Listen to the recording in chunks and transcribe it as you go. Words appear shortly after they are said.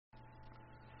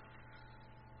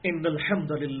إن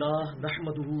الحمد لله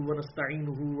نحمده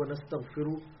ونستعينه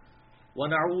ونستغفره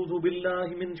ونعوذ بالله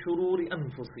من شرور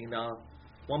أنفسنا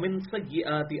ومن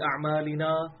سيئات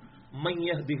أعمالنا من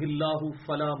يهده الله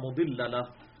فلا مضل له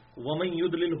ومن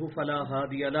يضلله فلا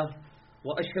هادي له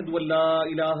وأشهد أن لا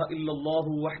إله إلا الله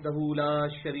وحده لا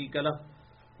شريك له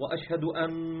وأشهد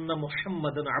أن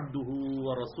محمدا عبده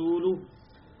ورسوله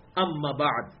أما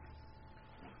بعد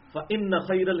فإن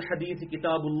خير الحديث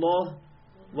كتاب الله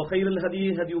وخير الهدي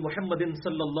هدي محمد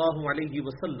صلى الله عليه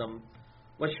وسلم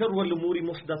وشر الأمور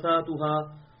محدثاتها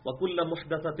وكل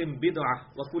محدثة بدعة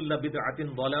وكل بدعة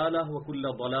ضلالة وكل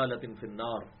ضلالة في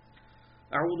النار.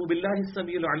 أعوذ بالله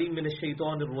السميع العليم من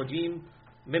الشيطان الرجيم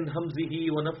من همزه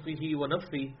ونفخه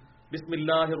ونفثه. بسم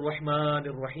الله الرحمن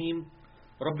الرحيم.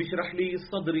 رب اشرح لي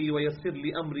صدري ويسر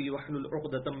لي أمري واحلل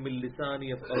عقدة من لساني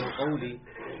يفقهوا قولي.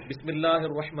 بسم الله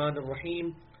الرحمن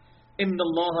الرحيم. إن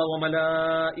الله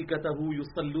وملائكته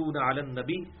يصلون على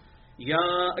النبي يا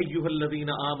أيها الذين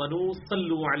آمنوا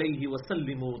صلوا عليه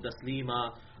وسلموا تسليما.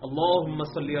 اللهم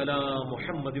صل على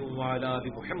محمد وعلى آل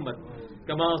محمد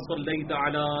كما صليت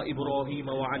على إبراهيم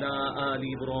وعلى آل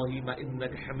إبراهيم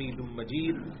إنك حميد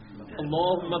مجيد.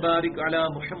 اللهم بارك على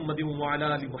محمد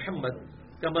وعلى آل محمد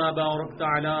كما باركت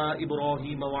على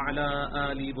إبراهيم وعلى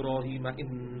آل إبراهيم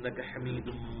إنك حميد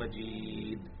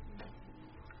مجيد.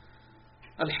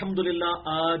 الحمدللہ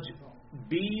آج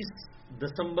 20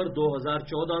 دسمبر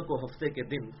 2014 کو ہفتے کے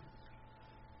دن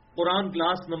قرآن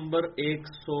کلاس نمبر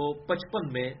 155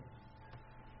 میں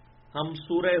ہم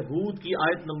سورہ ہود کی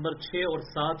آیت نمبر 6 اور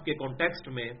 7 کے کانٹیکسٹ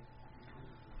میں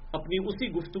اپنی اسی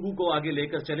گفتگو کو آگے لے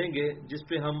کر چلیں گے جس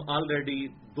پہ ہم آلریڈی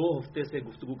 2 ہفتے سے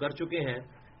گفتگو کر چکے ہیں.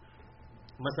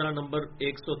 مسئلہ نمبر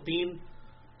 103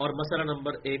 اور مسئلہ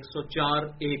نمبر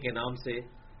 104 کے نام سے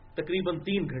تقریباً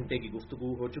 3 گھنٹے کی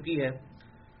گفتگو ہو چکی ہے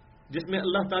جس میں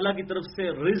اللہ تعالیٰ کی طرف سے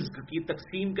رزق کی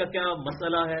تقسیم کا کیا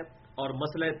مسئلہ ہے اور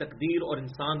مسئلہ تقدیر اور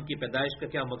انسان کی پیدائش کا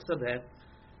کیا مقصد ہے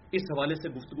اس حوالے سے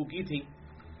گفتگو کی تھی.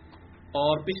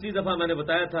 اور پچھلی دفعہ میں نے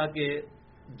بتایا تھا کہ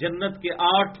جنت کے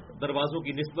 8 دروازوں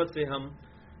کی نسبت سے ہم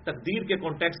تقدیر کے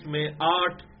کانٹیکسٹ میں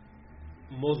 8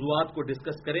 موضوعات کو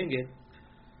ڈسکس کریں گے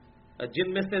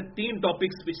جن میں سے 3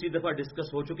 ٹاپکس پچھلی دفعہ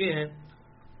ڈسکس ہو چکے ہیں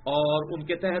اور ان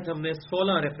کے تحت ہم نے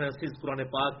 16 ریفرنسز قرآن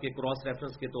پاک کے کراس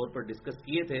ریفرنس کے طور پر ڈسکس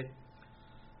کیے تھے.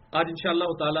 آج انشاءاللہ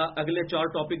تعالی اگلے 4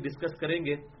 ٹاپک ڈسکس کریں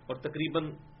گے اور تقریباً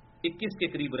 21 کے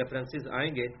قریب ریفرنسز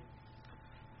آئیں گے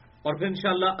اور پھر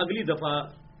انشاءاللہ اگلی دفعہ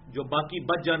جو باقی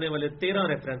بچ جانے والے 13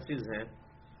 ریفرنسز ہیں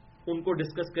ان کو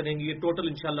ڈسکس کریں گے. یہ ٹوٹل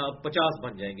انشاءاللہ 50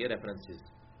 بن جائیں گے ریفرنسز.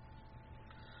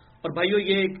 اور بھائیو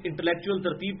یہ ایک انٹلیکچوئل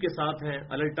ترتیب کے ساتھ ہیں,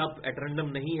 الٹ اپ ایٹ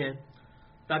رینڈم نہیں ہے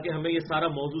تاکہ ہمیں یہ سارا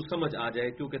موضوع سمجھ آ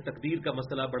جائے کیونکہ تقدیر کا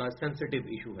مسئلہ بڑا سینسٹیو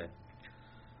ایشو ہے.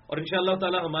 اور انشاءاللہ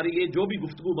تعالی ہماری یہ جو بھی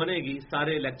گفتگو بنے گی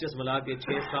سارے لیکچرز ملا کے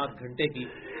 6-7 گھنٹے کی,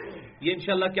 یہ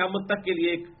انشاءاللہ قیامت تک کے لیے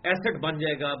ایک ایسٹ بن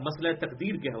جائے گا مسئلہ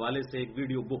تقدیر کے حوالے سے, ایک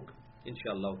ویڈیو بک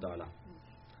انشاءاللہ تعالی.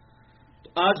 تو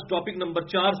آج ٹاپک نمبر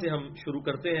 4 سے ہم شروع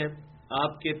کرتے ہیں.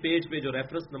 آپ کے پیج پہ جو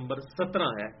ریفرنس نمبر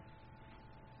 17 ہے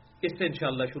اس سے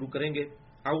انشاءاللہ شروع کریں گے.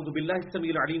 اعوذ باللہ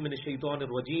السمیع العلیم من الشیطان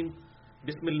الرجیم.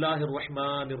 بسم اللہ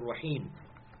الرحمن الرحیم.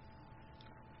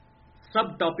 سب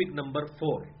ٹاپک نمبر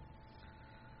 4.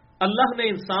 اللہ نے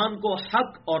انسان کو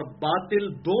حق اور باطل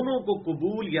دونوں کو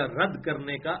قبول یا رد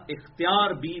کرنے کا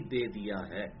اختیار بھی دے دیا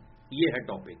ہے. یہ ہے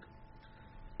ٹاپک.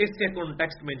 اس کے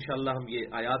کانٹیکسٹ میں انشاءاللہ ہم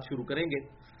یہ آیات شروع کریں گے.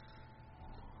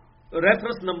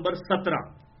 Reference number 17.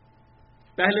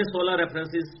 پہلے 16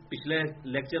 ریفرنسز پچھلے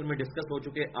لیکچر میں ڈسکس ہو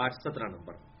چکے, آج 17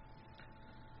 نمبر.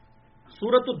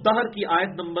 سورۃ الدہر کی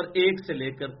آیت نمبر 1 سے لے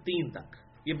کر 3 تک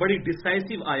یہ بڑی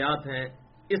ڈسائسو آیات ہیں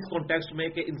اس کانٹیکسٹ میں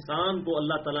کہ انسان کو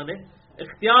اللہ تعالیٰ نے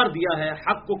اختیار دیا ہے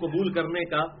حق کو قبول کرنے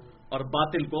کا اور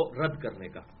باطل کو رد کرنے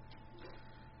کا.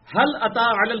 هل اتى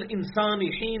على الانسان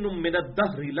حين من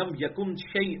الدهر لم يكن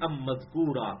شيئا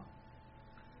مذكورا.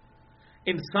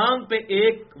 انسان پہ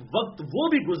ایک وقت وہ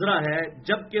بھی گزرا ہے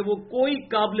جبکہ وہ کوئی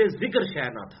قابل ذکر شے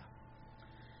نہ تھا,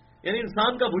 یعنی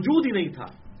انسان کا وجود ہی نہیں تھا.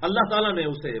 اللہ تعالیٰ نے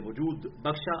اسے وجود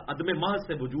بخشا, عدم محض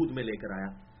سے وجود میں لے کر آیا.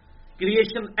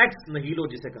 کریشن ایکس نہیلو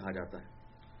جسے کہا جاتا ہے.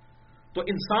 تو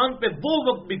انسان پہ وہ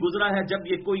وقت بھی گزرا ہے جب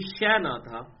یہ کوئی شے نہ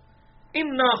تھا.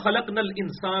 انا خلقنا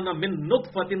الانسان من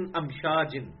نطفۃ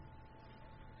امشاج.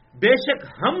 بے شک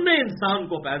ہم نے انسان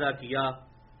کو پیدا کیا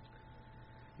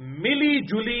ملی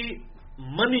جلی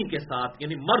منی کے ساتھ,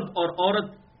 یعنی مرد اور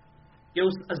عورت کے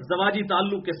اس ازدواجی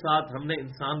تعلق کے ساتھ ہم نے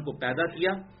انسان کو پیدا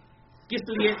کیا. کس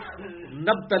لیے؟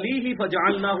 نبتلیہ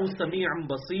فجعلناہ سمیعا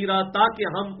بصیرا,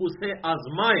 تاکہ ہم اسے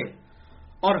آزمائیں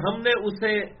اور ہم نے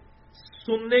اسے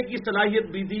سننے کی صلاحیت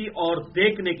بھی دی اور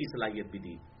دیکھنے کی صلاحیت بھی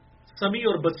دی. سمیع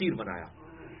اور بصیر بنایا.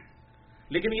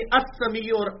 لیکن یہ السمیع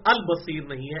اور البصیر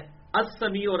نہیں ہے,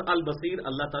 السمیع اور البصیر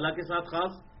اللہ تعالیٰ کے ساتھ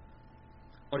خاص،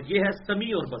 اور یہ ہے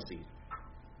سمیع اور بصیر۔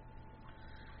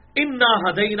 انا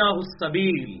ہدیناہ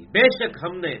السبیل، بے شک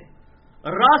ہم نے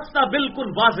راستہ بالکل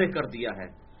واضح کر دیا ہے،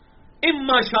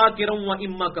 اما شاکرا و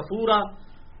اما کفورا،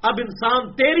 اب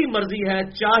انسان تیری مرضی ہے،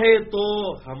 چاہے تو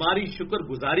ہماری شکر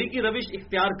گزاری کی روش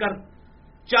اختیار کر،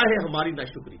 چاہے ہماری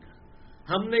ناشکری کر۔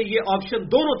 ہم نے یہ آپشن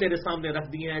دونوں تیرے سامنے رکھ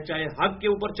دیے ہیں، چاہے حق کے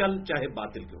اوپر چل چاہے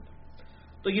باطل کے اوپر۔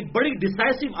 تو یہ بڑی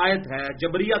ڈیسائسو آیت ہے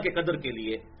جبریہ کے قدر کے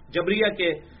لیے، جبریہ کے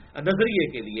نظریے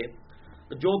کے لیے،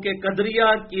 جو کہ قدریہ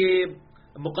کے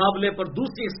مقابلے پر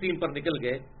دوسری ایکسٹریم پر نکل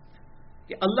گئے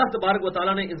کہ اللہ تبارک و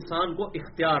تعالیٰ نے انسان کو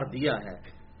اختیار دیا ہے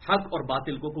حق اور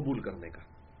باطل کو قبول کرنے کا۔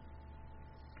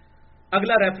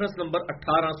 اگلا ریفرنس نمبر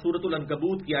 18 سورۃ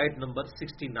العنکبوت کی آیت نمبر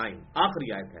 69،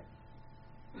 آخری آیت ہے،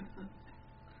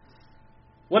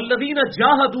 والذین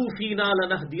جاہدوا فینا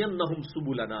لنہدینہم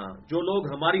سبلنا، جو لوگ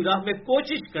ہماری راہ میں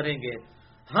کوشش کریں گے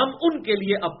ہم ان کے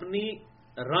لیے اپنی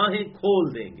راہیں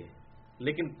کھول دیں گے،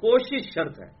 لیکن کوشش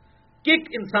شرط ہے۔ کک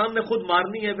انسان نے خود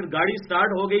مارنی ہے، پھر گاڑی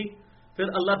سٹارٹ ہو گئی،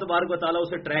 پھر اللہ تبارک و تعالیٰ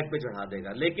اسے ٹریک پہ چڑھا دے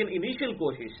گا، لیکن انیشیل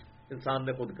کوشش انسان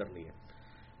نے خود کرنی ہے،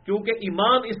 کیونکہ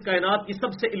ایمان اس کائنات کی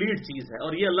سب سے ایلیٹ چیز ہے،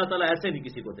 اور یہ اللہ تعالیٰ ایسے نہیں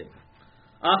کسی کو دے گا۔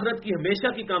 آخرت کی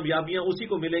ہمیشہ کی کامیابیاں اسی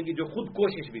کو ملیں گی جو خود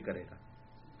کوشش بھی کرے گا۔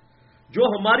 جو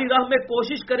ہماری راہ میں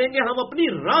کوشش کریں گے ہم اپنی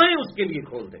راہیں اس کے لیے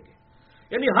کھول دیں گے،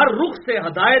 یعنی ہر رخ سے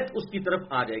ہدایت اس کی طرف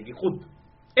آ جائے گی، خود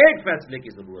ایک فیصلے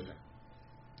کی ضرورت ہے۔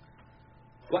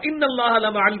 وَإِنَّ اللَّهَ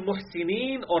لَمَعَ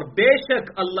الْمُحْسِنِينَ، اور بے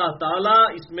شک اللہ تعالیٰ،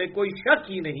 اس میں کوئی شک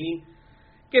ہی نہیں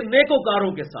کہ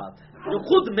نیکوکاروں کے ساتھ ہے، جو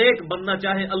خود نیک بننا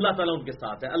چاہے اللہ تعالیٰ ان کے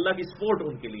ساتھ ہے، اللہ کی سپورٹ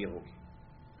ان کے لیے ہوگی۔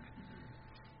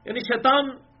 یعنی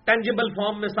شیطان ٹینجیبل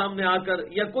فارم میں سامنے آ کر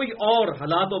یا کوئی اور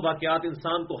حالات و واقعات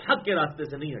انسان کو حق کے راستے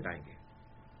سے نہیں ہٹائیں گے۔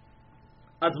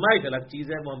 آزمائش الگ چیز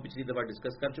ہے، وہ ہم پچھلی دفعہ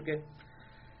ڈسکس کر چکے۔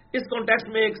 اس کانٹیکسٹ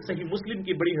میں ایک صحیح مسلم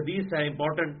کی بڑی حدیث ہے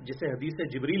امپورٹنٹ، جسے حدیث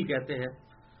جبریل کہتے ہیں،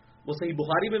 وہ صحیح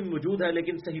بخاری میں بھی موجود ہے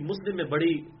لیکن صحیح مسلم میں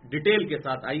بڑی ڈیٹیل کے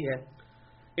ساتھ آئی ہے۔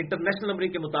 انٹرنیشنل نمبر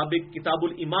کے مطابق کتاب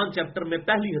الایمان چیپٹر میں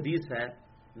پہلی حدیث ہے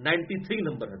 93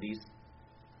 نمبر حدیث،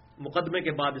 مقدمے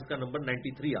کے بعد اس کا نمبر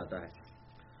 93 آتا ہے،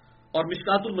 اور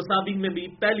مشکات المصابیح میں بھی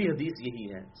پہلی حدیث یہی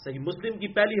ہے۔ صحیح مسلم کی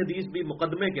پہلی حدیث بھی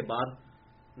مقدمے کے بعد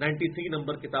 93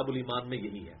 نمبر کتاب الایمان میں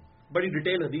یہی ہے۔ بڑی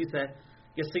ڈیٹیل حدیث ہے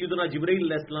کہ سیدنا جبرائیل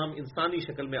علیہ السلام انسانی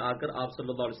شکل میں آ کر آپ صلی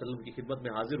اللہ علیہ وسلم کی خدمت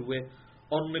میں حاضر ہوئے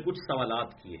اور انہوں نے کچھ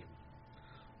سوالات کیے۔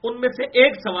 ان میں سے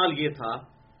ایک سوال یہ تھا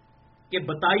کہ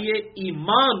بتائیے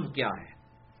ایمان کیا ہے؟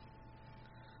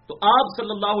 تو آپ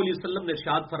صلی اللہ علیہ وسلم نے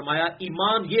ارشاد فرمایا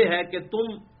ایمان یہ ہے کہ تم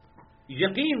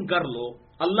یقین کر لو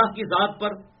اللہ کی ذات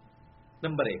پر،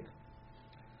 نمبر 1،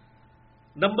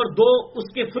 نمبر 2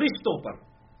 اس کے فرشتوں پر،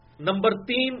 نمبر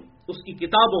 3 اس کی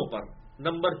کتابوں پر،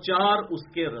 نمبر 4 اس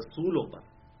کے رسولوں پر،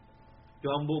 جو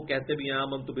ہم وہ کہتے بھی ہیں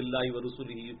آمنت باللہ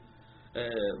ورسولہ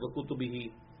وکتبہ،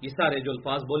 یہ سارے جو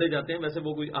الفاظ بولے جاتے ہیں، ویسے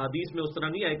وہ کوئی احادیث میں اس طرح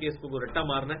نہیں آئے کہ اس کو کوئی رٹا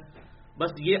مارنا ہے،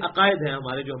 بس یہ عقائد ہیں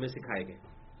ہمارے جو ہمیں سکھائے گئے۔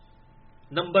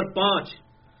 نمبر 5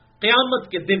 قیامت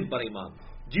کے دن پر ایمان،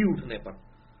 جی اٹھنے پر،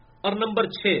 اور نمبر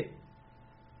 6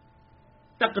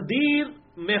 تقدیر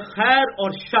میں خیر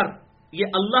اور شر یہ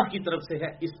اللہ کی طرف سے ہے،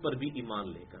 اس پر بھی ایمان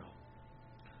لے کر آؤ۔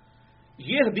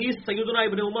 یہ حدیث سیدنا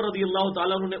ابن عمر رضی اللہ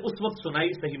تعالیٰ عنہ نے اس وقت سنائی،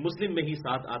 صحیح مسلم میں ہی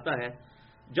ساتھ آتا ہے،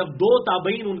 جب 2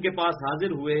 تابعین ان کے پاس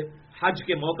حاضر ہوئے حج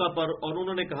کے موقع پر، اور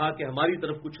انہوں نے کہا کہ ہماری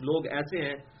طرف کچھ لوگ ایسے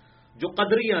ہیں جو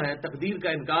قدریہ ہیں، تقدیر کا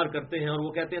انکار کرتے ہیں، اور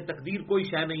وہ کہتے ہیں تقدیر کوئی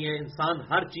شے نہیں ہے، انسان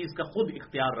ہر چیز کا خود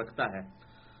اختیار رکھتا ہے۔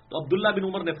 تو عبداللہ بن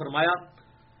عمر نے فرمایا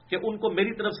کہ ان کو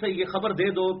میری طرف سے یہ خبر دے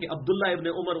دو کہ عبداللہ ابن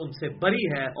عمر ان سے بری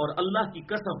ہے، اور اللہ کی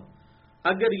قسم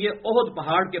اگر یہ احد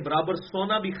پہاڑ کے برابر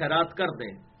سونا بھی خیرات کر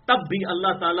دیں تب بھی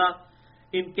اللہ تعالیٰ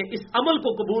ان کے اس عمل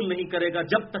کو قبول نہیں کرے گا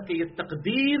جب تک کہ یہ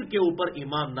تقدیر کے اوپر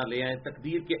ایمان نہ لے آئیں،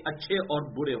 تقدیر کے اچھے اور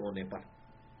برے ہونے پر۔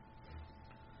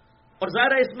 اور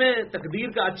ظاہر ہے اس میں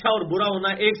تقدیر کا اچھا اور برا ہونا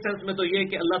ایک سینس میں تو یہ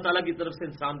کہ اللہ تعالیٰ کی طرف سے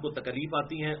انسان کو تکلیف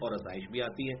آتی ہیں اور آزمائش بھی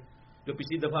آتی ہے، جو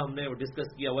پچھلی دفعہ ہم نے ڈسکس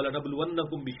کیا،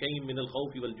 وَلَنَبْلُوَنَّكُمْ بِشَيْءٍ مِّنَ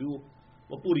الْخَوْفِ وَالْجُوعِ،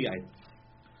 وہ پوری آیت۔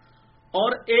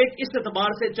 اور ایک اس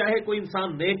اعتبار سے چاہے کوئی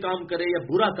انسان نیک کام کرے یا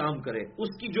برا کام کرے،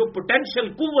 اس کی جو پوٹینشیل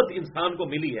قوت انسان کو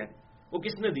ملی ہے وہ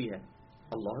کس نے دی ہے؟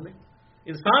 اللہ نے۔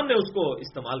 انسان نے اس کو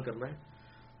استعمال کرنا ہے۔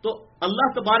 تو اللہ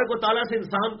تبارک و تعالیٰ سے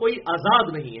انسان کوئی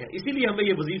آزاد نہیں ہے، اسی لیے ہمیں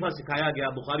یہ وظیفہ سکھایا گیا،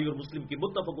 بخاری اور مسلم کی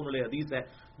متفق علیہ حدیث ہے،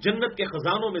 جنت کے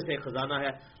خزانوں میں سے ایک خزانہ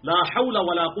ہے لا حول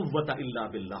ولا قوت الا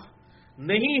باللہ،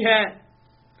 نہیں ہے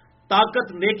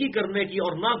طاقت نیکی کرنے کی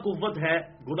اور نہ قوت ہے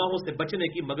گناہوں سے بچنے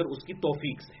کی مگر اس کی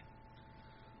توفیق سے۔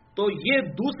 تو یہ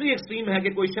دوسری ایکسٹریم ہے کہ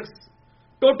کوئی شخص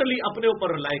ٹوٹلی اپنے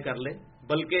اوپر رلائی کر لے،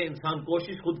 بلکہ انسان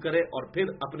کوشش خود کرے اور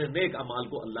پھر اپنے نیک اعمال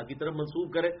کو اللہ کی طرف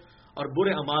منسوب کرے اور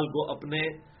برے اعمال کو اپنے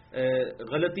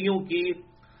غلطیوں کی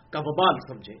کا وبال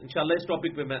سمجھیں. انشاءاللہ اس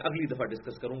ٹاپک پہ میں اگلی دفعہ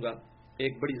ڈسکس کروں گا.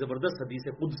 ایک بڑی زبردست حدیث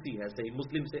قدسی ہے صحیح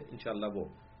مسلم سے, انشاءاللہ وہ.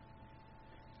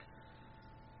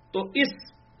 تو اس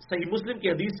صحیح مسلم کی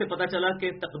حدیث سے پتہ چلا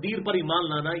کہ تقدیر پر ایمان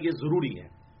لانا یہ ضروری ہے.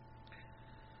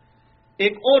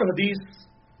 ایک اور حدیث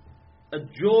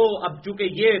جو اب چونکہ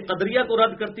یہ قدریہ کو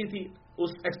رد کرتی تھی,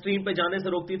 اس ایکسٹریم پہ جانے سے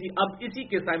روکتی تھی, اب اسی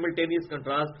کے سائملٹینیس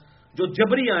کنٹراسٹ جو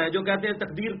جبریہ ہیں, جو کہتے ہیں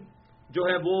تقدیر جو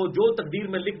ہے وہ جو تقدیر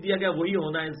میں لکھ دیا گیا وہی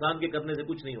ہونا ہے, انسان کے کرنے سے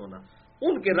کچھ نہیں ہونا,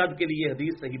 ان کے رد کے لیے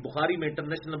حدیث صحیح بخاری میں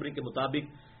انٹرنیشنل نمبر کے مطابق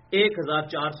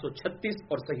 1436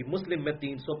 اور صحیح مسلم میں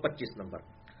 325 نمبر.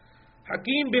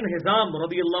 حکیم بن حزام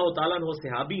رضی اللہ تعالیٰ عنہ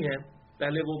صحابی ہیں,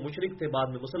 پہلے وہ مشرک تھے بعد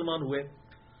میں مسلمان ہوئے.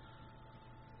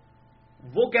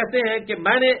 وہ کہتے ہیں کہ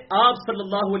میں نے آپ صلی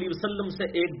اللہ علیہ وسلم سے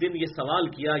ایک دن یہ سوال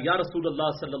کیا, یا رسول اللہ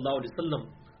صلی اللہ علیہ وسلم,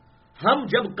 ہم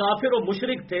جب کافر و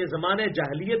مشرک تھے زمانے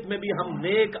جاہلیت میں بھی ہم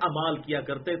نیک اعمال کیا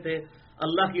کرتے تھے,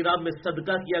 اللہ کی راہ میں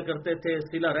صدقہ کیا کرتے تھے,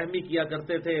 صلہ رحمی کیا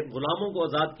کرتے تھے, غلاموں کو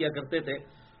آزاد کیا کرتے تھے,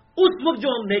 اس وقت جو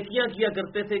ہم نیکیاں کیا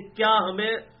کرتے تھے کیا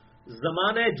ہمیں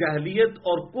زمانے جاہلیت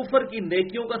اور کفر کی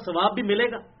نیکیوں کا ثواب بھی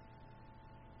ملے گا؟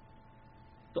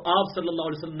 تو آپ صلی اللہ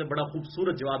علیہ وسلم نے بڑا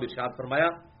خوبصورت جواب ارشاد فرمایا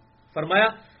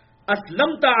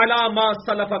اسلمت علی ما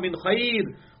سلف من خیر,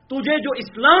 تجھے جو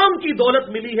اسلام کی دولت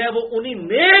ملی ہے وہ انہی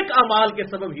نیک اعمال کے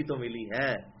سبب ہی تو ملی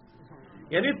ہے.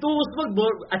 یعنی تو اس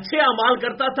وقت اچھے اعمال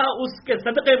کرتا تھا, اس کے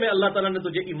صدقے میں اللہ تعالیٰ نے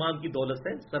تجھے ایمان کی دولت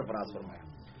سے سرفراز فرمایا.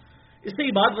 اس سے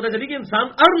یہ بات پتہ چلی کہ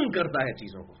انسان ارن کرتا ہے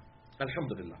چیزوں کو,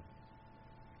 الحمدللہ.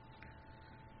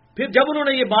 پھر جب انہوں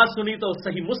نے یہ بات سنی تو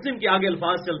صحیح مسلم کے آگے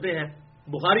الفاظ چلتے ہیں,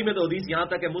 بخاری میں تو حدیث یہاں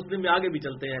تک ہے, مسلم میں آگے بھی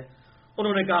چلتے ہیں.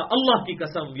 انہوں نے کہا اللہ کی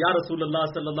قسم یا رسول اللہ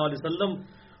صلی اللہ علیہ وسلم,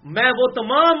 میں وہ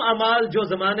تمام اعمال جو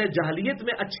زمانے جاہلیت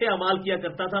میں اچھے اعمال کیا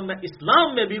کرتا تھا میں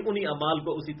اسلام میں بھی انہی اعمال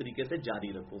کو اسی طریقے سے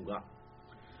جاری رکھوں گا.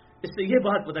 اس سے یہ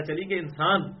بات پتہ چلی کہ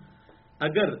انسان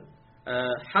اگر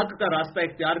حق کا راستہ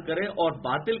اختیار کرے اور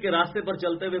باطل کے راستے پر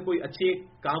چلتے ہوئے کوئی اچھے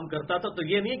کام کرتا تھا تو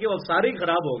یہ نہیں کہ وہ سارے ہی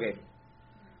خراب ہو گئے,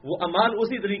 وہ اعمال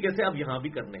اسی طریقے سے اب یہاں بھی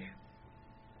کرنے ہیں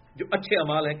جو اچھے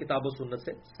اعمال ہیں کتاب و سنت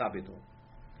سے ثابت ہوں.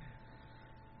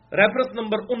 ریفرنس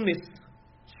نمبر 19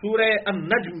 سورہ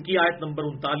النجم کی آیت نمبر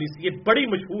 39, یہ بڑی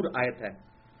مشہور آیت ہے.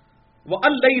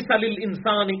 وَأَلَّيْسَ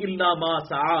لِلْإِنسَانِ إِلَّا مَا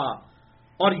سَعَىٰ,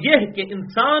 اور یہ کہ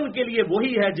انسان کے لیے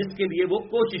وہی ہے جس کے لیے وہ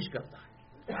کوشش کرتا ہے.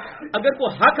 اگر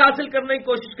کوئی حق حاصل کرنے کی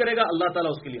کوشش کرے گا اللہ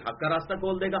تعالیٰ اس کے لیے حق کا راستہ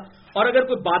کھول دے گا, اور اگر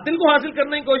کوئی باطل کو حاصل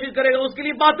کرنے کی کوشش کرے گا اس کے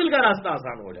لیے باطل کا راستہ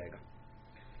آسان ہو جائے گا.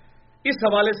 اس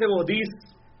حوالے سے وہ حدیث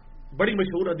بڑی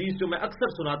مشہور حدیث جو میں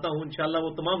اکثر سناتا ہوں, انشاءاللہ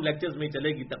وہ تمام لیکچرز میں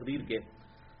چلے گی تقدیر کے,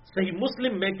 صحیح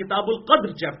مسلم میں کتاب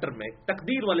القدر چیپٹر میں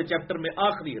تقدیر والے چیپٹر میں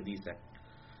آخری حدیث ہے.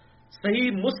 صحیح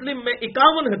مسلم میں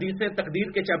 51 حدیثیں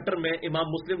تقدیر کے چیپٹر میں امام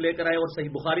مسلم لے کر آئے, اور صحیح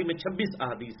بخاری میں 26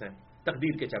 احادیث ہیں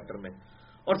تقدیر کے چیپٹر میں,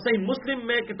 اور صحیح مسلم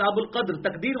میں کتاب القدر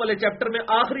تقدیر والے چیپٹر میں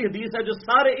آخری حدیث ہے جو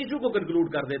سارے ایشو کو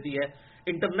کنکلوڈ کر دیتی ہے.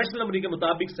 انٹرنیشنل نمبر کے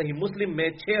مطابق صحیح مسلم میں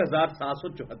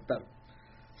 6774.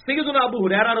 سیدنا ابو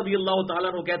ہریرہ رضی اللہ تعالیٰ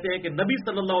عنہ کہتے ہیں کہ نبی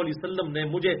صلی اللہ علیہ وسلم نے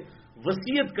مجھے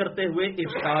وصیت کرتے ہوئے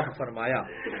ارشاد فرمایا,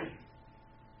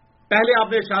 پہلے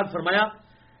آپ نے ارشاد فرمایا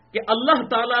کہ اللہ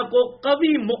تعالیٰ کو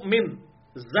قوی مومن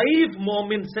ضعیف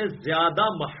مومن سے زیادہ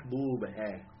محبوب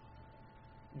ہے.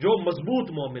 جو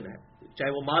مضبوط مومن ہے,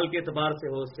 چاہے وہ مال کے اعتبار سے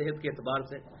ہو, صحت کے اعتبار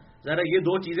سے, ذرا یہ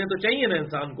دو چیزیں تو چاہیے نا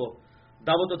انسان کو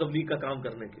دعوت و تبلیغ کا کام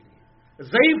کرنے کے لیے.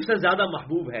 ضعیف سے زیادہ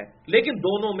محبوب ہے, لیکن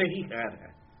دونوں میں ہی خیر ہے.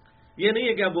 یہ نہیں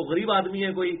ہے کہ اب وہ غریب آدمی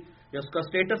ہے کوئی یا اس کا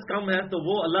اسٹیٹس کم ہے تو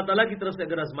وہ اللہ تعالیٰ کی طرف سے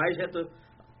اگر آزمائش ہے تو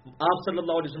آپ صلی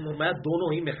اللہ علیہ وسلم نے فرمایا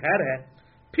دونوں ہی میں خیر ہے.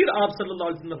 پھر آپ صلی اللہ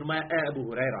علیہ وسلم نے فرمایا اے ابو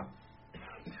ہریرہ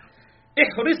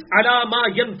احرص علی ما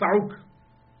ینفعک,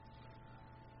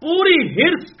 پوری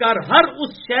حرص کر ہر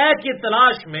اس شے کی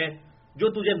تلاش میں جو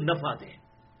تجھے نفع دے.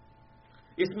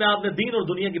 اس میں آپ نے دین اور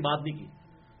دنیا کی بات نہیں کی,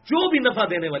 جو بھی نفع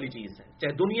دینے والی چیز ہے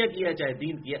چاہے دنیا کی ہے چاہے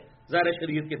دین کی ہے, ظاہر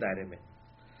شریعت کے دائرے میں.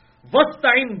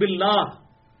 وَاسْتَعِن بِاللَّهِ,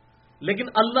 لیکن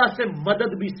اللہ سے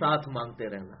مدد بھی ساتھ مانگتے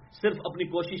رہنا, صرف اپنی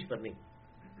کوشش کرنی.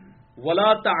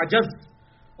 وَلَا تَعْجَزْ,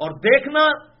 اور دیکھنا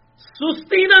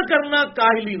سستی نہ کرنا,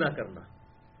 کاہلی نہ کرنا.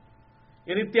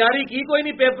 یعنی تیاری کی کوئی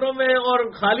نہیں پیپروں میں اور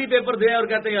خالی پیپر دے اور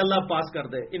کہتے ہیں اللہ پاس کر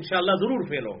دے, انشاءاللہ ضرور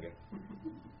فیل ہوں گے.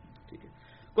 ٹھیک ہے,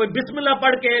 کوئی بسم اللہ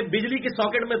پڑھ کے بجلی کی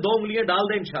ساکٹ میں 2 انگلیاں ڈال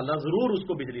دے, انشاءاللہ ضرور اس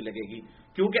کو بجلی لگے گی,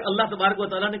 کیونکہ اللہ تبارک و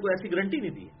تعالیٰ نے کوئی ایسی گارنٹی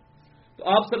نہیں دی. تو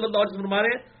آپ صلی اللہ علیہ وسلم فرما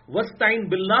رہے ہیں وَاسْتَعِن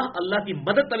بِاللَّهِ, اللہ کی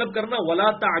مدد طلب کرنا. وَلَا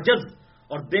تَعْجَزْ,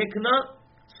 اور دیکھنا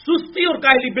سستی اور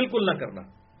کاہلی بالکل نہ کرنا.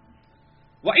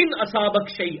 وَإِنْ أَصَابَكَ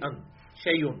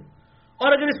شَيْءٌ,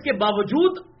 اور اگر اس کے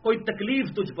باوجود کوئی تکلیف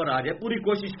تجھ پر آ جائے, پوری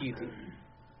کوشش کی تھی,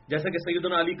 جیسا کہ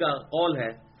سیدنا علی کا قول ہے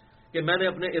کہ میں نے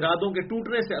اپنے ارادوں کے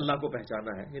ٹوٹنے سے اللہ کو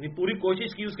پہچانا ہے, یعنی پوری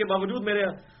کوشش کی, اس کے باوجود میرے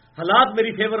حالات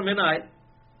میری فیور میں نہ آئے.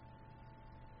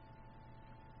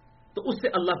 تو اس سے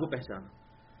اللہ کو پہچانا.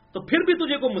 تو پھر بھی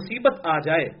تجھے کوئی مصیبت آ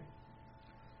جائے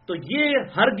تو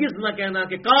یہ ہرگز نہ کہنا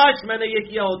کہ کاش میں نے یہ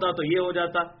کیا ہوتا تو یہ ہو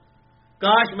جاتا،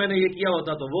 کاش میں نے یہ کیا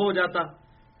ہوتا تو وہ ہو جاتا.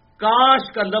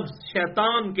 کاش کا لفظ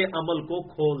شیطان کے عمل کو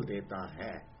کھول دیتا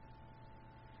ہے.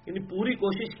 یعنی پوری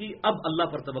کوشش کی، اب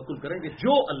اللہ پر توکل کریں کہ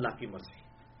جو اللہ کی مرضی،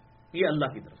 یہ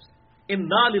اللہ کی طرف سے.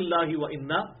 انا للہ و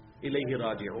انا الیہ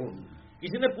راجعون.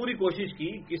 کسی نے پوری کوشش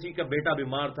کی، کسی کا بیٹا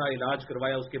بیمار تھا، علاج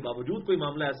کروایا، اس کے باوجود کوئی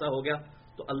معاملہ ایسا ہو گیا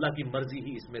تو اللہ کی مرضی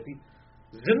ہی اس میں تھی.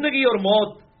 زندگی اور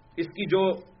موت، اس کی جو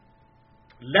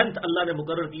لینتھ اللہ نے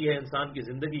مقرر کی ہے انسان کی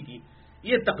زندگی کی،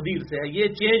 یہ تقدیر سے ہے، یہ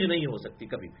چینج نہیں ہو سکتی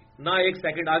کبھی بھی، نہ ایک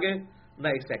سیکنڈ آگے نہ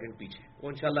ایک سیکنڈ پیچھے. وہ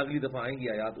انشاءاللہ اگلی دفعہ آئیں گی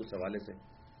آیات اس حوالے سے.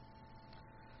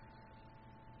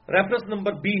 ریفرنس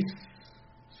نمبر 20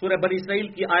 سورہ بنی اسرائیل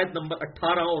کی آیت نمبر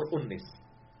 18 اور 19.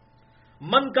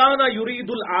 من کانا یرید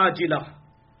العاجلہ،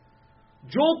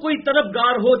 جو کوئی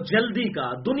طلبگار ہو جلدی کا،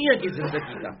 دنیا کی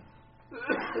زندگی کا،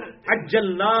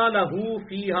 عجلنا لہ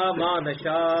فیہا ما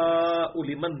نشاء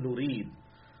لمن نرید،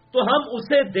 تو ہم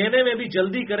اسے دینے میں بھی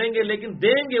جلدی کریں گے، لیکن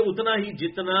دیں گے اتنا ہی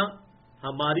جتنا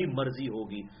ہماری مرضی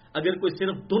ہوگی اگر کوئی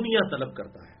صرف دنیا طلب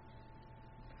کرتا ہے.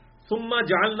 ثم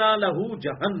جعلنا لہ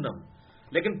جہنم،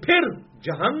 لیکن پھر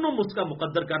جہنم اس کا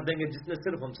مقدر کر دیں گے جس نے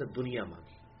صرف ہم سے دنیا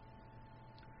مانگی.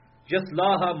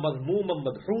 یصلاھا مذموما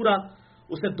مدحورا،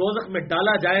 اسے دوزخ میں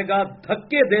ڈالا جائے گا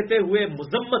دھکے دیتے ہوئے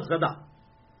مذمت زدہ.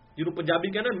 جنہوں پنجابی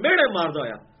کہنا میڑے مار دو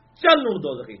یا چل نوں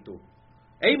دوزخی تو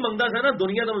یہی منگتا تھا نا،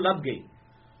 دنیا تو لب گئی،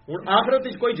 ہوں آخرت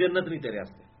کوئی جنت نہیں تیرے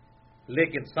واسطے.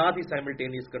 لیکن ساتھ ہی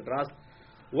سائملٹینیس کنٹراسٹ،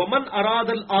 ومن اراد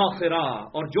الاخرہ،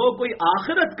 اور جو کوئی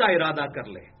آخرت کا ارادہ کر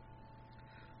لے،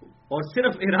 اور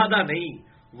صرف ارادہ نہیں،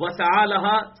 وسعی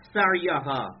لہا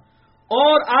سعیہا،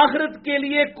 اور آخرت کے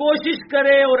لیے کوشش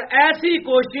کرے، اور ایسی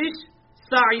کوشش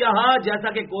سعیہا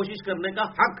جیسا کہ کوشش کرنے کا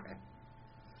حق ہے،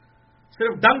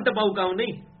 صرف ڈنگ ٹپاؤ کام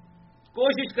نہیں،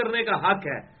 کوشش کرنے کا حق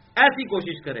ہے، ایسی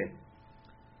کوشش کرے.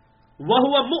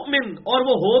 وہو مؤمن، اور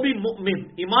وہ ہو بھی مؤمن،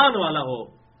 ایمان والا ہو،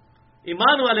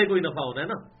 ایمان والے کو ہی نفع ہوتا ہے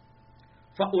نا.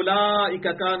 فاولئک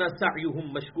کان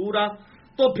سعیہم مشکورا،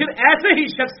 تو پھر ایسے ہی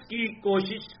شخص کی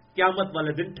کوشش قیامت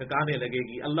والے دن ٹھکانے لگے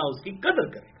گی، اللہ اس کی قدر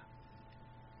کرے گا.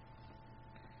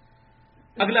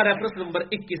 اگلا ریفرنس نمبر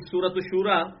 21 سورۃ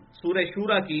الشورى، سورہ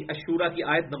شورى کی الشورى کی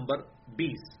آیت نمبر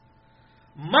 20.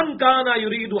 من کانا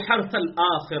یرید حرث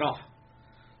الآخرہ،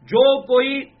 جو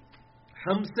کوئی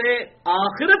ہم سے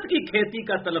آخرت کی کھیتی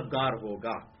کا طلبگار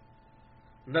ہوگا،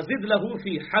 نزد لہ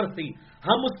فی حرثی،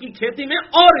 ہم اس کی کھیتی میں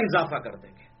اور اضافہ کر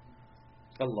دیں گے.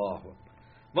 اللہ اکبر.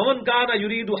 ومن کانا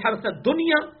یرید حرث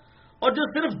الدنیا، اور جو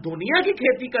صرف دنیا کی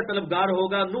کھیتی کا طلبگار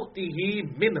ہوگا، نؤتیہ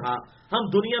منہا، ہم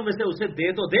دنیا میں سے اسے دے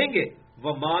تو دیں گے،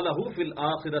 وما لہ فی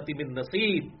الآخرۃ من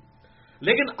نصیب،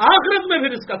 لیکن آخرت میں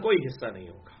پھر اس کا کوئی حصہ نہیں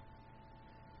ہوگا.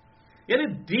 یعنی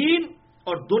دین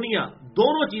اور دنیا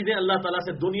دونوں چیزیں اللہ تعالیٰ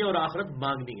سے دنیا اور آخرت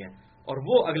مانگنی ہے. اور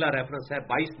وہ اگلا ریفرنس ہے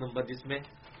 22 نمبر، جس میں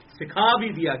سکھا بھی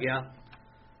دیا گیا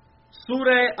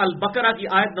سورہ البقرہ کی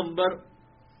آیت نمبر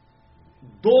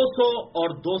 200 اور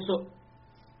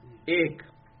 201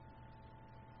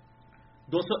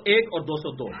 اور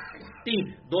 202،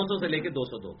 200 سے لے کے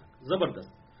 202 تک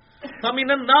زبردست. فَمِنَ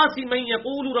النَّاسِ مَن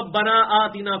يَقُولُ رَبَّنَا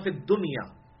آتِنَا فِي الدُّنْيَا،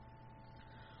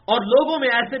 اور لوگوں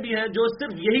میں ایسے بھی ہیں جو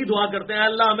صرف یہی دعا کرتے ہیں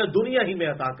اللہ ہمیں دنیا ہی میں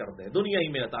عطا کر دے، دنیا ہی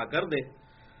میں عطا کر دے.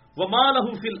 وَمَا لَهُ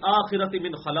فِي الْآخِرَةِ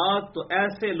مِنْ خَلَاقٍ، تو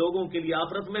ایسے لوگوں کے لیے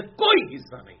آخرت میں کوئی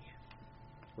حصہ نہیں ہے.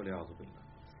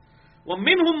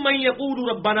 وَمِنْهُمْ مَن يَقُولُ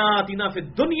رَبَّنَا آتِنَا فِي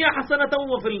الدُّنْيَا حَسَنَةً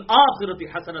وَفِي الْآخِرَةِ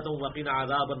حَسَنَةً وَقِنَا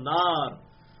عَذَابَ النَّارِ،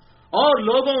 اور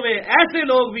لوگوں میں ایسے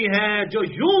لوگ بھی ہیں جو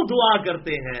یوں دعا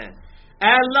کرتے ہیں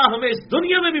اے اللہ ہمیں اس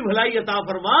دنیا میں بھی بھلائی عطا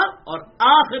فرما اور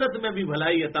آخرت میں بھی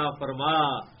بھلائی عطا فرما.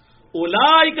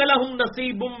 اولئک لہم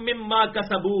نصیب مما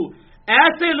کسبوا،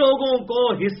 ایسے لوگوں کو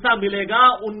حصہ ملے گا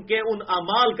ان کے ان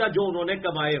اعمال کا جو انہوں نے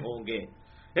کمائے ہوں گے.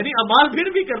 یعنی اعمال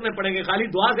پھر بھی کرنے پڑیں گے، خالی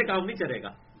دعا سے کام نہیں چلے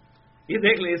گا. یہ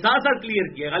دیکھ لیں، ساتھ ساتھ کلیئر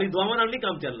کیا، خالی دعا میں نہیں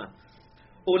کام چلنا.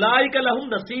 اولئک لہم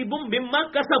نصیب مما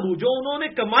کسبوا، جو انہوں نے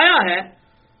کمایا ہے،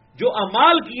 جو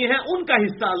اعمال کیے ہیں ان کا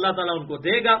حصہ اللہ تعالیٰ ان کو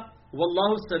دے گا.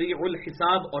 واللہ سریع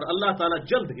الحساب، اور اللہ تعالیٰ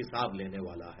جلد حساب لینے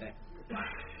والا ہے.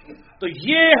 تو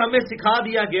یہ ہمیں سکھا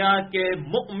دیا گیا کہ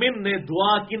مؤمن نے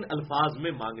دعا کن الفاظ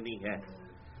میں مانگنی ہے.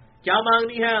 کیا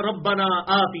مانگنی ہے؟ ربنا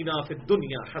آتنا فی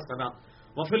الدنیا حسنہ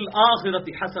وفی الآخرۃ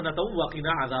حسنۃ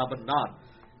وقنا عذاب النار.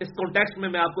 اس کانٹیکسٹ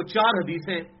میں آپ کو 4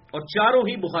 حدیثیں، اور چاروں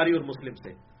ہی بخاری اور مسلم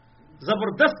سے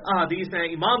زبردست احادیث ہیں،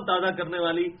 ایمان تازہ کرنے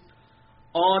والی.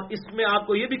 اور اس میں آپ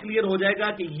کو یہ بھی کلیئر ہو جائے گا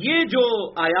کہ یہ جو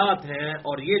آیات ہیں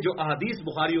اور یہ جو احادیث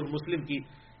بخاری اور مسلم کی،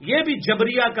 یہ بھی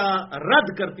جبریہ کا رد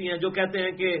کرتی ہیں جو کہتے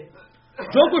ہیں کہ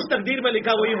جو کچھ تقدیر میں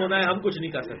لکھا وہی ہونا ہے، ہم کچھ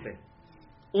نہیں کر سکتے.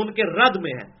 ان کے رد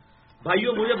میں ہے.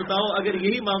 بھائیوں مجھے بتاؤ اگر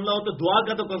یہی معاملہ ہو تو دعا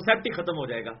کا تو کنسیپٹ ہی ختم ہو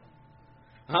جائے گا.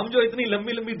 ہم جو اتنی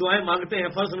لمبی لمبی دعائیں مانگتے ہیں،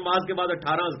 فرض نماز کے بعد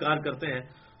 18 اذکار کرتے ہیں،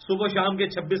 صبح شام کے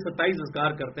 26-27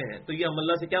 اذکار کرتے ہیں، تو یہ ہم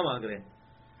اللہ سے کیا مانگ رہے ہیں؟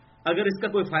 اگر اس کا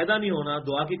کوئی فائدہ نہیں ہونا،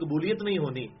 دعا کی قبولیت نہیں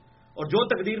ہونی، اور جو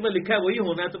تقدیر میں لکھا ہے وہی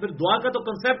ہونا ہے، تو پھر دعا کا تو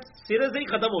کنسیپٹ سرے سے ہی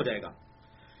ختم ہو جائے گا.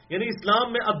 یعنی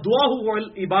اسلام میں الدعاء هو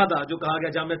العبادہ جو کہا گیا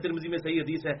جامع ترمذی میں صحیح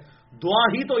حدیث ہے، دعا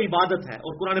ہی تو عبادت ہے.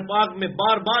 اور قرآن پاک میں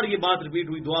بار بار یہ بات ریپیٹ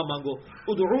ہوئی، دعا مانگو،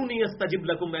 ادعونی استجب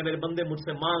لکم، میں میرے بندے مجھ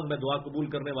سے مانگ، میں دعا قبول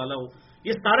کرنے والا ہوں.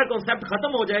 یہ سارا کنسیپٹ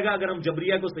ختم ہو جائے گا اگر ہم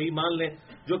جبریہ کو صحیح مان لیں،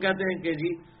 جو کہتے ہیں کہ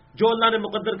جی جو اللہ نے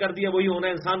مقدر کر دیا وہی ہونا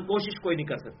ہے، انسان کوشش کوئی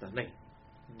نہیں کر سکتا. نہیں،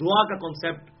 دعا کا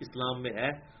کنسیپٹ اسلام میں ہے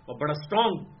اور بڑا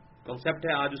اسٹرانگ کنسیپٹ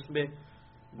ہے. آج اس میں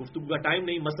گفتگو کا ٹائم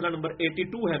نہیں. مسئلہ نمبر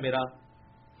 82 ہے میرا،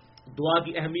 دعا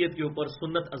کی اہمیت کے اوپر،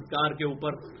 سنت اذکار کے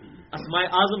اوپر. اسماء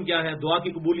اعظم کیا ہے؟ دعا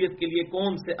کی قبولیت کے لیے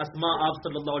کون سے اسماء آپ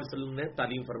صلی اللہ علیہ وسلم نے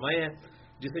تعلیم فرمائے ہیں؟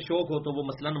 جسے شوق ہو تو وہ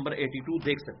مسئلہ نمبر 82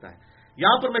 دیکھ سکتا ہے.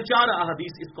 یہاں پر میں 4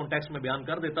 احادیث اس کانٹیکسٹ میں بیان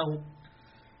کر دیتا ہوں.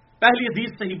 پہلی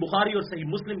حدیث صحیح بخاری اور صحیح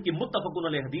مسلم کی متفق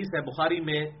علیہ حدیث ہے. بخاری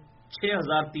میں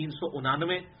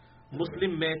 6399،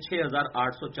 مسلم میں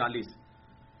 6840.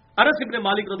 انس ابن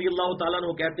مالک رضی اللہ تعالیٰ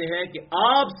عنہ کہتے ہیں کہ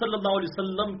آپ صلی اللہ علیہ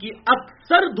وسلم کی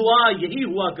اکثر دعا یہی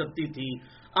ہوا کرتی تھی،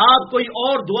 آپ کوئی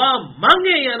اور دعا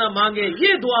مانگے یا نہ مانگے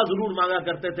یہ دعا ضرور مانگا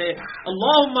کرتے تھے،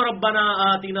 اللہم ربنا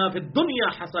آتنا فی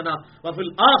الدنیا حسنہ وفی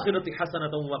الآخرۃ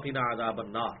حسنۃ وقنا عذاب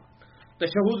النار.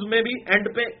 تشہد میں بھی اینڈ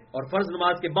پہ اور فرض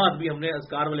نماز کے بعد بھی ہم نے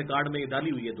اذکار والے کارڈ میں یہ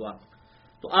ڈالی ہوئی ہے دعا.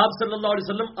 تو آپ صلی اللہ علیہ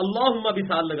وسلم اللہم بھی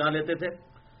سال لگا لیتے تھے.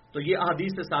 تو یہ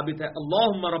احادیث سے ثابت ہے،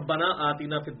 اللہم ربنا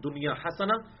آتنا فی الدنیا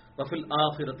حسنہ وفی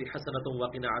الآخرۃ حسنۃ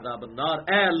وقنا عذاب النار.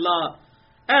 اے اللہ،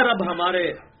 اے رب ہمارے،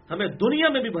 ہمیں دنیا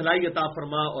میں بھی بھلائی عطا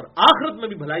فرما اور آخرت میں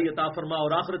بھی بھلائی عطا فرما،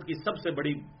 اور آخرت کی سب سے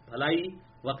بڑی بھلائی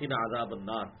وقنا عذاب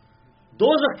النار،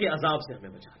 دوزخ کے عذاب سے ہمیں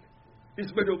بچا لے.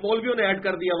 اس میں جو مولویوں نے ایڈ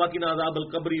کر دیا وقنا عذاب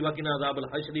القبری، وقنا عذاب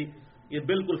الحشری، یہ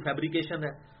بالکل فیبریکیشن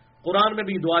ہے. قرآن میں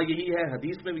بھی دعا یہی ہے،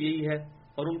 حدیث میں بھی یہی ہے،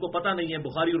 اور ان کو پتہ نہیں ہے.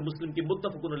 بخاری اور مسلم کی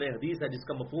متفق علیہ حدیث ہے جس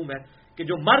کا مفہوم ہے کہ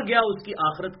جو مر گیا اس کی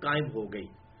آخرت قائم ہو گئی.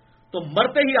 تو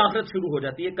مرتے ہی آخرت شروع ہو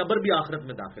جاتی ہے، قبر بھی آخرت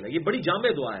میں داخل ہے. یہ بڑی جامع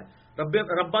دعا ہے،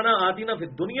 ربنا آتینا فی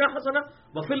الدنیا حسنہ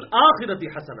وفی الآخرۃ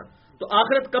حسنہ. تو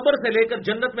آخرت قبر سے لے کر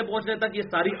جنت میں پہنچنے تک یہ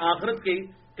ساری آخرت کی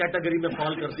کیٹیگری میں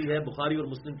فال کرتی ہے بخاری اور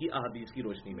مسلم کی احادیث کی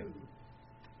روشنی میں.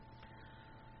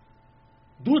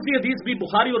 دوسری حدیث بھی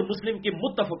بخاری اور مسلم کی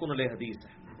متفق علیہ حدیث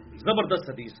ہے، زبردست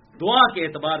حدیث دعا کے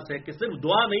اعتبار سے کہ صرف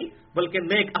دعا نہیں بلکہ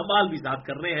نیک اعمال بھی ذات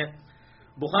کرنے ہیں.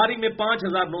 بخاری میں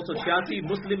 5986،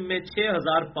 مسلم میں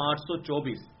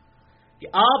 6524 کہ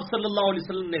آپ صلی اللہ علیہ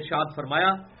وسلم نے ارشاد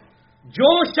فرمایا، جو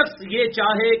شخص یہ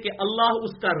چاہے کہ اللہ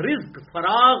اس کا رزق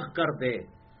فراغ کر دے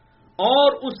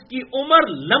اور اس کی عمر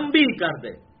لمبی کر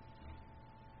دے.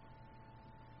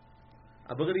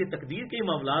 اب اگر یہ تقدیر کے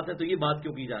معاملات ہیں تو یہ بات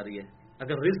کیوں کی جا رہی ہے؟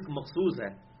 اگر رزق مخصوص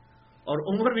ہے اور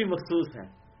عمر بھی مخصوص ہے،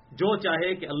 جو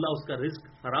چاہے کہ اللہ اس کا رزق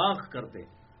فراغ کر دے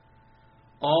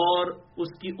اور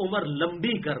اس کی عمر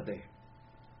لمبی کر دے،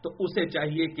 تو اسے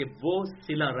چاہیے کہ وہ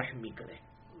صلہ رحمی کرے،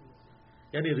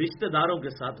 یعنی رشتہ داروں کے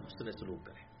ساتھ حسن سلوک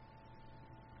کرے.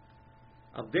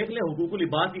 اب دیکھ لیں حقوق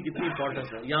العباد کی کتنی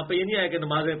امپورٹنس ہے. یہاں پہ یہ نہیں آیا کہ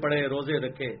نمازیں پڑھے، روزے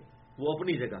رکھے، وہ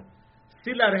اپنی جگہ.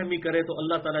 صلہ رحمی کرے تو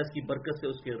اللہ تعالیٰ اس کی برکت سے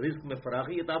اس کے رزق میں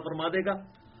فراخی عطا فرما دے گا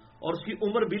اور اس کی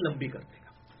عمر بھی لمبی کر دے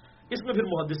گا. اس میں پھر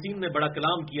محدثین نے بڑا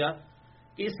کلام کیا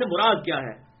کہ اس سے مراد کیا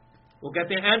ہے. وہ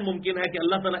کہتے ہیں عین ممکن ہے کہ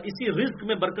اللہ تعالیٰ اسی رزق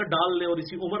میں برکت ڈال لے اور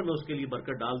اسی عمر میں اس کے لیے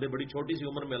برکت ڈال دے. بڑی چھوٹی سی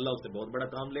عمر میں اللہ اس سے بہت بڑا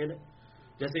کام لے لے.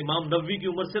 جیسے امام نووی کی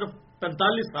عمر صرف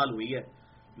 45 سال ہوئی ہے،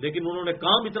 لیکن انہوں نے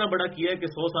کام اتنا بڑا کیا ہے کہ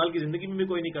 100 سال کی زندگی میں بھی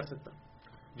کوئی نہیں کر سکتا.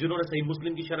 جنہوں نے صحیح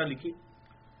مسلم کی شرح لکھی،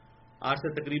 آج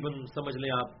سے تقریباً سمجھ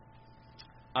لیں آپ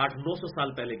 800-900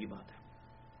 سال پہلے کی بات ہے.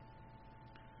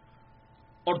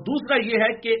 اور دوسرا یہ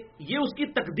ہے کہ یہ اس کی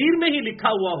تقدیر میں ہی لکھا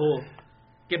ہوا ہو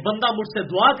کہ بندہ مجھ سے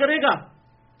دعا کرے گا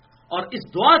اور اس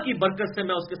دعا کی برکت سے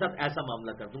میں اس کے ساتھ ایسا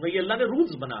معاملہ کر دوں گا. یہ اللہ نے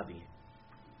رولز بنا دیے.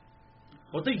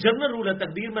 وہ تو ایک جنرل رول ہے،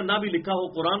 تقدیر میں نہ بھی لکھا ہو،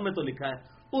 قرآن میں تو لکھا ہے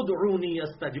ادعونی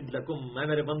استجب لکم، میں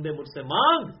میرے بندے مجھ سے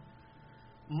مانگ،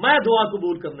 میں دعا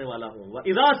قبول کرنے والا ہوں.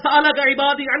 وَإِذَا سَأَلَكَ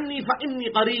عِبَادِي عَنِّي فَإِنِّي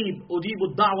قَرِيبٌ أُجِيبُ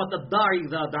الدَّعْوَةَ الدَّاعِ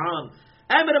إِذَا دَعَانِ.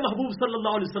 اے میرے محبوب صلی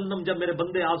اللہ علیہ وسلم، جب میرے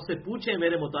بندے آپ سے پوچھیں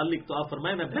میرے متعلق تو آپ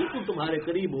فرمائیں میں بالکل تمہارے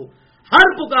قریب ہوں،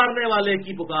 ہر پکارنے والے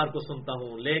کی پکار کو سنتا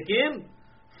ہوں، لیکن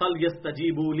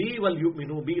فَلْيَسْتَجِيبُوا لِي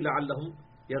وَلْيُؤْمِنُوا بِي لَعَلَّهُمْ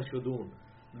يَرْشُدُونَ.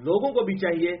 لوگوں کو بھی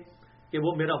چاہیے کہ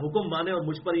وہ میرا حکم مانے اور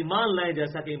مجھ پر ایمان لائیں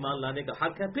جیسا کہ ایمان لانے کا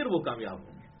حق ہے، پھر وہ کامیاب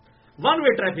ہوں گے. ون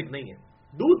وے ٹریفک نہیں ہے،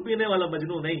 دودھ پینے والا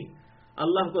مجنو نہیں،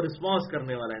 اللہ کو رسپانس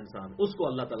کرنے والا انسان، اس کو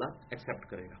اللہ تعالیٰ ایکسپٹ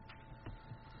کرے گا.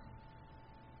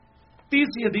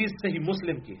 تیسری حدیث صحیح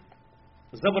مسلم کی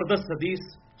زبردست حدیث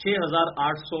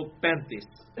 6835،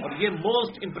 اور یہ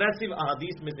موسٹ امپریسو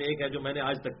احادیث میں سے ایک ہے جو میں نے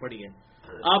آج تک پڑھی ہے.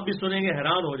 آپ بھی سنیں گے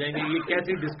حیران ہو جائیں گے یہ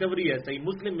کیسی ڈسکوری ہے. صحیح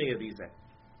مسلم میں یہ حدیث ہے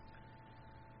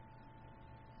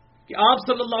کہ آپ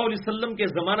صلی اللہ علیہ وسلم کے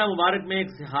زمانہ مبارک میں ایک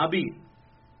صحابی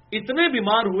اتنے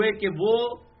بیمار ہوئے کہ وہ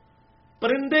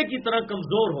پرندے کی طرح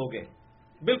کمزور ہو گئے،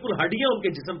 بالکل ہڈیاں ان کے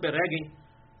جسم پہ رہ گئیں،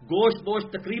 گوشت پوشت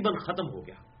تقریباً ختم ہو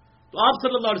گیا. تو آپ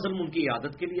صلی اللہ علیہ وسلم ان کی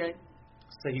عیادت کے لیے آئے.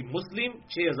 صحیح مسلم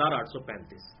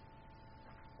 6835.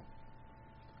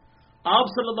 آپ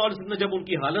صلی اللہ علیہ وسلم نے جب ان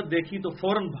کی حالت دیکھی تو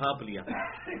فوراً بھاپ لیا.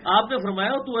 آپ نے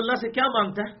فرمایا تو اللہ سے کیا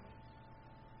مانگتا ہے؟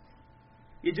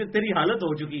 یہ جو تیری حالت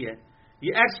ہو چکی ہے،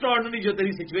 یہ ایکسٹرا آرڈنری جو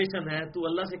تیری سچویشن ہے، تو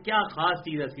اللہ سے کیا خاص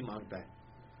چیز ایسی مانگتا ہے؟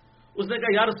 اس نے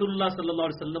کہا یا رسول اللہ صلی اللہ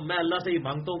علیہ وسلم، میں اللہ سے یہ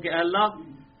مانگتا ہوں کہ اے اللہ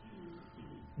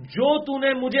جو تو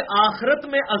نے مجھے آخرت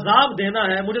میں عذاب دینا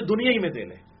ہے مجھے دنیا ہی میں دے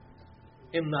لے.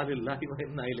 انا للہ و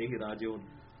انا الیہ راجعون.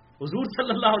 حضور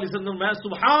صلی اللہ علیہ وسلم، میں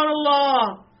سبحان اللہ،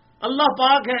 اللہ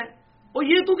پاک ہے. اور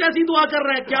یہ تو کیسی دعا کر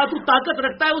رہا ہے؟ کیا تو طاقت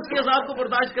رکھتا ہے اس کے عذاب کو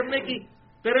برداشت کرنے کی؟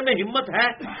 تیرے میں ہمت ہے؟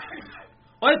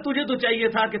 اور تجھے تو چاہیے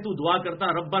تھا کہ تو دعا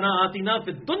کرتا ربنا آتنا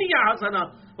فی الدنیا حسنہ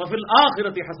وفی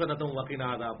الآخرۃ حسنۃ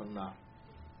وقنا عذاب النار.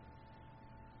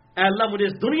 اے اللہ مجھے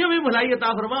اس دنیا میں بھلائی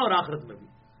عطا فرما اور آخرت میں بھی.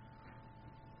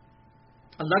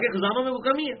 اللہ کے خزانوں میں وہ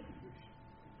کمی ہے.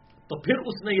 تو پھر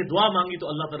اس نے یہ دعا مانگی تو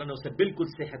اللہ تعالیٰ نے اسے بالکل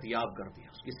صحت یاب کر دیا،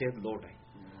 اس کی صحت لوٹ آئی.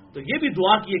 تو یہ بھی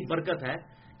دعا کی ایک برکت ہے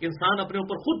کہ انسان اپنے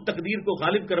اوپر خود تقدیر کو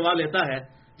غالب کروا لیتا ہے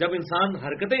جب انسان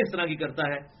حرکتیں اس طرح کی کرتا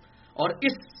ہے. اور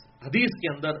اس حدیث کے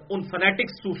اندر ان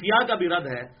فنیٹکس صوفیاء کا بھی رد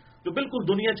ہے جو بالکل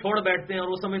دنیا چھوڑ بیٹھتے ہیں اور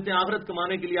وہ سمجھتے ہیں آخرت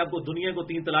کمانے کے لیے آپ کو دنیا کو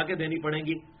 3 طلاقیں دینی پڑیں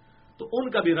گی. تو ان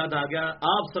کا بھی رد آ گیا.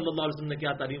 آپ صلی اللہ علیہ وسلم نے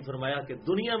کیا تعلیم فرمایا کہ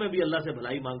دنیا میں بھی اللہ سے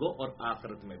بھلائی مانگو اور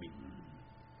آخرت میں بھی.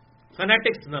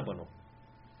 فنیٹکس نہ بنو.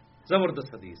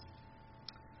 زبردست حدیث.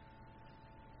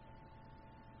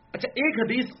 اچھا، ایک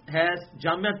حدیث ہے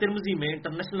جامعہ ترمذی میں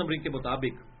انٹرنیشنل نمبرنگ کے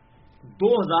مطابق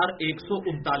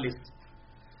 2139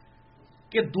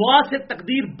 کہ دعا سے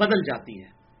تقدیر بدل جاتی ہے،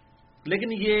 لیکن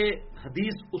یہ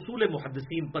حدیث اصول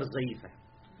محدثین پر ضعیف ہے.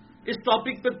 اس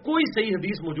ٹاپک پہ کوئی صحیح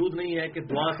حدیث موجود نہیں ہے کہ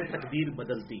دعا سے تقدیر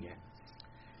بدلتی ہے.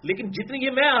 لیکن جتنی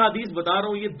یہ میں احادیث بتا رہا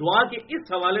ہوں یہ دعا کے اس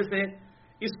حوالے سے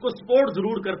اس کو سپورٹ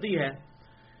ضرور کرتی ہے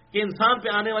کہ انسان پہ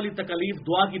آنے والی تکالیف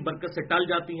دعا کی برکت سے ٹل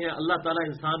جاتی ہیں. اللہ تعالیٰ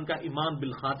انسان کا ایمان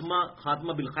بالخاتمہ،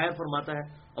 خاتمہ بالخیر فرماتا ہے.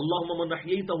 اللہم من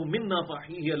احییتہ منا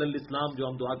فاحیہ علی الاسلام، جو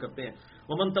ہم دعا کرتے ہیں.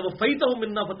 ومن توفیتہ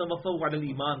منا فتوفہ علی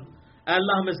الایمان، اے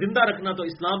اللہ ہمیں زندہ رکھنا تو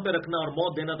اسلام پہ رکھنا اور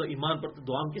موت دینا تو ایمان پر. تو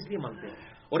دعا ہم کس لیے مانگتے ہیں؟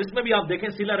 اور اس میں بھی آپ دیکھیں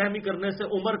صلہ رحمی کرنے سے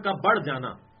عمر کا بڑھ جانا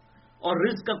اور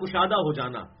رزق کا کشادہ ہو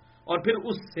جانا، اور پھر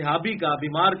اس صحابی کا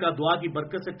بیمار کا دعا کی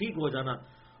برکت سے ٹھیک ہو جانا،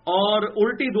 اور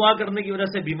الٹی دعا کرنے کی وجہ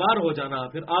سے بیمار ہو جانا،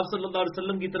 پھر آپ صلی اللہ علیہ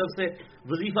وسلم کی طرف سے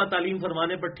وظیفہ تعلیم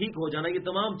فرمانے پر ٹھیک ہو جانا. یہ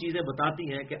تمام چیزیں بتاتی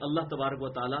ہیں کہ اللہ تبارک و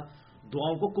تعالی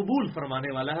دعاؤں کو قبول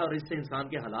فرمانے والا ہے اور اس سے انسان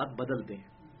کے حالات بدلتے ہیں.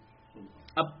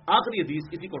 اب آخری حدیث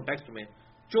اسی کانٹیکسٹ میں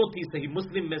چوتھی صحیح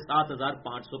مسلم میں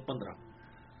 7515.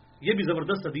 یہ بھی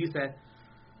زبردست حدیث ہے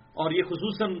اور یہ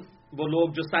خصوصاً وہ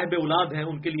لوگ جو صاحب اولاد ہیں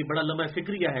ان کے لیے بڑا لمحہ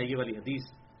فکریہ ہے یہ والی حدیث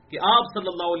کہ آپ صلی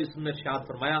اللہ علیہ وسلم نے ارشاد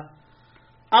فرمایا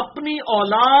اپنی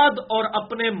اولاد اور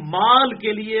اپنے مال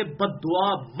کے لیے بد دعا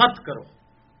مت کرو.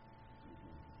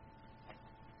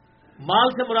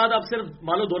 مال سے مراد آپ صرف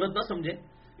مال و دولت نہ سمجھیں،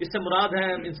 اس سے مراد ہے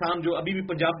انسان جو ابھی بھی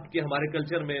پنجاب کے ہمارے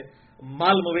کلچر میں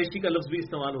مال مویشی کا لفظ بھی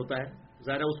استعمال ہوتا ہے.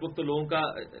 ظاہر ہے اس وقت تو لوگوں کا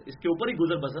اس کے اوپر ہی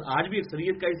گزر بسر، آج بھی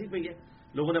اکثریت کا اسی پہ ہی ہے.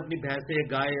 لوگوں نے اپنی بھینسیں،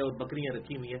 گائے اور بکریاں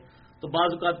رکھی ہوئی ہیں، تو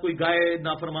بعض اوقات کوئی گائے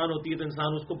نافرمان ہوتی ہے تو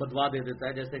انسان اس کو بدوا دے دیتا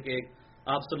ہے. جیسے کہ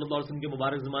آپ صلی اللہ علیہ وسلم کے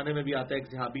مبارک زمانے میں بھی آتا ہے ایک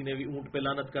صحابی نے بھی اونٹ پہ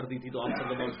لعنت کر دی تھی تو آپ صلی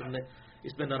اللہ علیہ وسلم نے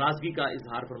اس پہ ناراضگی کا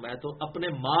اظہار فرمایا. تو اپنے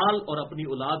مال اور اپنی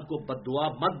اولاد کو بد دعا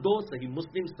مت دو. صحیح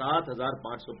مسلم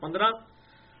 7515.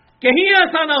 کہیں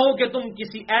ایسا نہ ہو کہ تم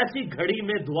کسی ایسی گھڑی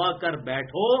میں دعا کر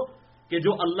بیٹھو کہ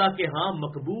جو اللہ کے ہاں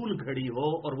مقبول گھڑی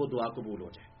ہو اور وہ دعا قبول ہو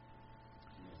جائے.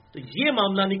 تو یہ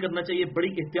معاملہ نہیں کرنا چاہیے، بڑی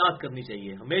احتیاط کرنی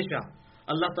چاہیے. ہمیشہ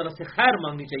اللہ تعالیٰ سے خیر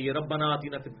مانگنی چاہیے. ربنا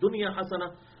آتنا فی الدنیا حسنہ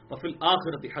وفی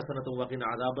الآخرۃ حسنۃ وقنا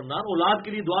عذاب النار. اولاد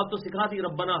کے لیے دعا تو سکھا دی،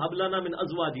 ربنا هب لنا من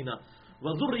ازواجنا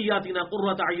وذریاتنا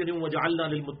قرۃ اعین واجعلنا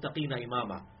للمتقین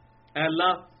اماما. اے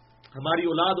اللہ ہماری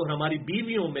اولاد اور ہماری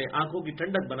بیویوں میں آنکھوں کی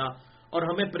ٹھنڈک بنا اور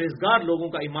ہمیں پرہیزگار لوگوں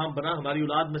کا امام بنا. ہماری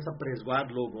اولاد میں سب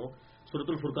پرہیزگار لوگ ہوں. سورۃ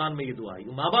الفرقان میں یہ دعا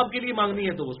ہے. ماں باپ کے لیے مانگنی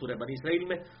ہے تو وہ سورہ بنی اسرائیل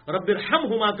میں رب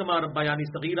ارحمہما کما ربیانی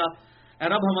صغیرہ، اے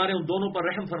رب ہمارے ان دونوں پر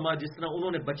رحم فرما جس طرح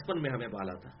انہوں نے بچپن میں ہمیں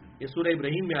پالا تھا. یہ سورہ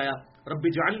ابراہیم میں آیا رب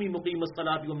اجعلنی مقیم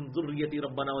الصلاۃ ومن ذریتی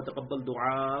ربنا وتقبل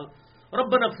دعاء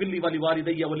ربنا اغفر لی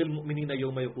ولوالدی وللمؤمنین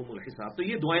یوم یقوم الحساب. تو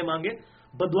یہ دعائیں مانگے،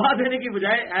 بدعا دینے کی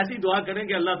بجائے ایسی دعا کریں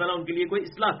کہ اللہ تعالیٰ ان کے لیے کوئی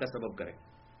اصلاح کا سبب کرے.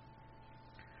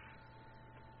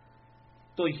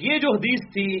 تو تو یہ جو حدیث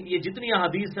تھی، یہ جتنی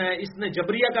احادیث ہیں، اس نے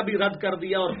جبریہ کا بھی رد کر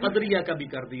دیا اور قدریہ کا بھی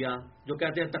کر دیا، جو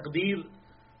کہتے ہیں تقدیر.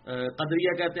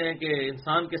 قدریہ کہتے ہیں کہ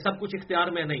انسان کے سب کچھ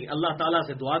اختیار میں نہیں، اللہ تعالیٰ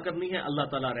سے دعا کرنی ہے، اللہ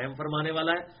تعالیٰ رحم فرمانے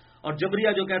والا ہے. اور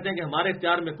جبریہ جو کہتے ہیں کہ ہمارے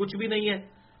اختیار میں کچھ بھی نہیں ہے،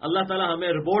 اللہ تعالیٰ ہمیں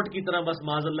ربوٹ کی طرح بس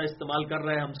معاذ اللہ استعمال کر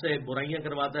رہا ہے، ہم سے برائیاں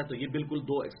کرواتا ہے. تو یہ بالکل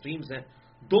دو ایکسٹریمز ہیں،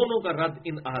 دونوں کا رد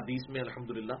ان احادیث میں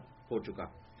الحمدللہ ہو چکا.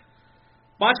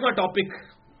 پانچواں ٹاپک،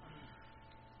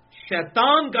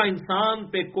 شیطان کا انسان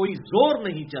پہ کوئی زور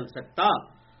نہیں چل سکتا،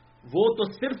 وہ تو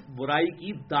صرف برائی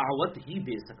کی دعوت ہی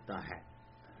دے سکتا ہے.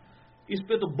 اس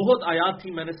پہ تو بہت آیات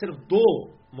تھی، میں نے صرف 2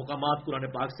 مقامات قرآن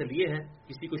پاک سے لیے ہیں.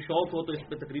 کسی کو شوق ہو تو اس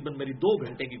پہ تقریباً میری 2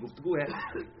 گھنٹے کی گفتگو ہے.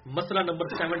 مسئلہ نمبر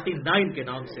 79 کے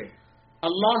نام سے،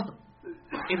 اللہ،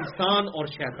 انسان اور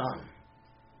شیطان.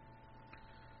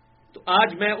 تو آج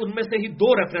میں ان میں سے ہی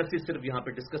 2 ریفرنسز صرف یہاں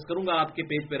پہ ڈسکس کروں گا. آپ کے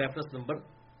پیج پہ ریفرنس نمبر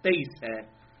 23 ہے،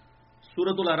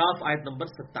 سورۃ الاعراف آیت نمبر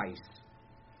 27.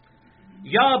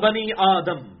 یا بنی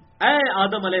آدم، اے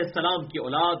آدم علیہ السلام کی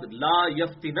اولاد، لا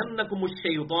یفتننکم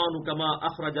الشیطان کما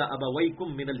اخرج ابویکم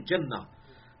من الجنہ،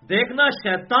 دیکھنا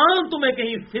شیطان تمہیں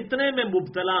کہیں فتنے میں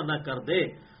مبتلا نہ کر دے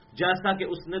جیسا کہ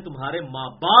اس نے تمہارے ماں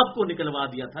باپ کو نکلوا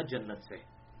دیا تھا جنت سے.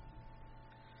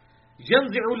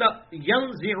 ینزع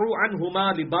عنہما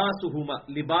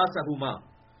لباسہما،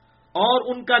 اور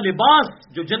ان کا لباس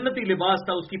جو جنتی لباس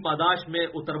تھا اس کی پاداش میں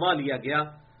اتروا لیا گیا.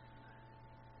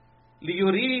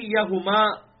 لیریہما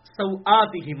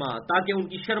سوآتہما، تاکہ ان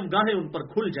کی شرمگاہیں ان پر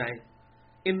کھل جائیں.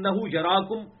 انہ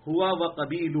یراکم ہوا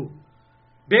وقبیلہ،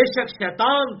 بے شک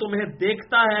شیطان تمہیں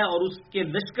دیکھتا ہے اور اس کے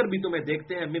لشکر بھی تمہیں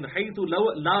دیکھتے ہیں. من حیث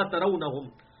لا ترونہم،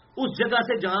 اس جگہ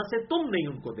سے جہاں سے تم نہیں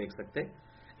ان کو دیکھ سکتے.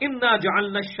 انا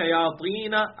جعلنا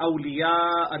الشیاطین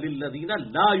اولیاء للذین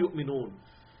لا یؤمنون،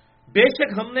 بے شک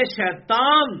ہم نے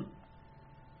شیطان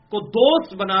کو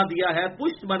دوست بنا دیا ہے،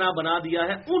 پشت بنا دیا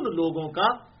ہے ان لوگوں کا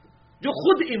جو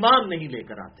خود ایمان نہیں لے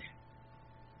کر آتے،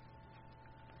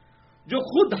 جو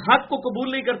خود حق کو قبول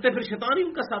نہیں کرتے، پھر شیطان ہی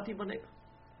ان کا ساتھی بنے گا.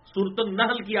 سورۃ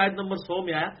النحل کی آیت نمبر 100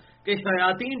 میں آیا کہ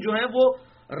شیاطین جو ہیں وہ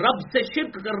رب سے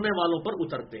شرک کرنے والوں پر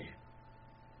اترتے ہیں.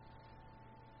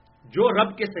 جو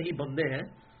رب کے صحیح بندے ہیں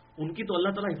ان کی تو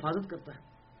اللہ تعالیٰ حفاظت کرتا ہے.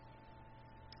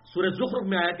 سورہ زخرف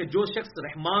میں آیا کہ جو شخص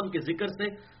رحمان کے ذکر سے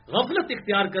غفلت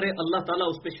اختیار کرے، اللہ تعالیٰ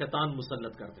اس پہ شیطان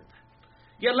مسلط کر دیتا ہے.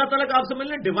 یہ اللہ تعالیٰ کا آپ سمجھ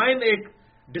لیں ڈیوائن ایک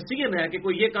ڈیسیژن ہے کہ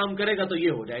کوئی یہ کام کرے گا تو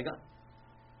یہ ہو جائے گا.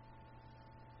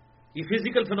 یہ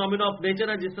فزیکل فینومینا آف نیچر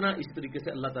ہے، جس طرح اس طریقے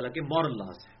سے اللہ تعالیٰ کے مورل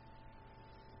لاز ہے.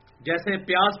 جیسے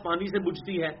پیاس پانی سے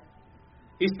بجھتی ہے،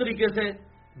 اس طریقے سے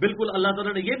بالکل اللہ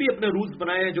تعالیٰ نے یہ بھی اپنے رولز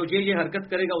بنائے ہیں، جو یہ حرکت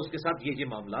کرے گا اس کے ساتھ یہ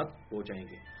معاملات ہو جائیں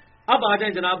گے. اب آ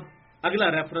جائیں جناب اگلا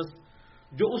ریفرنس،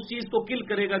 جو اس چیز کو کل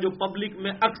کرے گا جو پبلک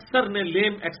میں اکثر نے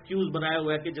لیم ایکسکیوز بنایا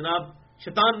ہوا ہے کہ جناب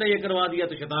شیطان نے یہ کروا دیا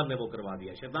تو شیطان نے وہ کروا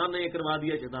دیا، شیطان نے یہ کروا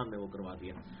دیا، شیطان نے وہ کروا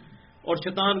دیا، اور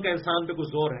شیطان کا انسان پہ کوئی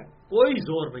زور ہے. کوئی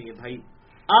زور نہیں ہے بھائی.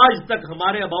 آج تک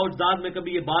ہمارے اباؤٹ ذات میں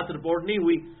کبھی یہ بات رپورٹ نہیں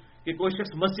ہوئی کہ کوئی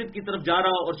شخص مسجد کی طرف جا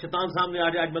رہا ہو اور شیطان سامنے آ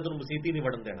جائے، آج میں تمہیں مسیحی نہیں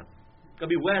بڑھن دینا.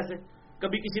 کبھی ہوا ایسے؟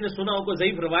 کبھی کسی نے سنا ہو کوئی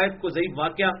ضعیف روایت، کوئی ضعیف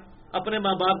واقعہ، اپنے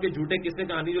ماں باپ کے جھوٹے قصے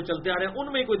کہانی جو چلتے آ رہے ہیں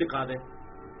ان میں ہی کوئی دکھا دیں؟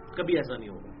 کبھی ایسا نہیں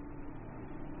ہوگا.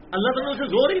 اللہ تعالیٰ نے اسے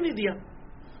زور ہی نہیں دیا.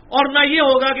 اور نہ یہ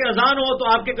ہوگا کہ اذان ہو تو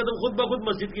آپ کے قدم خود بخود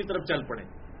مسجد کی طرف چل پڑیں،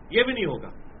 یہ بھی نہیں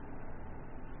ہوگا.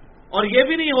 اور یہ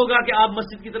بھی نہیں ہوگا کہ آپ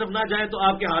مسجد کی طرف نہ جائیں تو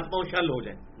آپ کے ہاتھ پاؤں شل ہو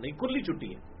جائیں. نہیں، کھلی چھٹی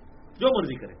ہے، جو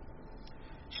مرضی کرے.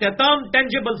 شیطان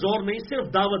ٹینجیبل زور نہیں،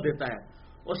 صرف دعوت دیتا ہے.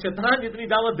 اور شیطان جتنی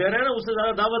دعوت دے رہے ہیں نا، اس سے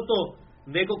زیادہ دعوت تو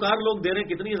نیکوکار لوگ دے رہے ہیں.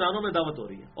 کتنی اذانوں میں دعوت ہو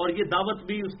رہی ہے، اور یہ دعوت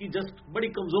بھی اس کی جسٹ بڑی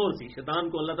کمزور سی. شیطان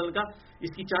کو اللہ تعالیٰ کا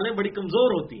اس کی چالیں بڑی کمزور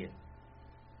ہوتی ہیں.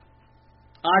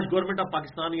 آج گورنمنٹ آف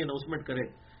پاکستان یہ اناؤنسمنٹ کرے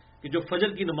کہ جو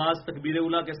فجر کی نماز تکبیر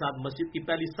اولیٰ کے ساتھ مسجد کی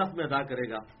پہلی صف میں ادا کرے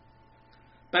گا،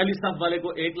 پہلی صف والے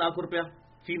کو 1 لاکھ روپیہ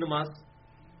فی نماز،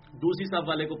 دوسری صف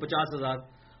والے کو 50,000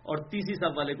 اور تیسری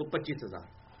صف والے کو 25,000.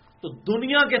 تو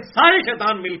دنیا کے سارے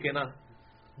شیطان مل کے نا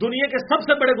دنیا کے سب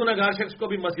سے بڑے گناہگار شخص کو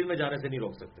بھی مسجد میں جانے سے نہیں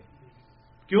روک سکتے.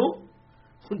 کیوں؟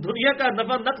 دنیا کا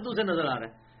نفع نقد اسے نظر آ رہا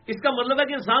ہے. اس کا مطلب ہے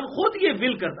کہ انسان خود یہ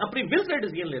ول کر اپنی ول سے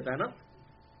ڈیسیژن لیتا ہے نا،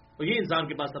 تو یہ انسان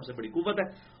کے پاس سب سے بڑی قوت ہے.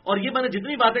 اور یہ میں نے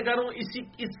جتنی باتیں کر رہا ہوں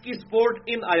اس کی سپورٹ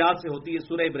ان آیات سے ہوتی ہے.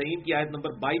 سورہ ابراہیم کی آیت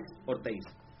نمبر 22 اور 23.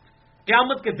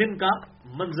 قیامت کے دن کا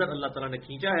منظر اللہ تعالیٰ نے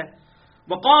کھینچا ہے.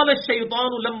 وقال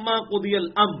الشیطان لما قضی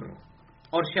الامر،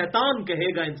 اور شیطان کہے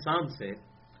گا انسان سے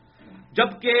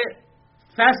جبکہ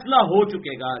فیصلہ ہو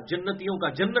چکے گا جنتیوں کا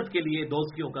جنت کے لیے،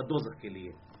 دوزخیوں کا دوزخ کے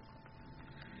لیے.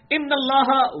 ان اللہ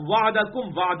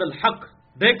وعدکم وعد الحق،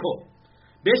 دیکھو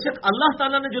بے شک اللہ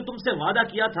تعالیٰ نے جو تم سے وعدہ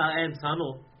کیا تھا اے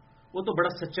انسانوں، وہ تو بڑا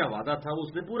سچا وعدہ تھا، وہ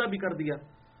اس نے پورا بھی کر دیا.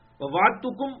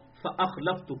 ووعدتکم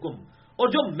فاخلفتکم، اور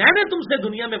جو میں نے تم سے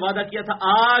دنیا میں وعدہ کیا تھا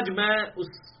آج میں اس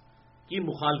کی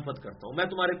مخالفت کرتا ہوں، میں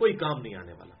تمہارے کوئی کام نہیں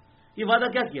آنے والا. یہ وعدہ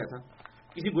کیا کیا تھا؟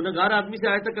 کسی گنہگار آدمی سے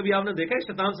آج تک کبھی آپ نے دیکھا ہے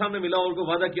شیطان سامنے ملا اور کو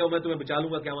وعدہ کیا ہو میں تمہیں بچا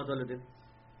لوں گا قیامت والے دن؟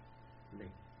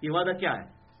 نہیں. یہ وعدہ کیا ہے؟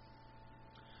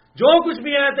 جو کچھ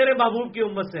بھی ہے تیرے محبوب کی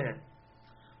امت سے ہے،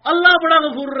 اللہ بڑا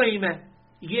غفور رحیم ہے.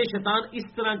 یہ شیطان اس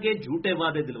طرح کے جھوٹے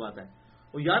وعدے دلواتا ہے.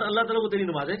 اور یار اللہ تعالیٰ کو تیری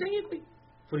نمازیں چاہیے، کوئی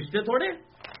فرشتے تھوڑے.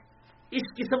 اس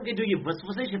قسم کے جو یہ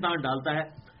وسوسے شیطان ڈالتا ہے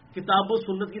کتاب و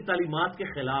سنت کی تعلیمات کے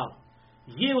خلاف،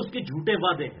 یہ اس کے جھوٹے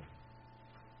وعدے ہیں.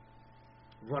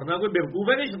 ورنہ کوئی بیوقوف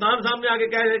ہے کہ شیطان سامنے آ کے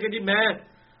کہہ رہے کہ جی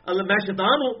میں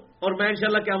شیطان ہوں اور میں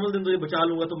انشاءاللہ قیامت دن تجھے بچا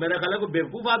لوں گا، تو میرا خیال ہے کوئی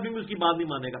بیوقوف آدمی بھی اس کی بات نہیں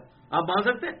مانے گا. آپ مان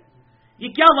سکتے ہیں؟ یہ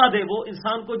کیا وعدے؟ وہ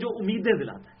انسان کو جو امیدیں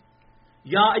دلاتا ہے.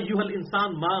 یا ایھا الانسان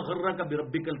ما غرک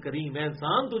بربک الکریم، اے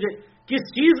انسان تجھے کس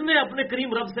چیز نے اپنے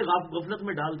کریم رب سے غفلت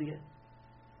میں ڈال دیا ہے.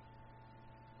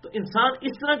 تو انسان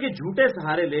اس طرح کے جھوٹے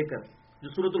سہارے لے کر، جو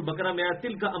سورۃ البقرہ میں آیا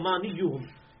تلک امانیہم،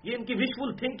 یہ ان کی وشفل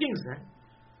تھنکنگز ہیں.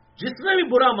 جس نے بھی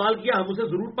برا مال کیا ہم اسے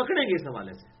ضرور پکڑیں گے اس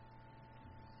حوالے سے.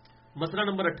 مسئلہ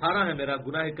نمبر 18 ہے میرا،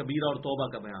 گناہ کبیرہ اور توبہ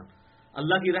کا بیان.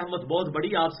 اللہ کی رحمت بہت بڑی،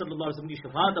 آپ صلی اللہ علیہ وسلم کی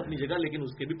شفاعت اپنی جگہ، لیکن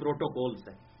اس کے بھی پروٹوکولز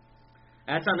ہیں.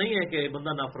 ایسا نہیں ہے کہ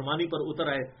بندہ نافرمانی پر اتر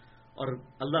آئے اور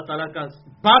اللہ تعالیٰ کا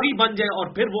باغی بن جائے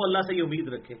اور پھر وہ اللہ سے یہ امید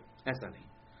رکھے، ایسا نہیں.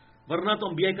 ورنہ تو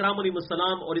انبیاء کرام علیہ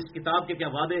السلام اور اس کتاب کے کیا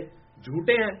وعدے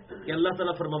جھوٹے ہیں کہ اللہ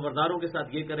تعالیٰ فرمانبرداروں کے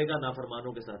ساتھ یہ کرے گا،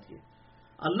 نافرمانوں کے ساتھ یہ.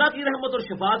 اللہ کی رحمت اور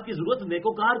شفاعت کی ضرورت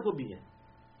نیکوکار کو بھی ہے،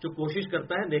 جو کوشش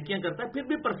کرتا ہے، نیکیاں کرتا ہے، پھر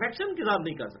بھی پرفیکشن کے ساتھ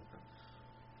نہیں کر سکتا.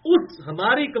 اس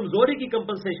ہماری کمزوری کی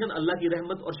کمپنسیشن اللہ کی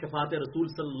رحمت اور شفاعت رسول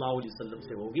صلی اللہ علیہ وسلم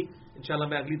سے ہوگی. انشاءاللہ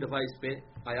میں اگلی دفعہ اس پہ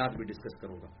آیات بھی ڈسکس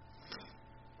کروں گا.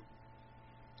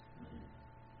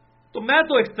 تو میں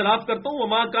تو اختلاف کرتا ہوں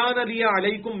وما کان لی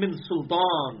علیکم من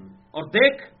سلطان، اور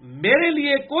دیکھ میرے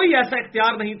لیے کوئی ایسا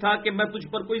اختیار نہیں تھا کہ میں تجھ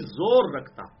پر کوئی زور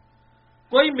رکھتا،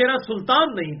 کوئی میرا سلطان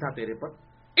نہیں تھا تیرے پر،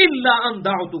 الا ان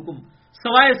دعوتکم،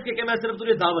 سوائے اس کے کہ میں صرف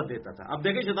تجھے دعوت دیتا تھا. اب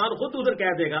دیکھیں شیطان خود ادھر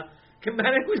کہہ دے گا کہ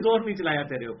میں نے کوئی زور نہیں چلایا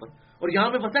تیرے اوپر، اور یہاں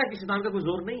میں پتہ ہے کہ شیطان کا کوئی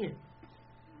زور نہیں ہے،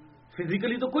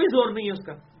 فزیکلی تو کوئی زور نہیں ہے اس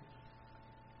کا.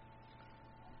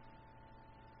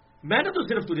 میں نے تو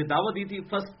صرف تجھے دعوت دی تھی.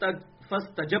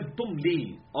 فاستجبتم لی،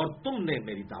 اور تم نے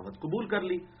میری دعوت قبول کر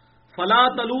لی. فلا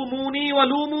تلومونی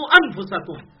ولوموا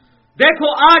انفسکم، دیکھو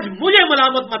آج مجھے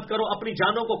ملامت مت کرو، اپنی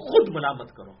جانوں کو خود ملامت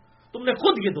کرو، تم نے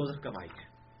خود یہ دوزخ کمائی ہے.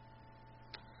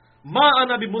 ما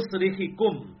انا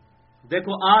بمصرخکم،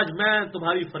 دیکھو آج میں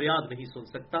تمہاری فریاد نہیں سن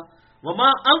سکتا. وما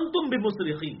انتم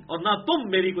بمصرخی، اور نہ تم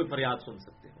میری کوئی فریاد سن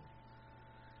سکتے ہو،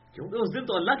 کیونکہ اس دن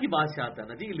تو اللہ کی بادشاہت ہے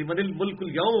نا جی. لمن الملک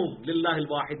اليوم للہ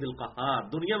الواحد القہار،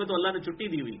 دنیا میں تو اللہ نے چھٹی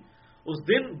دی ہوئی، اس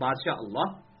دن بادشاہ اللہ.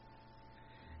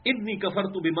 انی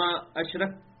کفرت بما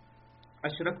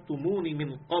اشرکتمونی من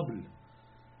قبل،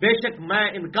 بے شک میں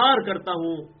انکار کرتا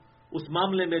ہوں اس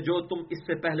معاملے میں جو تم اس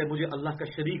سے پہلے مجھے اللہ کا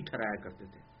شریک ٹھہرایا کرتے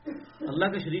تھے. اللہ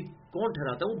کا شریک کون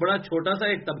ٹھہراتا ہے؟ وہ بڑا چھوٹا سا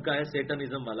ایک طبقہ ہے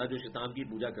سیٹنزم والا جو شیطان کی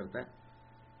پوجا کرتا ہے.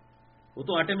 وہ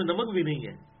تو آٹے میں نمک بھی نہیں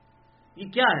ہے. یہ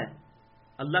کیا ہے؟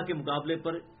 اللہ کے مقابلے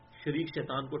پر شریک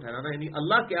شیطان کو ٹھہرانا، یعنی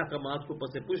اللہ کے احکامات کو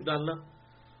پس پش ڈالنا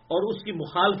اور اس کی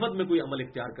مخالفت میں کوئی عمل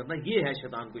اختیار کرنا، یہ ہے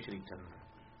شیطان کو شریک ٹھہرانا.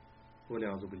 بولے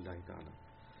اعوذ باللہ تعالی.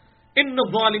 ان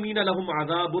الظالمین لهم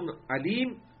عذاب علیم،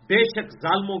 بے شک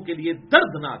ظالموں کے لیے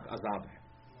دردناک عذاب ہے.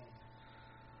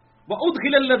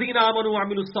 وَأُدْخِلَ الَّذِينَ آمَنُوا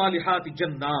وَعَمِلُوا الصَّالِحَاتِ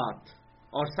جَنَّاتٍ،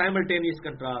 اور سائملٹینیس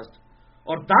کنٹراسٹ،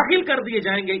 اور داخل کر دیے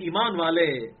جائیں گے ایمان والے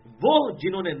وہ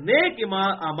جنہوں نے نیک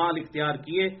اعمال اختیار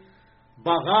کیے،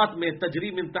 باغات میں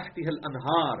تجری من تحتها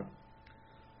الانہار،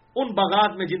 ان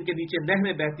باغات میں جن کے نیچے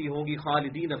نہریں بہتی ہوں گی،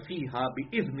 خالدین فیہا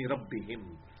باذن ربہم،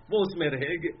 وہ اس میں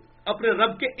رہیں گے اپنے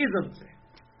رب کے اذن سے،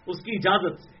 اس کی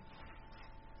اجازت سے.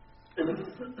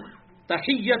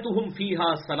 تحیتہم فیہا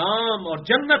سلام، اور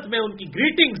جنت میں ان کی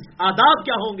گریٹنگز، آداب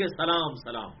کیا ہوں گے؟ سلام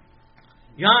سلام.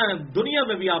 یہاں دنیا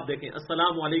میں بھی آپ دیکھیں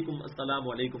السلام علیکم السلام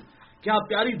علیکم، کیا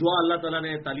پیاری دعا اللہ تعالیٰ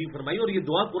نے تعلیم فرمائی، اور یہ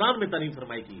دعا قرآن میں تعلیم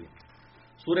فرمائی کی ہے.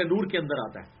 سورہ نور کے اندر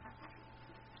آتا ہے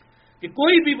کہ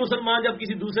کوئی بھی مسلمان جب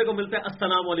کسی دوسرے کو ملتا ہے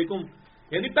السلام علیکم،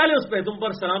 یعنی پہلے اس پہ تم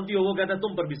پر سلامتی ہو، وہ کہتا ہے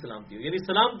تم پر بھی سلامتی ہو، یعنی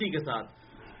سلامتی کے ساتھ.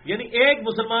 یعنی ایک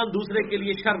مسلمان دوسرے کے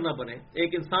لیے شر نہ بنے،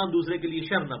 ایک انسان دوسرے کے لیے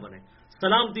شر نہ بنے،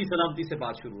 سلامتی سلامتی سے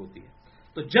بات شروع ہوتی ہے.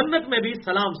 تو جنت میں بھی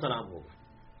سلام سلام ہوگا.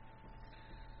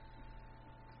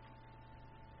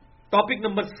 Topic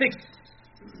number 6.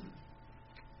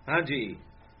 ہاں جی،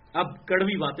 اب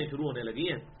کڑوی باتیں شروع ہونے لگی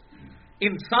ہیں.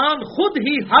 انسان خود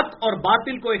ہی حق اور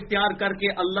باطل کو اختیار کر کے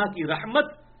اللہ کی رحمت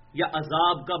یا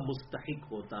عذاب کا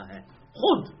مستحق ہوتا ہے.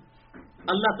 خود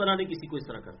اللہ تعالیٰ نے کسی کو اس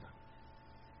طرح کرتا.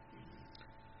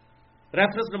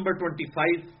 ریفرنس نمبر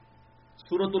 25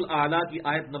 سورۃ الاعلی کی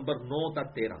آیت نمبر 9 تا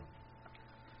 13.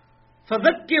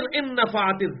 فذکر ان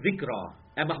نفعت الذکری،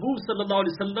 اے محبوب صلی اللہ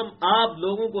علیہ وسلم آپ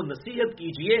لوگوں کو نصیحت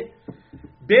کیجئے،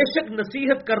 بے شک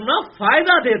نصیحت کرنا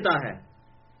فائدہ دیتا ہے۔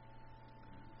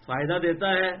 فائدہ دیتا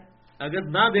ہے، اگر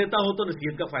نہ دیتا ہو تو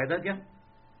نصیحت کا فائدہ کیا؟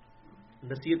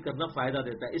 نصیحت کرنا فائدہ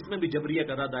دیتا ہے۔ اس میں بھی جبریہ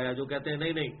کا رد آیا جو کہتے ہیں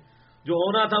نہیں نہیں، جو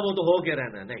ہونا تھا وہ تو ہو کے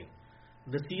رہنا ہے۔ نہیں،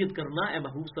 نصیحت کرنا اے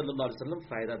محبوب صلی اللہ علیہ وسلم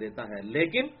فائدہ دیتا ہے،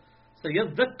 لیکن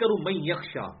سیذکر من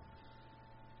یخشی،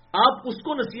 آپ اس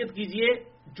کو نصیحت کیجئے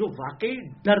جو واقعی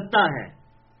ڈرتا ہے۔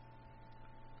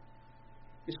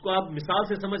 اس کو آپ مثال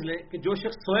سے سمجھ لیں کہ جو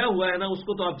شخص سویا ہوا ہے نا، اس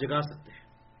کو تو آپ جگا سکتے ہیں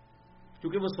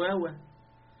کیونکہ وہ سویا ہوا ہے،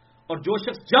 اور جو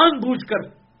شخص جان بوجھ کر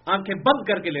آنکھیں بند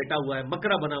کر کے لیٹا ہوا ہے،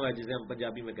 مکرا بنا ہوا ہے جسے ہم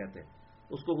پنجابی میں کہتے ہیں،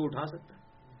 اس کو کوئی اٹھا سکتا ہے؟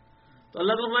 تو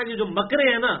اللہ تعالیٰ فرمائے جو مکرے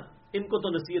ہیں نا، ان کو تو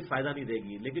نصیحت فائدہ نہیں دے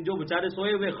گی، لیکن جو بیچارے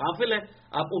سوئے ہوئے غافل ہیں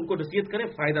آپ ان کو نصیحت کریں،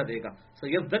 فائدہ دے گا۔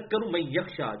 سیذکر من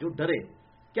یخشی، جو ڈرے،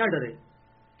 کیا ڈرے؟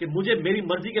 کہ مجھے میری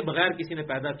مرضی کے بغیر کسی نے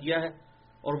پیدا کیا ہے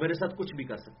اور میرے ساتھ کچھ بھی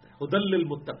کر سکتا ہے۔ ھدی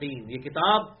للمتقین، یہ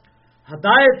کتاب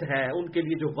ہدایت ہے ان کے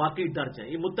لیے جو واقعی ڈر جائیں۔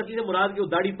 یہ متقی سے مراد کی وہ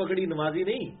داڑھی پگڑی نمازی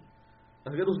نہیں،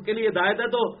 اگر اس کے لیے ہدایت ہے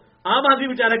تو عام آدمی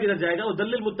بیچارہ کدھر جائے گا؟ ھدی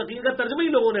للمتقین کا ترجمہ ہی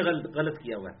لوگوں نے غلط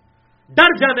کیا ہوا ہے۔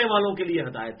 ڈر جانے والوں کے لیے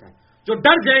ہدایت ہے، جو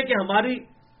ڈر جائے کہ ہماری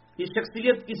یہ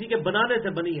شخصیت کسی کے بنانے سے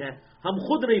بنی ہے، ہم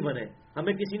خود نہیں بنے،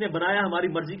 ہمیں کسی نے بنایا ہماری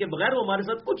مرضی کے بغیر، وہ ہمارے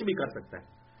ساتھ کچھ بھی کر سکتا ہے،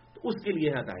 تو اس کے لیے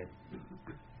ہدایت۔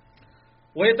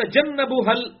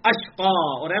 وَيَتَجَنَّبُهَا الْأَشْقَى،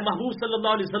 اور اے محبوب صلی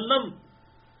اللہ علیہ وسلم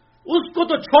اس کو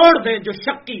تو چھوڑ دیں جو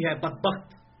شقی ہے، بدبخت،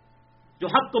 جو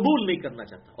حق قبول نہیں کرنا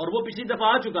چاہتا۔ اور وہ پچھلی دفعہ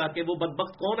آ چکا کہ وہ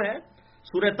بدبخت کون ہے،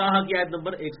 سورہ طٰہٰ کی آیت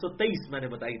نمبر 123 میں نے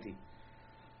بتائی تھی،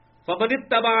 فَمَنِ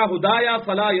اتَّبَعَ هُدَايَ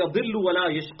فَلَا يَضِلُّ وَلَا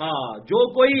يَشْقَى، جو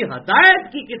کوئی ہدایت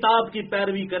کی کتاب کی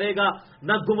پیروی کرے گا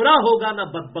نہ گمراہ ہوگا نہ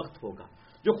بدبخت ہوگا۔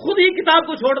 جو خود ہی کتاب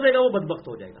کو چھوڑ دے گا وہ بدبخت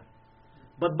ہو جائے گا۔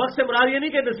 بدبخت سے مراد یہ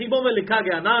نہیں کہ نصیبوں میں لکھا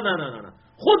گیا، نہ نہ نہ نہ،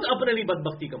 خود اپنے لیے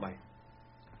بدبختی کمائے۔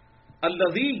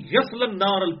 الذی یصلی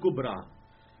النار الکبریٰ،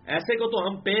 ایسے کو تو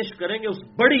ہم پیش کریں گے اس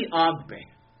بڑی آگ پہ،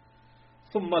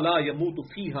 ثم لا یموت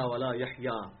فیہا ولا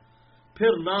یحییٰ،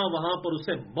 پھر نہ وہاں پر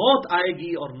اسے موت آئے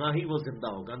گی اور نہ ہی وہ زندہ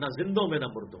ہوگا، نہ زندوں میں نہ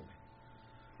مردوں میں۔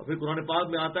 اور پھر قرآن پاک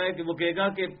میں آتا ہے کہ وہ کہے گا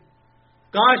کہ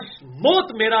کاش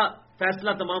موت میرا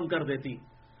فیصلہ تمام کر دیتی،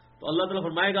 تو اللہ تعالیٰ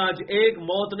فرمائے گا آج ایک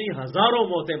موت نہیں ہزاروں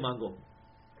موتیں مانگو،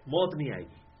 موت نہیں آئے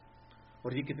گی۔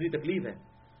 اور یہ کتنی تکلیف ہے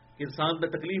کہ انسان پہ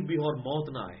تکلیف بھی ہو اور موت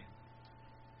نہ آئے۔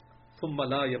 ثم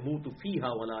لا يموت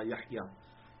فیہا ولا یحییٰ،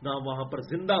 نہ وہاں پر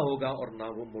زندہ ہوگا اور نہ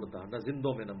وہ مردہ، نہ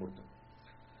زندوں میں نہ مردوں۔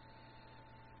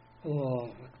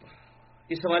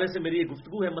 اس حوالے سے میری یہ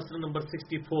گفتگو ہے، مسئلہ نمبر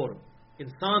 64،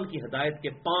 انسان کی ہدایت کے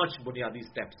 5 بنیادی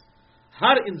سٹیپس۔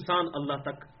 ہر انسان اللہ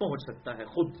تک پہنچ سکتا ہے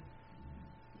خود۔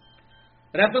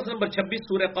 ریفرنس نمبر 26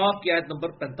 سورہ قاف کی آیت نمبر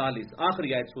 45،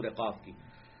 آخری آیت سورہ قاف کی۔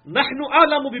 نحن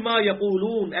اعلم بما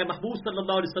یقولون، اے محبوب صلی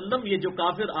اللہ علیہ وسلم یہ جو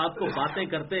کافر آپ کو باتیں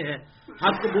کرتے ہیں،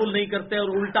 حق قبول نہیں کرتے اور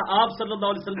الٹا آپ صلی اللہ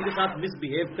علیہ وسلم کے ساتھ مس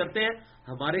بہیو کرتے ہیں،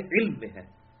 ہمارے علم میں ہے۔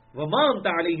 وما انت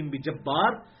علیہم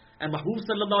بجبار، اے محبوب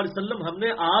صلی اللہ علیہ وسلم ہم نے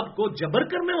آپ کو جبر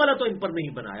کرنے والا تو ان پر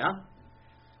نہیں بنایا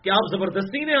کہ آپ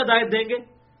زبردستی نے ہدایت دیں گے۔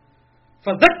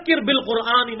 فذکر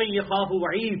بالقرآن من یخاف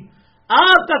وعید،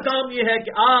 آپ کا کام یہ ہے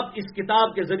کہ آپ اس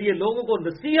کتاب کے ذریعے لوگوں کو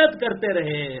نصیحت کرتے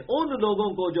رہیں، ان لوگوں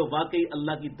کو جو واقعی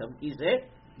اللہ کی دھمکی سے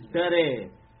ڈرے۔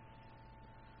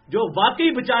 جو واقعی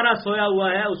بیچارہ سویا ہوا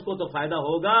ہے اس کو تو فائدہ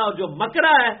ہوگا، اور جو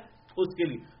مکرا ہے اس کے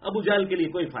لیے، ابو جہل کے لیے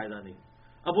کوئی فائدہ نہیں۔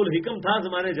 ابو الحکم تھا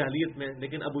زمانے جاہلیت میں،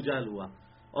 لیکن ابو جہل ہوا،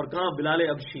 اور کہاں بلال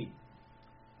ابشی۔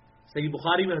 صحیح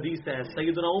بخاری میں حدیث ہے،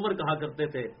 سیدنا عمر کہا کرتے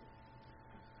تھے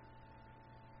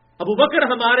ابو بکر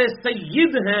ہمارے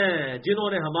سید ہیں جنہوں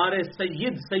نے ہمارے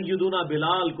سیدنا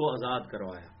بلال کو آزاد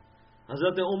کروایا۔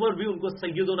 حضرت عمر بھی ان کو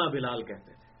سیدنا بلال کہتے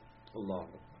تھے۔ اللہ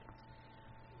اکبر۔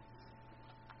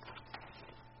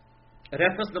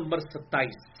 ریفرنس نمبر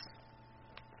 27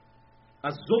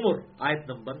 الزمر آیت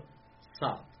نمبر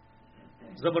 7،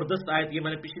 زبردست آیت، یہ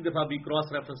میں نے پچھلی دفعہ بھی کراس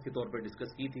ریفرنس کے طور پر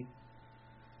ڈسکس کی تھی۔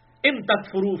 ان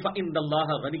تکفروا فإن اللہ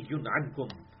غنی عنکم،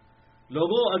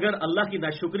 لوگوں اگر اللہ کی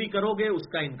ناشکری کرو گے، اس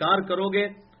کا انکار کرو گے،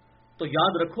 تو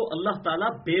یاد رکھو اللہ تعالیٰ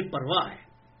بے پرواہ ہے،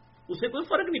 اسے کوئی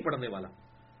فرق نہیں پڑنے والا۔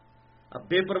 اب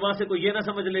بے پرواہ سے کوئی یہ نہ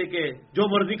سمجھ لے کہ جو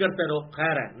مرضی کرتے رہو،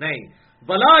 خیر ہے، نہیں۔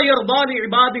 ولا یرضی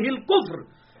لعبادہ الکفر،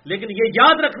 لیکن یہ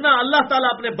یاد رکھنا اللہ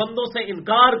تعالیٰ اپنے بندوں سے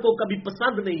انکار کو کبھی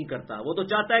پسند نہیں کرتا، وہ تو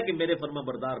چاہتا ہے کہ میرے فرما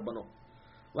بردار بنو۔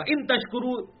 وَإِن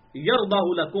تَشْكُرُوا يَرْضَهُ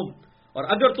لَكُمْ، اور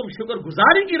اگر تم شکر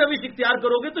گزاری کی روش اختیار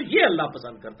کرو گے تو یہ اللہ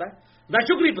پسند کرتا ہے،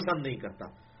 ناشکری پسند نہیں کرتا۔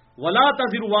 وَلَا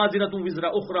تَزِرُ وَازِرَةٌ وِزْرَ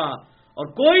أُخْرَى، اور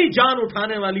کوئی جان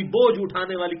اٹھانے والی، بوجھ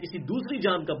اٹھانے والی کسی دوسری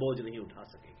جان کا بوجھ نہیں اٹھا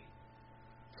سکے گی۔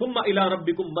 ثُمَّ إِلَىٰ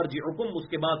رَبِّكُمْ مَرْجِعُكُمْ، اس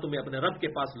کے بعد تمہیں اپنے رب کے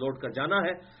پاس لوٹ کر جانا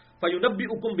ہے۔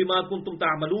 فَيُنَبِّئُكُم بِمَا كُنتُم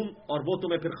تَعْمَلُونَ، اور وہ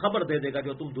تمہیں پھر خبر دے دے گا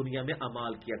جو تم دنیا میں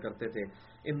اعمال کیا کرتے تھے.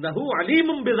 إِنَّهُ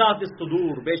عَلِيمٌ بِذَاتِ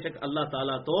الصُّدُورِ، بے شک اللہ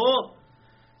تعالیٰ تو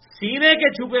سینے کے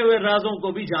چھپے ہوئے رازوں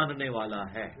کو بھی جاننے والا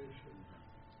ہے.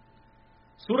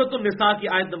 سورۃ النساء کی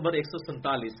آیت نمبر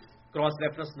 147، کراس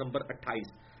ریفرنس نمبر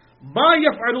 28. ما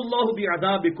يفعل اللہ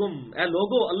بعذابکم، اے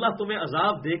لوگو اللہ تمہیں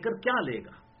عذاب دے کر کیا لے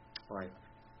گا؟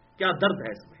 کیا درد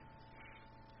ہے اس میں.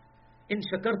 ان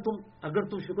شکر تم، اگر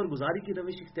تم شکر گزاری کی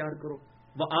روش اختیار کرو،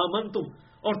 وآمنتم،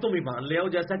 اور تم ایمان لے آؤ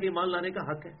جیسا کہ ایمان لانے کا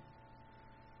حق ہے.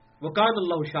 وکان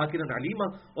اللہ شاکرا علیما،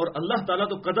 اور اللہ تعالیٰ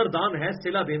تو قدردان ہے،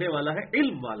 صلہ دینے والا ہے،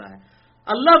 علم والا ہے.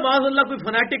 اللہ معاذ اللہ کوئی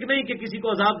فنیٹک نہیں کہ کسی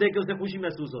کو عذاب دے کے اسے خوشی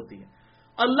محسوس ہوتی ہے.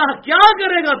 اللہ کیا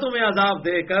کرے گا تمہیں عذاب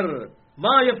دے کر؟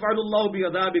 ما یفعل اللہ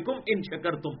بعذابکم ان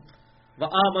شکرتم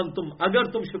وآمنتم، اگر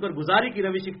تم شکر گزاری کی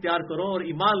روش اختیار کرو اور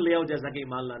ایمان لے آؤ جیسا کہ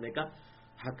ایمان لانے کا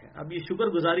حق ہے. اب یہ شکر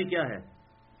گزاری کیا ہے؟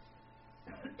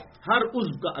 ہر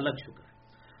عضو کا الگ شکر ہے.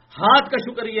 ہاتھ کا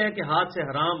شکر یہ ہے کہ ہاتھ سے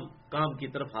حرام کام کی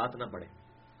طرف ہاتھ نہ بڑھے.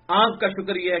 آنکھ کا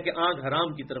شکر یہ ہے کہ آنکھ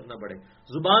حرام کی طرف نہ بڑھے.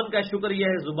 زبان کا شکر یہ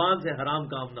ہے زبان سے حرام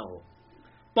کام نہ ہو.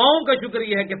 پاؤں کا شکر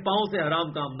یہ ہے کہ پاؤں سے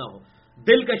حرام کام نہ ہو.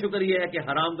 دل کا شکر یہ ہے کہ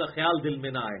حرام کا خیال دل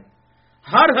میں نہ آئے.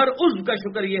 ہر عضو کا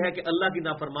شکر یہ ہے کہ اللہ کی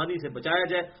نافرمانی سے بچایا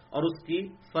جائے اور اس کی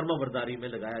فرما برداری میں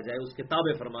لگایا جائے، اس کے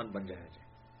تابع فرمان بن جایا جائے.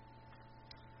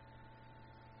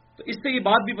 تو اس سے یہ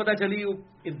بات بھی پتہ چلی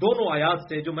ان دونوں آیات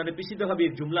سے، جو میں نے پچھلی دفعہ بھی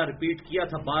ایک جملہ ریپیٹ کیا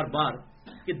تھا بار بار،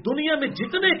 کہ دنیا میں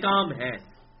جتنے کام ہیں،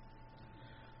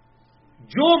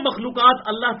 جو مخلوقات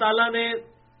اللہ تعالیٰ نے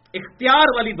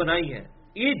اختیار والی بنائی ہیں،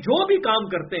 یہ جو بھی کام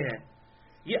کرتے ہیں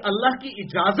یہ اللہ کی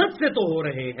اجازت سے تو ہو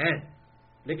رہے ہیں،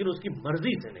 لیکن اس کی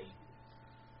مرضی سے نہیں.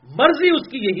 مرضی اس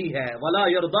کی یہی ہے، وَلَا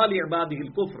يَرْضَىٰ لِعِبَادِهِ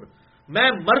الْكُفْرَ، میں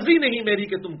مرضی نہیں میری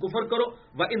کہ تم کفر کرو.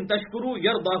 وَإِن تَشْكُرُوا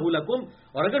يَرْضَهُ لَكُمْ،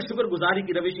 اور اگر شکر گزاری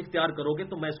کی روش اختیار کرو گے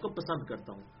تو میں اس کو پسند کرتا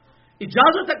ہوں.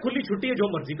 اجازت ہے، کھلی چھٹی ہے، جو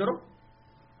مرضی کرو.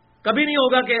 کبھی نہیں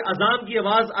ہوگا کہ اذان کی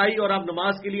آواز آئی اور آپ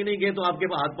نماز کے لیے نہیں گئے تو آپ کے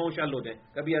ہاتھ پاؤں شل ہو جائیں.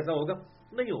 کبھی ایسا ہوگا؟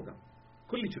 نہیں ہوگا.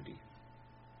 کھلی چھٹی ہے.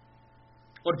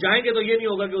 اور جائیں گے تو یہ نہیں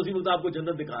ہوگا کہ اسی وقت آپ کو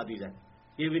جنت دکھا دی جائے،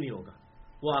 یہ بھی نہیں ہوگا.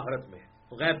 وہ آخرت میں ہے،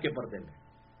 غیب کے پردے میں.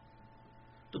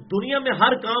 تو دنیا میں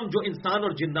ہر کام جو انسان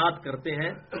اور جنات کرتے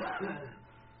ہیں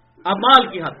اعمال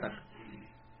کی حد تک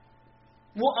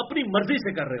وہ اپنی مرضی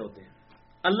سے کر رہے ہوتے ہیں،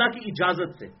 اللہ کی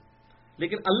اجازت سے.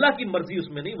 لیکن اللہ کی مرضی اس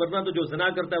میں نہیں، ورنہ تو جو زنا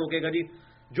کرتا ہے وہ کہے گا جی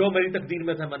جو میری تقدیر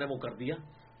میں تھا میں نے وہ کر دیا.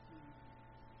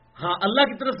 ہاں اللہ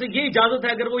کی طرف سے یہ اجازت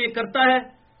ہے، اگر وہ یہ کرتا ہے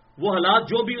وہ حالات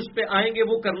جو بھی اس پہ آئیں گے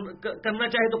وہ کرنا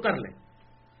چاہے تو کر لیں.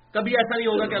 کبھی ایسا نہیں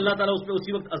ہوگا کہ اللہ تعالیٰ اس پہ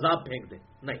اسی وقت عذاب پھینک دے،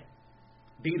 نہیں،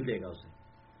 ڈھیل دے گا اسے.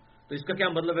 تو اس کا کیا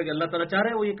مطلب ہے کہ اللہ تعالیٰ چاہ رہے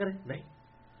ہیں وہ یہ کرے؟ نہیں.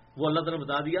 وہ اللہ تعالیٰ نے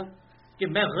بتا دیا کہ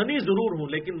میں غنی ضرور ہوں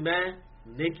لیکن میں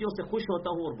نیکیوں سے خوش ہوتا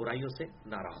ہوں اور برائیوں سے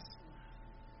ناراض.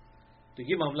 تو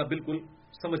یہ معاملہ بالکل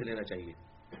سمجھ لینا چاہیے.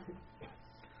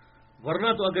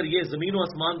 ورنہ تو اگر یہ زمین و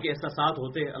آسمان کے احساسات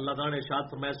ہوتے ہیں، اللہ تعالیٰ نے ارشاد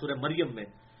فرمایا سورہ مریم میں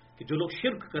کہ جو لوگ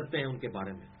شرک کرتے ہیں ان کے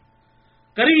بارے میں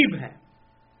قریب ہے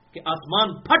کہ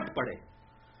آسمان پھٹ پڑے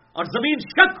اور زمین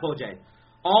شک ہو جائے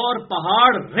اور پہاڑ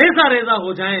ریزہ ریزہ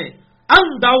ہو جائیں، ان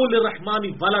دعوا للرحمن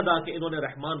ولدا، کہ انہوں نے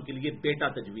رحمان کے لیے بیٹا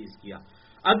تجویز کیا.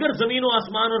 اگر زمین و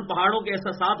آسمان اور پہاڑوں کے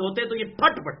احساسات ہوتے تو یہ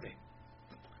پھٹ پڑتے،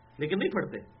 لیکن نہیں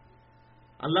پھٹتے.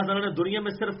 اللہ تعالیٰ نے دنیا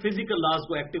میں صرف فزیکل لاز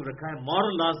کو ایکٹیو رکھا ہے،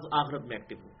 مورل لاز آخرت میں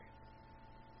ایکٹیو ہوں گے.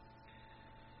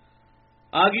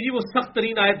 آگے جی وہ سخت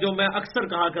ترین آیت جو میں اکثر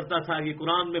کہا کرتا تھا، یہ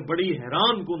قرآن میں بڑی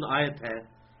حیران کن آیت ہے،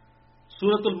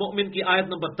 سورۃ المؤمن کی آیت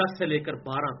نمبر 10 سے لے کر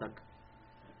 12 تک.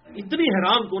 اتنی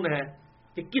حیران کن ہے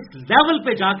کہ کس لیول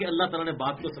پہ جا کے اللہ تعالیٰ نے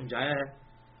بات کو سمجھایا ہے،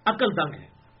 عقل دنگ ہے.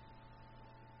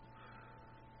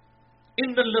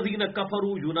 ان الذین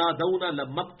کفروا ینادون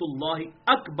لمقت اللہ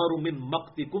اکبر من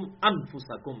مقتکم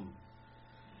انفسکم،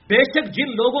 بے شک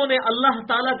جن لوگوں نے اللہ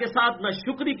تعالیٰ کے ساتھ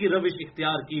ناشکری کی روش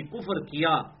اختیار کی، کفر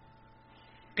کیا،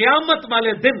 قیامت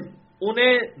والے دن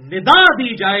انہیں ندا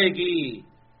دی جائے گی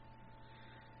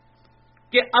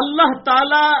کہ اللہ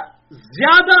تعالیٰ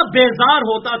زیادہ بیزار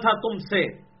ہوتا تھا تم سے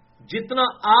جتنا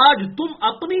آج تم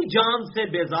اپنی جان سے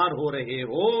بیزار ہو رہے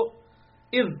ہو.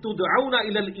 اذ تدعون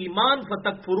الی الایمان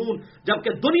فتکفرون،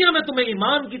 جبکہ دنیا میں تمہیں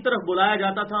ایمان کی طرف بلایا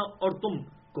جاتا تھا اور تم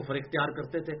کفر اختیار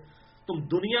کرتے تھے. تم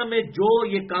دنیا میں جو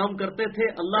یہ کام کرتے تھے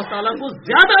اللہ تعالیٰ کو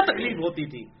زیادہ تکلیف ہوتی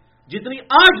تھی جتنی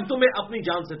آج تمہیں اپنی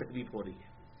جان سے تکلیف ہو رہی ہے.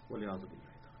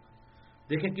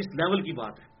 دیکھیں کس لیول کی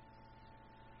بات ہے،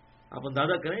 آپ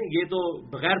اندازہ کریں. یہ تو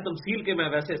بغیر تمثیل کے میں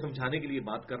ویسے سمجھانے کے لیے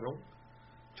بات کر رہا ہوں.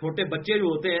 چھوٹے بچے جو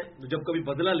ہوتے ہیں جب کبھی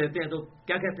بدلہ لیتے ہیں تو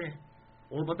کیا کہتے ہیں؟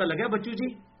 انہیں پتہ لگا بچو جی.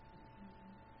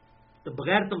 تو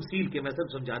بغیر تمثیل کے میں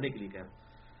صرف سمجھانے کے لیے کہہ رہا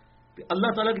ہوں کہ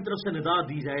اللہ تعالیٰ کی طرف سے ندا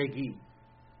دی جائے گی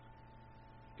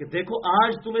کہ دیکھو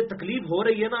آج تمہیں تکلیف ہو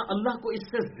رہی ہے نا، اللہ کو اس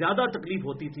سے زیادہ تکلیف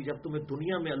ہوتی تھی جب تمہیں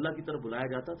دنیا میں اللہ کی طرف بلایا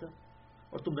جاتا تھا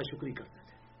اور تم ناشکری کرتے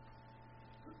تھے۔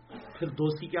 پھر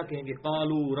دوستی کیا کہیں گے؟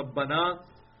 قالوا ربنا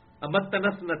امتنا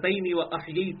اثنتین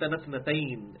واحییتنا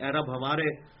اثنتین، اے رب ہمارے،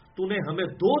 تو نے ہمیں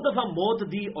 2 دفعہ موت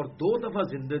دی اور 2 دفعہ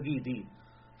زندگی دی،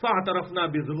 فاعترفنا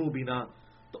بذنوبنا،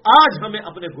 تو آج ہمیں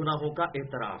اپنے گناہوں کا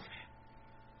اعتراف ہے۔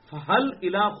 فہل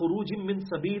الی خروج من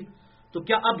سبیل، تو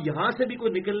کیا اب یہاں سے بھی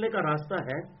کوئی نکلنے کا راستہ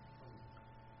ہے؟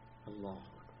 اللہ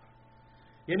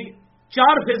اکبر، یعنی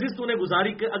 4 فیزز تو نے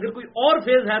گزاری کہ اگر کوئی اور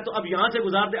فیز ہے تو اب یہاں سے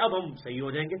گزار دے، اب ہم صحیح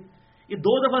ہو جائیں گے۔ یہ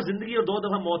 2 دفعہ زندگی اور 2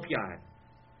 دفعہ موت کیا ہے؟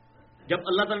 جب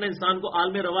اللہ تعالی نے انسان کو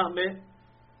عالم رواح میں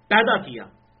پیدا کیا،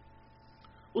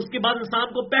 اس کے بعد انسان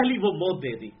کو پہلی وہ موت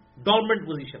دے دی ڈورمنٹ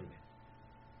پوزیشن میں،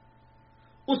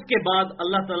 اس کے بعد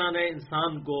اللہ تعالیٰ نے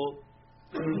انسان کو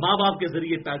ماں باپ کے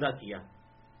ذریعے پیدا کیا،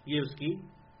 یہ اس کی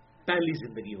پہلی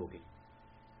زندگی ہو گئی۔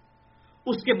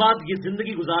 اس کے بعد یہ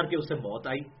زندگی گزار کے اسے موت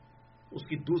آئی، اس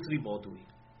کی دوسری موت ہوئی۔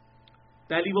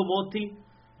 پہلی وہ موت تھی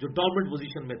جو ڈورمنٹ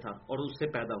پوزیشن میں تھا اور اس سے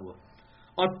پیدا ہوا،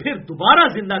 اور پھر دوبارہ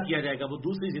زندہ کیا جائے گا، وہ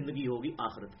دوسری زندگی ہوگی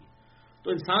آخرت کی۔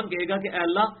 تو انسان کہے گا کہ اے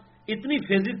اللہ اتنی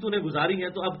فیزز تو نے گزاری ہیں،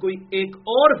 تو اب کوئی ایک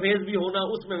اور فیز بھی ہونا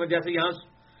اس میں، جیسے یہاں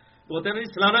ہوتے ہیں نا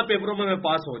سالانہ پیپروں میں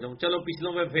پاس ہو جاؤں، چلو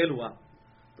پچھلوں میں فیل ہوا،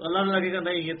 تو اللہ نے لگے گا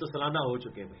نہیں یہ تو سالانہ ہو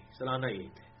چکے بھائی، سالانہ یہی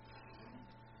تھے۔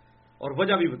 اور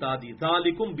وجہ بھی بتا دی،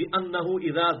 ذالکم بانہ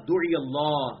اذا دعی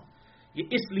اللہ، یہ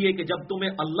اس لیے کہ جب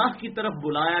تمہیں اللہ کی طرف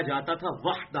بلایا جاتا تھا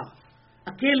وحدہ،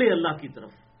 اکیلے اللہ کی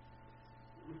طرف،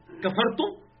 کفرتم،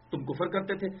 تم کفر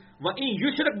کرتے تھے، وَإِن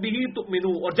یشرک بہ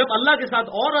تؤمنوا، اور جب اللہ کے ساتھ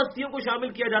اور ہستیوں کو شامل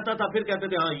کیا جاتا تھا پھر کہتے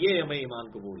تھے ہاں یہ ہمیں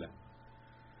ایمان قبول ہے۔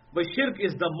 بٹ شرک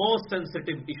از the most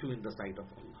sensitive issue in the site of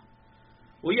اللہ۔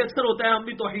 وہی اکثر ہوتا ہے، ہم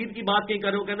بھی توحید کی بات کہیں کر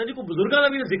رہے ہو، کہنا جی کوئی بزرگوں کا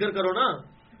بھی ذکر کرو نا،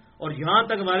 اور یہاں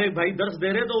تک ہمارے بھائی درس دے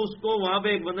رہے تو اس کو وہاں پہ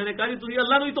ایک بندے نے کہا جی تھی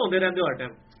اللہ بھی تو ہوتے رہتے ہو ہر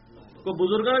ٹائم، کوئی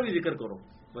بزرگوں کا بھی ذکر کرو،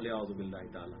 بولے اعوذ باللہ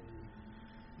تعالی،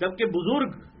 جبکہ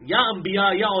بزرگ یا انبیاء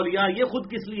یا اولیاء یہ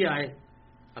خود کس لیے آئے؟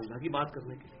 اللہ کی بات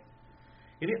کرنے کے لیے۔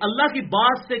 یعنی اللہ کی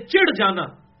بات سے چڑ جانا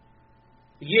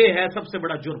یہ ہے سب سے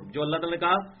بڑا جرم، جو اللہ تعالی نے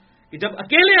کہا کہ جب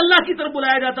اکیلے اللہ کی طرف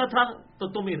بلایا جاتا تھا تو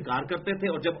تم انکار کرتے تھے،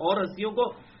 اور جب اور ہستیوں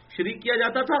کو شریک کیا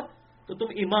جاتا تھا تو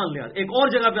تم ایمان لے آتے۔ ایک اور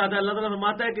جگہ پہ آتا ہے اللہ تعالیٰ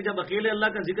فرماتا ہے کہ جب اکیلے اللہ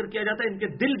کا ذکر کیا جاتا ہے ان کے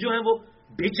دل جو ہیں وہ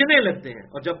بھیجنے لگتے ہیں،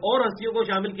 اور جب اور ہستیوں کو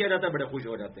شامل کیا جاتا ہے بڑے خوش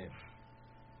ہو جاتے ہیں۔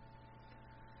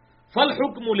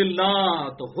 فالحکم للہ،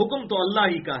 تو حکم تو اللہ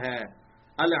ہی کا ہے،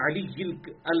 العلی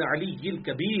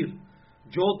الکبیر،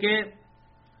 جو کہ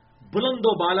بلند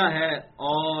و بالا ہے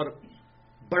اور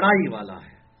بڑائی والا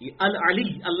ہے۔ یہ العلی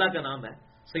اللہ کا نام ہے،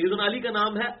 سیدنا علی کا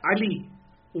نام ہے علی،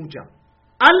 اونچا،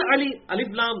 العلی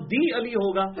الف لام دی علی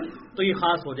ہوگا تو یہ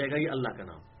خاص ہو جائے گا، یہ اللہ کا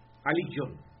نام علی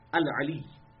جن العلی۔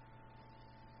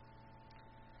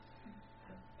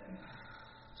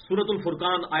 سورۃ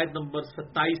الفرقان آیت نمبر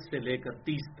 27 سے لے کر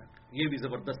 30 تک، یہ بھی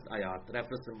زبردست آیات،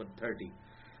 ریفرنس نمبر 30۔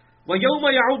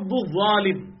 وَيَوْمَ يَعُضُّ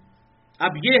الظَّالِمُ،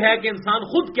 اب یہ ہے کہ انسان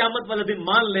خود قیامت والے دن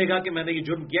مان لے گا کہ میں نے یہ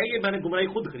جرم کیا، یہ میں نے گمراہی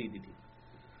خود خریدی تھی۔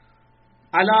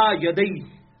 عَلَى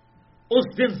يَدَيْهِ، اس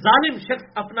دن ظالم شخص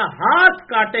اپنا ہاتھ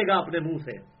کاٹے گا اپنے منہ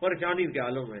سے پریشانی کے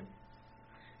حالوں میں۔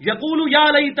 یقول یا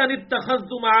لیتنی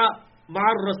اتخذت مع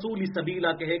الرسول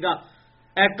سبیلا، کہے گا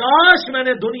اے کاش میں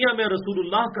نے دنیا میں رسول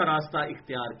اللہ کا راستہ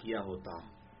اختیار کیا ہوتا۔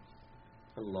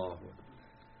 اللہ،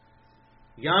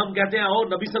 یہاں ہم کہتے ہیں اور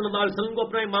نبی صلی اللہ علیہ وسلم کو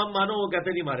اپنا امام مانو، وہ کہتے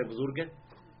ہیں جی ہمارے بزرگ ہیں،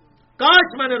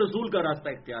 کاش میں نے رسول کا راستہ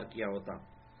اختیار کیا ہوتا۔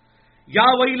 یا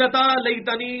ویلتا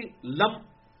لیتنی لم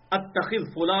اتخذ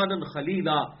فلانا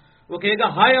خلیلا، وہ کہے گا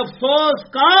ہائے افسوس،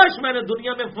 کاش میں نے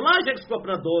دنیا میں فلاں شخص کو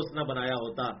اپنا دوست نہ بنایا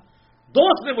ہوتا،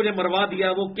 دوست نے مجھے مروا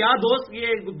دیا۔ وہ کیا دوست؟ یہ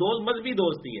دوست مذہبی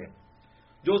دوستی ہے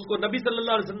جو اس کو نبی صلی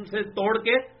اللہ علیہ وسلم سے توڑ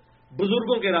کے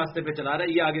بزرگوں کے راستے پہ چلا رہا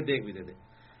ہے، یہ آگے دیکھ بھی دے دے۔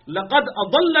 لقد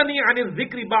اضلنی عن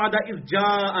الذکر بعد اذ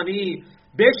جاءنی،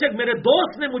 بے شک میرے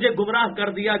دوست نے مجھے گمراہ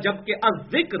کر دیا جبکہ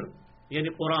الذکر یعنی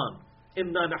قرآن،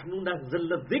 انا نحن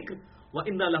نزلنا الذکر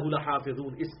وانا له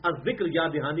لحافظون، اس الذکر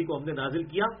یاد دہانی کو ہم نے نازل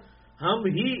کیا، ہم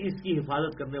ہی اس کی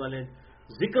حفاظت کرنے والے ہیں۔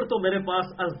 ذکر تو میرے پاس،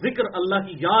 الذکر اللہ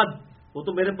کی یاد، وہ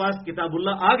تو میرے پاس کتاب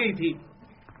اللہ آ گئی تھی،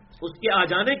 اس کے آ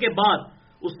جانے کے بعد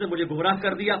اس نے مجھے گمراہ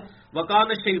کر دیا۔ وَقَانَ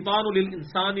الشَّيْطَانُ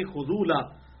لِلْإِنسَانِ خُذُولًا،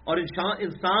 اور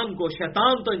انسان کو،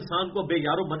 شیطان تو انسان کو بے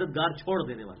یار و مددگار چھوڑ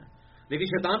دینے والا ہے، لیکن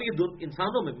شیطان یہ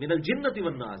انسانوں میں، من الجنۃ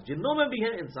والناس، جنوں میں بھی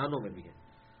ہے انسانوں میں بھی ہے۔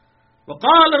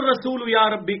 وقال الرسول یا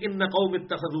ربی ان قوم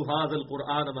اتخذوا هذا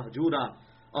القرآن مہجورا،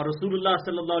 اور رسول اللہ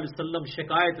صلی اللہ علیہ وسلم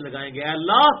شکایت لگائیں گے اے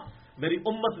اللہ میری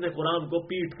امت نے قرآن کو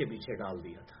پیٹھ کے پیچھے ڈال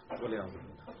دیا تھا۔ بولے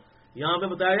یہاں ہمیں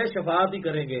بتایا ہے شفاعت ہی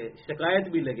کریں گے، شکایت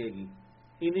بھی لگے گی،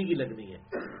 انہی کی لگنی ہے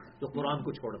جو قرآن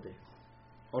کو چھوڑ دے،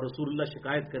 اور رسول اللہ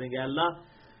شکایت کریں گے اے اللہ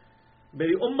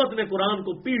میری امت نے قرآن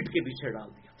کو پیٹھ کے پیچھے ڈال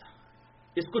دیا تھا،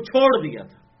 اس کو چھوڑ دیا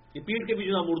تھا. یہ پیٹھ کے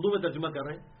پیچھے ہم اردو میں ترجمہ کر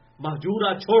رہے ہیں،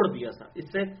 مہجورہ چھوڑ دیا تھا،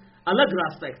 اس سے الگ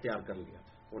راستہ اختیار کر لیا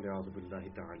تھا. والعیاذ باللہ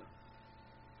تعالی.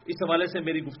 اس حوالے سے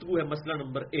میری گفتگو ہے مسئلہ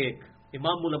نمبر 1،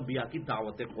 امام الانبیاء کی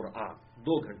دعوت قرآن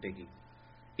 2 گھنٹے کی،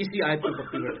 اسی آیت پر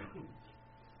پکڑ ہے.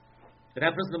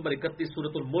 ریفرنس نمبر 31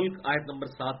 سورۃ الملک آیت نمبر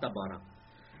 7 تا 12.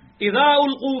 اذا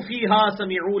القوا فیہا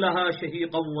سمعوا لها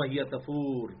شہیقا وہی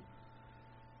تفور.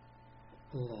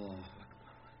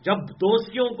 جب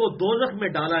دوزخیوں کو دوزخ میں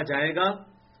ڈالا جائے گا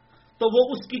تو وہ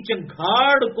اس کی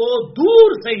چنگھاڑ کو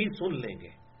دور سے ہی سن لیں گے،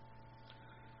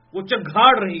 وہ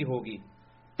چنگھاڑ رہی ہوگی.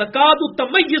 تکاد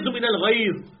تمیز من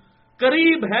الغیظ،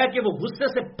 قریب ہے کہ وہ غصے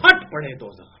سے پھٹ پڑے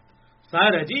دوزخ.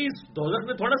 ظاہر ہے جی دوزخ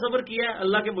نے تھوڑا صبر کیا ہے،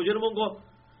 اللہ کے مجرموں کو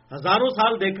ہزاروں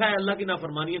سال دیکھا ہے اللہ کی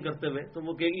نافرمانیاں کرتے ہوئے، تو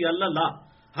وہ کہے گی اللہ لا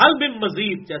حل من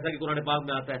مزید، جیسا کہ قرآن پاک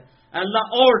میں آتا ہے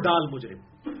اللہ اور ڈال مجرم.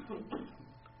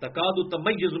 تکاد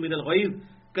تمیز من الغیظ،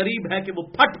 قریب ہے کہ وہ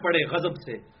پھٹ پڑے غضب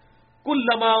سے.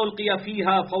 کلما القی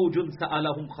فیہا فوج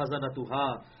سألہم خزنتہا،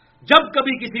 جب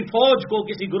کبھی کسی فوج کو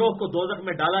کسی گروہ کو دوزخ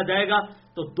میں ڈالا جائے گا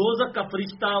تو دوزخ کا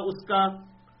فرشتہ اس کا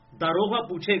داروغہ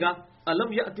پوچھے گا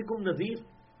الم یأتکم نذیر،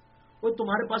 وہ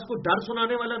تمہارے پاس کوئی ڈر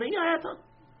سنانے والا نہیں آیا تھا؟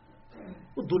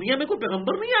 وہ دنیا میں کوئی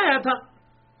پیغمبر نہیں آیا تھا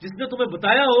جس نے تمہیں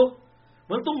بتایا ہو؟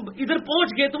 مطلب تم ادھر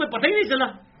پہنچ گئے تمہیں پتہ ہی نہیں چلا.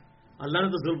 اللہ نے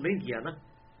تو ظلم نہیں کیا نا.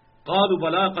 قالوا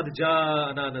بلا قد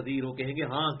جاءنا نذیر، وہ کہیں گے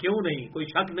ہاں کیوں نہیں، کوئی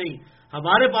شک نہیں،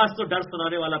 ہمارے پاس تو ڈر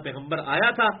سنانے والا پیغمبر آیا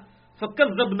تھا.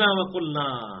 فکذبنا وقلنا،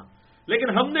 لیکن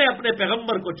ہم نے اپنے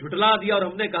پیغمبر کو جھٹلا دیا اور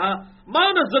ہم نے کہا ما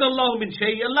نزل اللہ من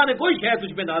شیء، اللہ نے کوئی شے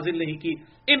تجھ پہ نازل نہیں کی.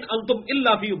 ان انتم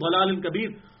الا فی ضلال کبیر،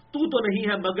 تو نہیں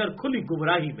ہے مگر کھلی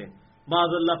گمراہی میں.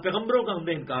 معاذ اللہ، پیغمبروں کا ہم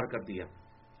نے انکار کر دیا.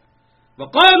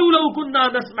 وقالوا لو كنا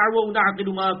نسمع ونعقل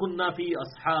ما كنا في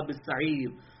اصحاب السعير،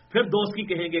 پھر دوست کی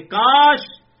کہیں گے کاش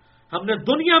ہم نے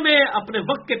دنیا میں اپنے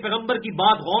وقت کے پیغمبر کی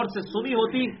بات غور سے سنی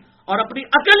ہوتی اور اپنی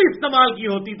عقل استعمال کی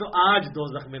ہوتی تو آج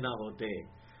دوزخ میں نہ ہوتے.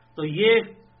 تو یہ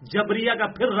جبریہ کا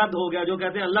پھر رد ہو گیا جو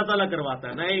کہتے ہیں اللہ تعالیٰ کرواتا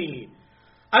ہے. نہیں،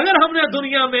 اگر ہم نے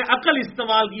دنیا میں عقل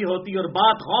استعمال کی ہوتی اور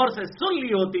بات غور سے سن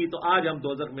لی ہوتی تو آج ہم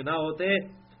دوزخ میں نہ ہوتے.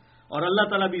 اور اللہ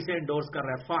تعالیٰ بھی اسے انڈورس کر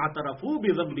رہا ہے فاعترفوا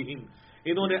بذنبہم،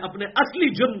 انہوں نے اپنے اصلی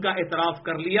جرم کا اعتراف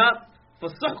کر لیا.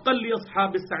 فسحقا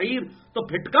لاصحاب السعیر، تو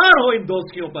پھٹکار ہو ان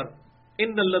دوزخیوں پر.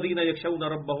 ان الذین یخشون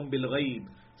ربہم بالغیب،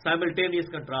 سائملٹینیس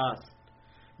کنٹراسٹ،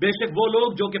 بے شک وہ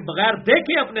لوگ جو کہ بغیر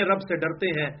دیکھے اپنے رب سے ڈرتے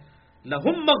ہیں.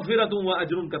 لہم مغفرۃ و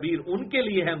اجر کبیر، ان کے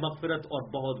لیے ہے مغفرت اور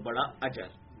بہت بڑا اجر.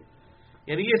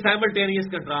 یعنی یہ سائملٹینیس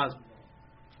کنٹراسٹ،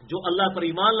 جو اللہ پر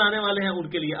ایمان لانے والے ہیں ان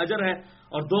کے لیے اجر ہے،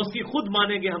 اور دوستی خود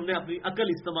مانیں گے ہم نے اپنی عقل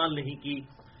استعمال نہیں کی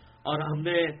اور ہم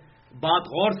نے بات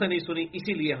غور سے نہیں سنی،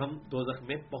 اسی لیے ہم دوزخ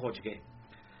میں پہنچ گئے.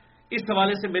 اس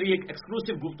حوالے سے میری ایک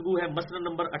ایکسکلوسیو گفتگو ہے مسئلہ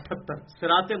نمبر 78،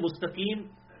 صراط مستقیم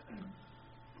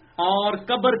اور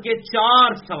قبر کے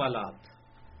 4 سوالات.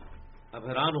 اب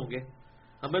حیران ہوں گے،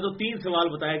 ہمیں تو 3 سوال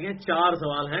بتائے گئے، 4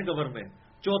 سوال ہیں قبر میں،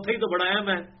 چوتھا ہی تو بڑا اہم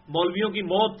ہے، مولویوں کی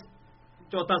موت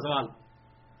چوتھا سوال،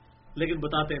 لیکن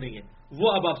بتاتے نہیں ہیں.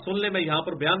 وہ اب آپ سن لیں، میں یہاں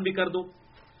پر بیان بھی کر دوں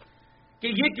کہ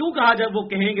یہ کیوں کہا جب وہ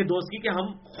کہیں گے دوست کی کہ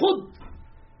ہم خود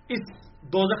اس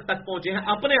دوزخ تک پہنچے ہیں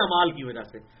اپنے اعمال کی وجہ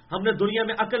سے. ہم نے دنیا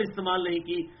میں عقل استعمال نہیں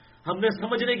کی، ہم نے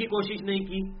سمجھنے کی کوشش نہیں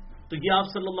کی. تو یہ آپ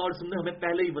صلی اللہ علیہ وسلم نے ہمیں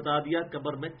پہلے ہی بتا دیا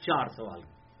قبر میں 4 سوال.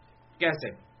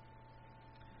 کیسے؟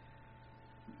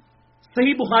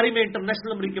 صحیح بخاری میں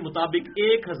انٹرنیشنل نمبر کے مطابق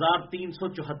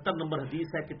 1374 نمبر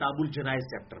حدیث ہے کتاب الجنائز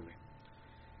چیپٹر میں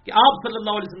کہ آپ صلی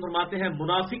اللہ علیہ وسلم فرماتے ہیں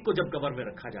منافق کو جب قبر میں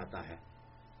رکھا جاتا ہے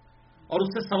اور اس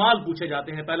سے سوال پوچھے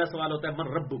جاتے ہیں، پہلا سوال ہوتا ہے من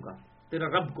ربو کا، تیرا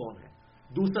رب کون ہے.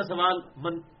 دوسرا سوال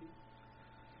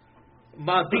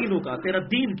ما دینو کا، تیرا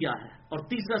دین کیا ہے. اور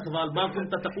تیسرا سوال ما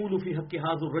کنت تقول فی حق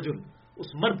ھذا الرجل، اس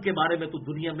مرد کے بارے میں تو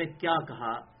دنیا میں کیا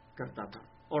کہا کرتا تھا.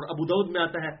 اور ابو داؤد میں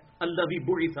آتا ہے الذی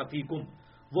بعث فیکم،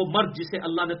 وہ مرد جسے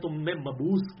اللہ نے تم میں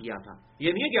مبعوث کیا تھا.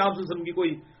 یہ نہیں ہے کہ آپ صلی اللہ علیہ وسلم کی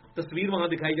کوئی تصویر وہاں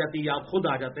دکھائی جاتی ہے یا آپ خود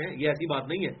آ جاتے ہیں، یہ ایسی بات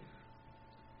نہیں ہے.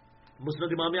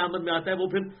 مسند امام احمد میں آتا ہے وہ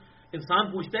پھر انسان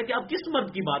پوچھتا ہے کہ آپ کس مرد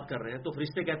کی بات کر رہے ہیں، تو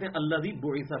فرشتے کہتے ہیں الذی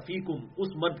بعث فیکم، اس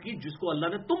مرد کی جس کو اللہ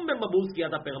نے تم میں مبعوث کیا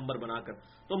تھا پیغمبر بنا کر.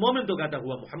 تو مومن تو کہتا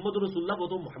ہوا محمد رسول اللہ، وہ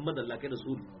تو محمد اللہ کے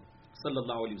رسول صلی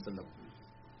اللہ علیہ وسلم.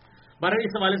 بہرحال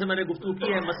اس حوالے سے میں نے گفتگو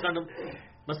کی ہے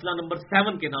مسئلہ نمبر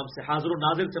 7 کے نام سے حاضر و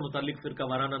ناظر سے متعلق فرقہ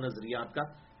وارانہ نظریات کا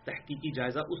تحقیقی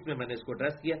جائزہ، اس میں نے اس کو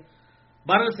ایڈریس کیا.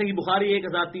 بہرحال صحیح بخاری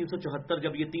 1374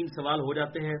 جب یہ 3 سوال ہو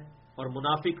جاتے ہیں اور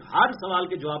منافق ہر سوال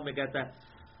کے جواب میں کہتا ہے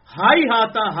ہائی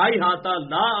ہاتا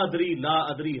لا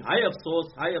ادری، ہائے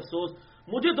افسوس،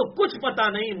 مجھے تو کچھ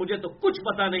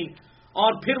پتا نہیں.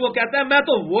 اور پھر وہ کہتا ہے میں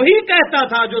تو وہی کہتا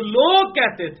تھا جو لوگ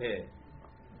کہتے تھے،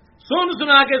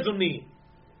 سنا کے سنی،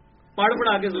 پڑھ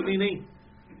پڑھا کے سنی نہیں.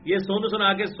 یہ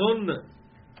سنا کے سن.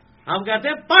 ہم کہتے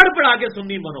ہیں پڑھ پڑھا کے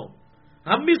سنی بنو.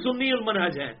 ہم بھی سنی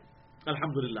المنہج ہیں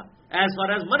الحمدللہ ایز فار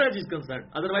ایز منہج از کنسرن.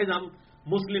 ادروائز ہم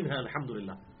مسلم ہیں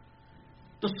الحمدللہ.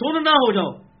 تو سن نہ ہو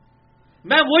جاؤ.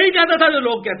 میں وہی کہتا تھا جو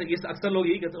لوگ کہتے ہیں, اکثر لوگ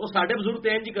یہی کہتے ہیں وہ ساڈے بزرگ تو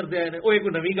اینج ہی کرتے آئے ہیں, وہ ایک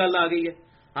نئی گل آ گئی ہے.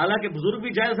 حالانکہ بزرگ بھی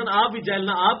جائل سن, آپ بھی جائل.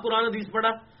 نہ آپ قرآن حدیث پڑھا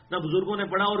نہ بزرگوں نے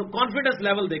پڑھا. اور کانفیڈنس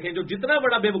لیول دیکھیں, جو جتنا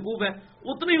بڑا بے وقوف ہے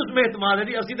اتنی اس میں اعتماد ہے.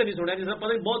 جی اسی تو نہیں سنیا, جیسا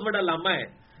پتہ بہت بڑا لامہ ہے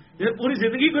جیسے پوری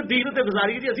زندگی کو دین سے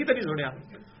گزاری, جی اسی تو نہیں سنیا.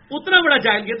 اتنا بڑا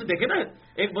جائل کیا تو دیکھیں نا,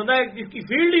 ایک بندہ جس کی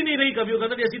فیلڈ ہی نہیں رہی کبھی, وہ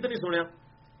کہتا جی اسی تو نہیں سنیا.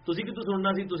 تسی کی تو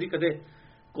سننا سی, تسی کدے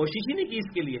کوشش ہی نہیں کی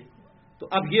اس کے لیے. تو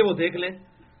اب یہ وہ دیکھ لیں.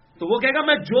 تو وہ کہے گا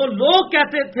میں جو لوگ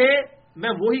کہتے تھے میں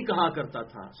وہی کہا کرتا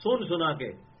تھا سنا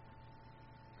کے.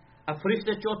 اب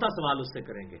فرشتے چوتھا سوال اس سے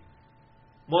کریں گے.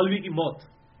 مولوی کی موت,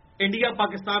 انڈیا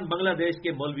پاکستان بنگلہ دیش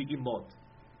کے مولوی کی موت.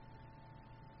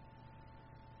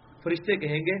 فرشتے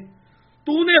کہیں گے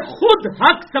تو نے خود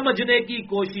حق سمجھنے کی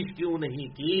کوشش کیوں نہیں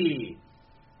کی.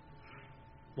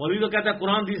 مولوی تو کہتا ہے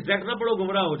قرآن حدیث ڈائریکٹ نہ پڑھو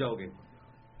گمراہ ہو جاؤ گے.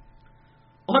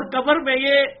 اور قبر میں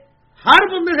یہ ہر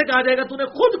بندے سے کہا جائے گا تو نے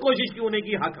خود کوشش کیوں نہیں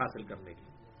کی حق حاصل کرنے کی.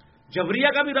 جبریہ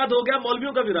کا بھی رد ہو گیا,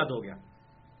 مولویوں کا بھی رد ہو گیا.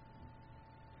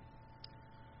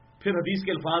 پھر حدیث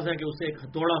کے الفاظ ہیں کہ اسے ایک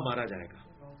ہتھوڑا مارا جائے گا.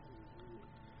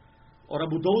 اور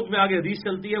ابو داؤد میں آگے حدیث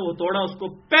چلتی ہے, وہ توڑا اس کو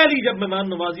پہلی جب مہمان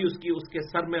نوازی اس کی, اس کے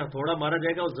سر میں ہتھوڑا مارا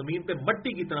جائے گا اور زمین پہ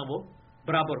مٹی کی طرح وہ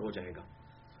برابر ہو جائے گا.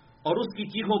 اور اس کی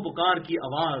چیخوں پکار کی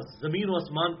آواز زمین و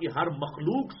آسمان کی ہر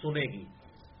مخلوق سنے گی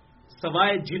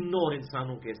سوائے جنوں اور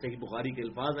انسانوں کے. صحیح بخاری کے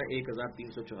الفاظ ہیں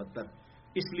 1374.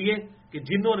 اس لیے کہ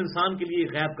جنوں اور انسان کے لیے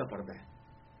غیب کا پردہ ہے.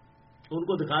 ان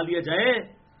کو دکھا دیا جائے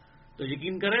تو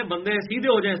یقین کریں بندے سیدھے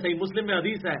ہو جائیں. صحیح مسلم میں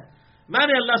حدیث ہے, میں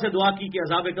نے اللہ سے دعا کی کہ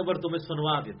عذاب قبر تمہیں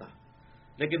سنوا دیتا,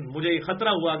 لیکن مجھے یہ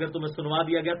خطرہ ہوا اگر تمہیں سنوا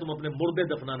دیا گیا تم اپنے مردے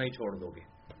دفنانا ہی چھوڑ دو گے.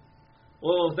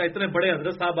 وہ اتنے بڑے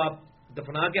حضرت صاحب آپ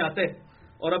دفنا کے آتے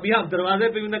اور ابھی آپ دروازے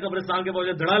پہ بھی نہ قبرستان کے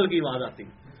پہنچے دھڑال کی آواز آتی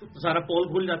تو سارا پول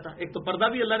کھل جاتا. ایک تو پردہ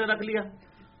بھی اللہ نے رکھ لیا,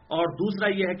 اور دوسرا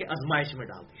یہ ہے کہ آزمائش میں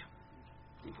ڈال دیا,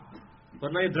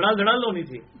 ورنہ یہ دھڑال ہونی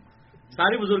تھی.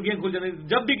 ساری بزرگیاں کھل جاتی.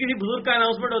 جب بھی کسی بزرگ کا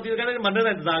اناؤنسمنٹ ہوتی ہے کہتے ہیں مرنے کا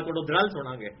انتظار کرو, دھڑال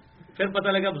چھوڑا گے, پھر پتہ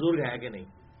لگا بزرگ ہے کہ نہیں.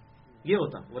 یہ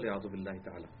ہوتا ولیعوذ باللہ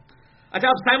تعالی. اچھا,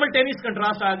 اب سائملٹینیس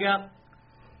کنٹراسٹ آ گیا.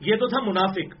 یہ تو تھا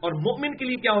منافق. اور مومن کے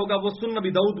لیے کیا ہوگا, وہ سنن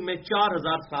نبی داؤد میں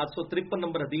 4753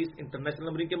 نمبر حدیث انٹرنیشنل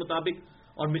نمبرنگ کے مطابق,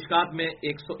 اور مشکات میں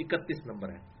 131 نمبر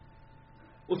ہے.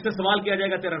 اس سے سوال کیا جائے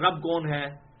گا تیرا رب کون ہے,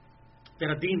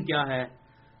 تیرا دین کیا ہے,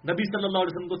 نبی صلی اللہ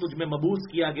علیہ وسلم کو تجھ میں مبعوث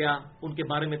کیا گیا, ان کے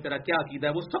بارے میں تیرا کیا عقیدہ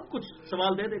ہے. وہ سب کچھ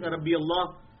سوال دے دے گا. ربی اللہ,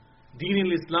 دین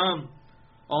الاسلام,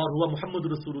 اور ہوا محمد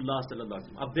رسول اللہ صلی اللہ علیہ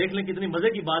وسلم. اب دیکھ لیں کتنی مزے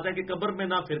کی بات ہے کہ قبر میں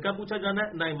نہ فرقہ پوچھا جانا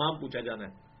ہے نہ امام پوچھا جانا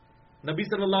ہے. نبی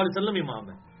صلی اللہ علیہ وسلم امام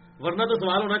ہے. ورنہ تو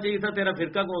سوال ہونا چاہیے تھا تیرا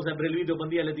فرقہ کون سا ہے, بریلوی,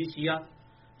 دیوبندی, اہل حدیث, شیعہ,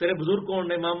 تیرے بزرگ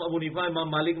کون ہیں, امام ابو حنیفہ, امام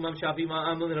مالک, امام شافعی, امام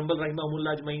احمد بن حنبل رحمہ اللہ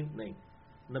اجمعین. نہیں,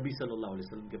 نبی صلی اللہ علیہ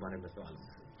وسلم کے بارے میں سوال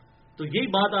ہے. تو یہی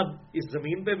بات آپ اس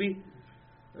زمین پہ بھی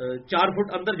 4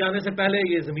 فٹ اندر جانے سے پہلے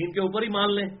یہ زمین کے اوپر ہی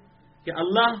مان لیں کہ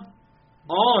اللہ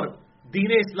اور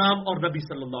دین اسلام اور نبی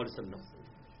صلی اللہ علیہ وسلم.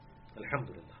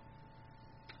 الحمدللہ.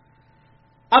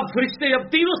 اب فرشتے جب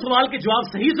تینوں سوال کے جواب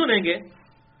صحیح سنیں گے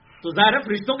تو ظاہر ہے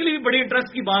فرشتوں کے لیے بھی بڑی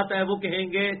انٹرسٹ کی بات ہے. وہ کہیں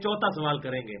گے, چوتھا سوال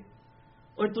کریں گے,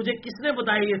 اور تجھے کس نے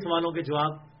بتائے یہ سوالوں کے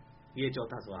جواب. یہ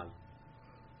چوتھا سوال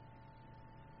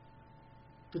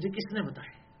تجھے کس نے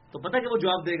بتائے, تو پتہ کہ وہ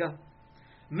جواب دے گا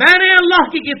میں نے اللہ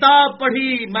کی کتاب پڑھی,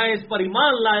 میں اس پر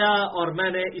ایمان لایا اور میں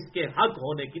نے اس کے حق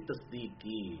ہونے کی تصدیق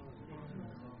کی.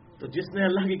 تو جس نے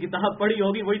اللہ کی کتاب پڑھی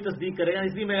ہوگی وہی تصدیق کرے گا.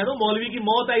 اس لیے میں کہتا ہوں مولوی کی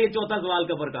موت ہے یہ چوتھا سوال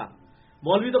قبر کا.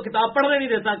 مولوی تو کتاب پڑھنے نہیں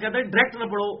دیتا, کہتا ہے ڈائریکٹ نہ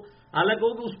پڑھو. حالانکہ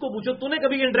اس کو پوچھو تو نے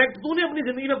کبھی انڈائریکٹ تو نے اپنی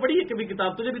زندگی میں پڑھی ہے کبھی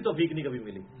کتاب, تجھے بھی توفیق نہیں کبھی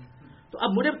ملی. تو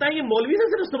اب مجھے بتائیں یہ مولوی سے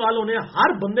صرف سوال ہونے ہیں,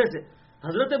 ہر بندے سے.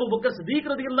 حضرت ابوبکر صدیق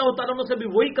رضی اللہ تعالیٰ عنہ سے بھی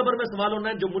وہی قبر میں سوال ہونا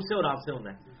ہے جو مجھ سے اور آپ سے ہونا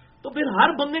ہے. تو پھر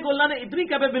ہر بندے کو اللہ نے اتنی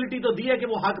کیپیبلٹی تو دی ہے کہ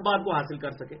وہ حق بات کو حاصل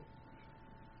کر سکے.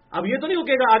 اب یہ تو نہیں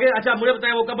رکے گا آگے. اچھا مجھے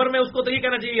بتائیں وہ قبر میں اس کو تو یہ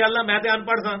کہنا چاہیے یا اللہ میں تو ان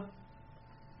پڑھ تھا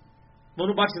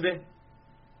مجھے بخش دے,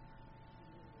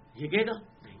 یہ کہے گا.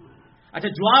 اچھا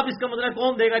جواب اس کا مطلب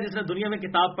کون دے گا, جس نے دنیا میں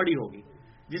کتاب پڑھی ہوگی.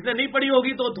 جس نے نہیں پڑھی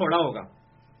ہوگی تو تھوڑا ہوگا,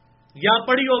 یا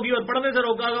پڑھی ہوگی اور پڑھنے سے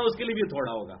روکا ہوگا اس کے لیے بھی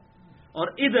تھوڑا ہوگا. اور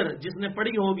ادھر جس نے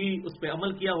پڑھی ہوگی اس پہ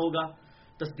عمل کیا ہوگا,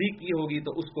 تصدیق کی ہوگی,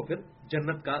 تو اس کو پھر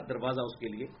جنت کا دروازہ اس کے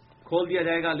لیے کھول دیا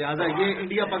جائے گا. لہٰذا یہ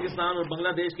انڈیا پاکستان اور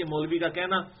بنگلہ دیش کے مولوی کا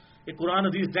کہنا کہ قرآن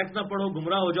حدیث ڈائریکٹ نہ پڑھو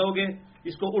گمراہ ہو جاؤ گے,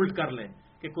 اس کو الٹ کر لیں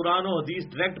کہ قرآن و حدیث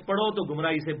ڈائریکٹ پڑھو تو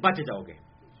گمراہی سے بچ جاؤ گے.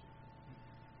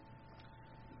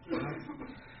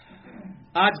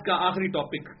 آج کا آخری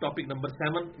ٹاپک نمبر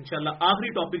 7 انشاءاللہ. آخری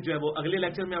ٹاپک جو ہے وہ اگلے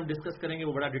لیکچر میں ہم ڈسکس کریں گے,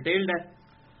 وہ بڑا ڈیٹیلڈ ہے.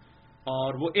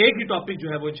 اور وہ ایک ہی ٹاپک جو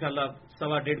ہے وہ انشاءاللہ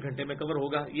 1.5 گھنٹے میں کور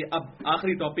ہوگا. یہ اب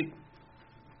آخری ٹاپک،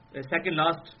 سیکنڈ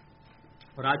لاسٹ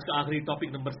اور آج کا آخری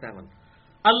ٹاپک نمبر 7.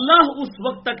 اللہ اس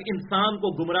وقت تک انسان کو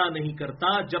گمراہ نہیں کرتا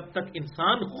جب تک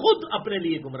انسان خود اپنے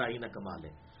لیے گمراہی نہ کما لے.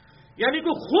 یعنی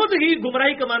کوئی خود ہی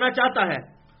گمراہی کمانا چاہتا ہے،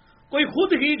 کوئی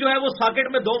خود ہی جو ہے وہ ساکٹ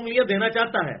میں 2 انگلیاں دینا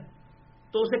چاہتا ہے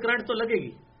تو اسے کرنٹ تو لگے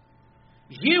گی.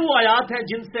 یہ وہ آیات ہے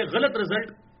جن سے غلط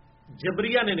رزلٹ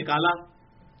جبریہ نے نکالا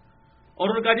اور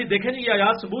انہوں نے کہا جی دیکھیں جی یہ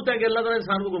آیات ثبوت ہے کہ اللہ تعالیٰ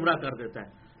انسان کو گمراہ کر دیتا ہے.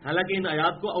 حالانکہ ان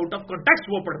آیات کو آؤٹ آف کنٹیکسٹ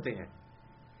وہ پڑھتے ہیں.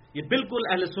 یہ بالکل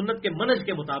اہل سنت کے منہج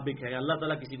کے مطابق ہے. اللہ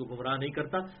تعالیٰ کسی کو گمراہ نہیں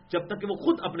کرتا جب تک کہ وہ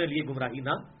خود اپنے لیے گمراہی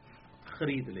نہ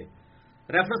خرید لے.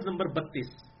 ریفرنس نمبر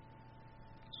 32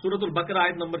 سورۃ البقرہ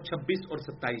آیت نمبر 26 اور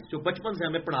 27، جو بچپن سے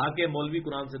ہمیں پڑھا کے مولوی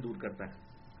قرآن سے دور کرتا ہے.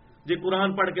 جی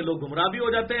قرآن پڑھ کے لوگ گمراہ بھی ہو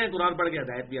جاتے ہیں، قرآن پڑھ کے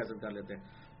ہدایت بھی حاصل کر لیتے ہیں.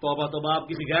 توبہ توبہ، آپ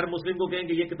کسی غیر مسلم کو کہیں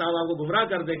کہ یہ کتاب آپ کو گمراہ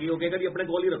کر دے گی، وہ کہے گا جی اپنے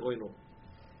گول ہی رکھو انہوں،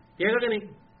 کہے گا کہ نہیں؟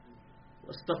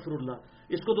 استغفر اللہ.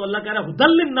 اس کو تو اللہ کہہ رہا ہے ہدی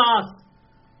للناس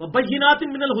وبینات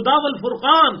من الہدی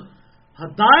والفرقان،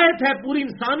 ہدایت ہے پوری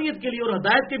انسانیت کے لیے، اور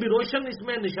ہدایت کے بھی روشن اس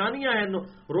میں نشانیاں ہیں،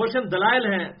 روشن دلائل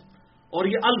ہیں، اور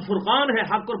یہ الفرقان ہے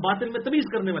حق اور باطل میں تمیز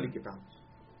کرنے والی کتاب.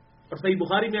 اور صحیح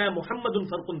بخاری میں آیا محمد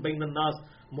الفرق بین الناس،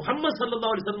 محمد صلی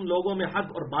اللہ علیہ وسلم لوگوں میں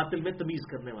حق اور باطل میں تمیز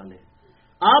کرنے والے ہیں.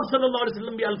 آپ صلی اللہ علیہ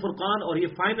وسلم بھی الفرقان، اور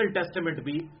یہ فائنل ٹیسٹمنٹ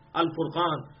بھی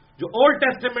الفرقان. جو اولڈ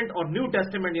ٹیسٹمنٹ اور نیو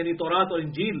ٹیسٹمنٹ یعنی تورات اور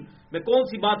انجیل میں کون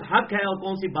سی بات حق ہے اور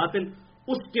کون سی باطل،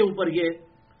 اس کے اوپر یہ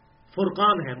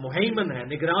فرقان ہے، مہیمن ہے،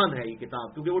 نگران ہے یہ کتاب،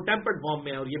 کیونکہ وہ ٹیمپرڈ فارم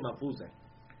میں ہے اور یہ محفوظ ہے.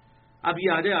 اب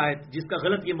یہ آگے آیت جس کا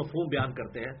غلط یہ مفہوم بیان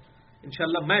کرتے ہیں،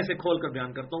 انشاءاللہ میں اسے کھول کر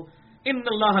بیان کرتا ہوں. ان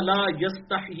اللہ لا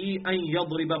یستحیی ان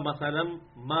یضرب مثلا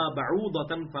ما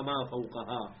بعوضۃ فما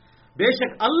فوقها، بے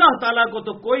شک اللہ تعالیٰ کو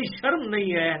تو کوئی شرم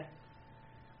نہیں ہے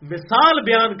مثال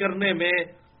بیان کرنے میں،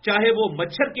 چاہے وہ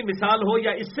مچھر کی مثال ہو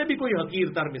یا اس سے بھی کوئی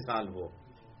حقیر تر مثال ہو.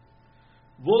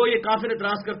 وہ یہ کافر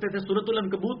اعتراض کرتے تھے، سورۃ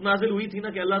العنکبوت نازل ہوئی تھی نا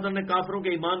کہ اللہ تعالیٰ نے کافروں کے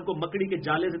ایمان کو مکڑی کے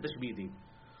جالے سے تشبیہ دی،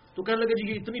 تو کہنے لگے جی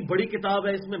یہ اتنی بڑی کتاب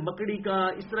ہے، اس میں مکڑی کا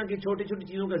اس طرح کی چھوٹی چھوٹی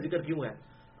چیزوں کا ذکر کیوں ہے؟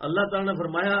 اللہ تعالیٰ نے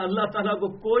فرمایا اللہ تعالیٰ کو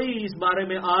کوئی اس بارے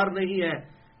میں آر نہیں ہے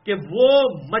کہ وہ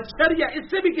مچھر یا اس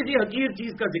سے بھی کسی حقیر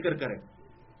چیز کا ذکر کرے.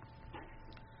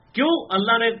 کیوں؟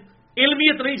 اللہ نے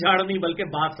علمیت نہیں جھاڑنی بلکہ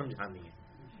بات سمجھانی ہے،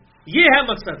 یہ ہے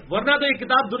مقصد. ورنہ تو یہ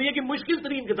کتاب دنیا کی مشکل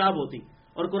ترین کتاب ہوتی.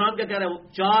 اور قرآن کیا کہہ رہا ہے؟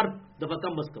 4 دفعہ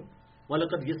کم از کم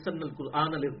وَلَقَدْ يَسَّرْنَا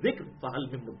الْقُرْآنَ لِلذِّكْرِ فَهَلْ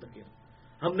مِن مُدَّكِرٍ،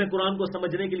 ہم نے قرآن کو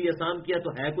سمجھنے کے لیے آسان کیا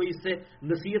تو ہے کوئی اس سے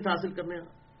نصیحت حاصل کرنے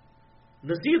والا؟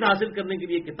 نصیحت حاصل کرنے کے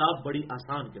لیے کتاب بڑی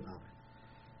آسان کتاب ہے.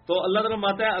 تو اللہ تعالیٰ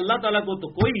فرماتا ہے اللہ تعالیٰ کو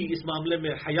تو کوئی اس معاملے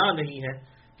میں حیا نہیں ہے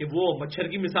کہ وہ مچھر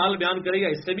کی مثال بیان کرے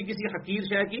یا اس سے بھی کسی حقیر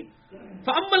شے کی.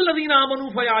 فَأَمَّا الَّذِينَ آمَنُوا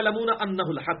فَيَعْلَمُونَ أَنَّهُ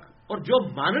الْحَقُّ، اور جو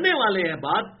ماننے والے ہیں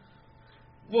بات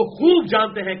وہ خوب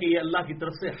جانتے ہیں کہ یہ اللہ کی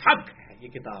طرف سے حق ہے، یہ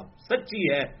کتاب سچی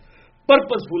ہے،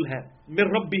 پرپز فل ہے،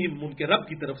 من ربہم، ان کے رب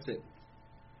کی طرف سے.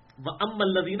 وَأَمَّا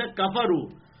الَّذِينَ كَفَرُوا،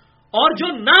 اور جو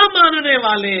نہ ماننے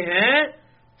والے ہیں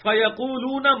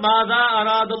فَيَقُولُونَ مَاذَا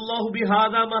أَرَادَ اللَّهُ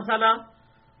بِهَذَا مَثَلًا،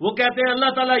 وہ کہتے ہیں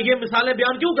اللہ تعالیٰ یہ مثالیں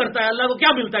بیان کیوں کرتا ہے، اللہ کو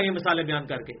کیا ملتا ہے یہ مثالیں بیان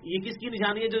کر کے، یہ کس کی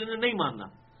نشانی ہے جو انہیں نہیں ماننا.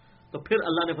 تو پھر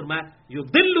اللہ نے فرمایا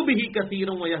یضل بہ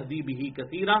کثیرا ویہدی بہ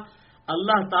کثیرا،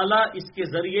 اللہ تعالیٰ اس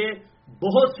کے ذریعے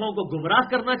بہت سو کو گمراہ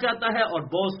کرنا چاہتا ہے اور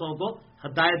بہت سو کو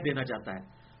ہدایت دینا چاہتا ہے.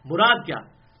 مراد کیا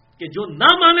کہ جو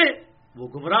نہ مانے وہ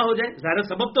گمراہ ہو جائے. ظاہر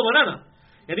سبب تو بنا نا،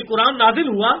 یعنی قرآن نازل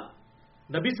ہوا،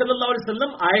 نبی صلی اللہ علیہ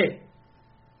وسلم آئے،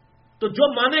 تو جو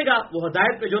مانے گا وہ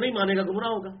ہدایت پہ، جو نہیں مانے گا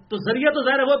گمراہ ہوگا. تو ذریعہ تو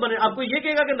ظاہر وہ بنے. آپ کو یہ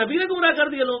کہے گا کہ نبی نے گمراہ کر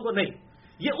دیا لوگوں کو؟ نہیں،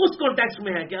 یہ اس کانٹیکسٹ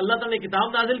میں ہے کہ اللہ تعالیٰ نے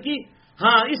کتاب نازل کی،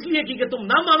 ہاں اس لیے کی کہ تم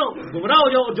نہ مانو گمراہ ہو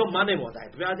جاؤ، اور جو مانے وہ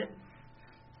ہدایت پہ آ جائے.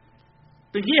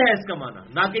 تو یہ ہے اس کا معنی،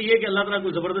 نہ کہ یہ کہ اللہ تعالیٰ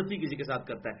کوئی زبردستی کسی کے ساتھ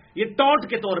کرتا ہے. یہ ٹونٹ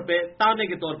کے طور پہ، تانے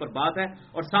کے طور پر بات ہے.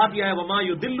 اور ساتھ یہ ہے وما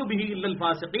یضل بہ الا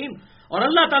الفاسقین، اور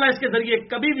اللہ تعالیٰ اس کے ذریعے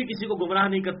کبھی بھی کسی کو گمراہ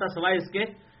نہیں کرتا سوائے اس کے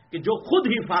کہ جو خود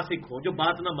ہی فاسق ہو، جو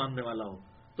بات نہ ماننے والا ہو.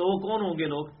 تو وہ کون ہوں گے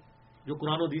لوگ؟ جو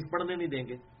قرآن و حدیث پڑھنے نہیں دیں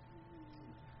گے.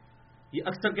 یہ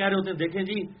اکثر کہہ رہے ہوتے ہیں دیکھیں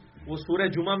جی وہ سورہ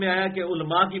جمعہ میں آیا کہ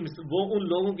علماء کی وہ ان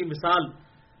لوگوں کی مثال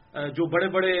جو بڑے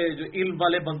بڑے جو علم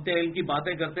والے بنتے ہیں، ان کی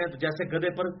باتیں کرتے ہیں تو جیسے گدھے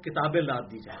پر کتابیں لاد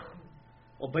دی جائیں.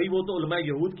 اور بھائی وہ تو علماء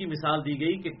یہود کی مثال دی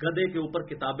گئی کہ گدھے کے اوپر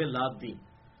کتابیں لاد دی،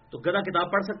 تو گدھا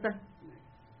کتاب پڑھ سکتا ہے؟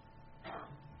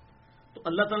 تو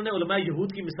اللہ تعالیٰ نے علماء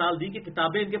یہود کی مثال دی کہ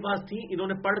کتابیں ان کے پاس تھیں، انہوں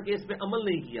نے پڑھ کے اس پہ عمل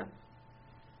نہیں کیا.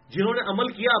 جنہوں نے عمل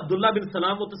کیا عبداللہ بن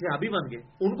سلام وہ تو صحابی بن گئے،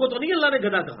 ان کو تو نہیں اللہ نے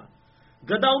گدھا کہا.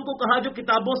 گدھا ان کو کہا جو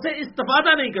کتابوں سے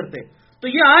استفادہ نہیں کرتے. تو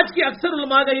یہ آج کے اکثر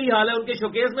علماء کا یہی حال ہے، ان کے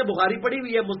شوکیس میں بخاری پڑھی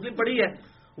ہوئی ہے، مسلم پڑھی ہے،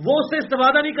 وہ اس سے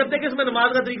استفادہ نہیں کرتے کہ اس میں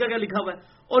نماز کا طریقہ کیا لکھا ہوا ہے.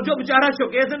 اور جو بیچارہ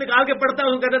شوکیس سے نکال کے پڑھتا ہے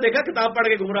اس کو کہتے ہیں دیکھا کتاب پڑھ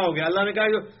کے گمراہ ہو گیا. اللہ نے کہا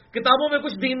جو کتابوں میں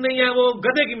کچھ دین نہیں ہے وہ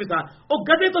گدھے کی مثال. اور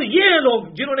گدھے تو یہ ہیں لوگ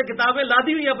جنہوں نے کتابیں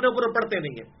لادی ہوئی اپنے اوپر پڑھتے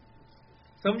نہیں ہیں.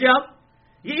 سمجھے آپ؟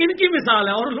 یہ ان کی مثال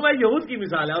ہے اور علماء یہود کی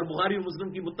مثال ہے. اور بخاری و مسلم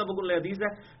کی متفق علیہ حدیث ہے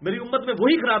میری امت میں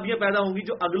وہی خرابیاں پیدا ہوں گی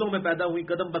جو اگلوں میں پیدا ہوئی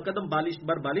قدم بقدم بالش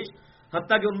بر بالش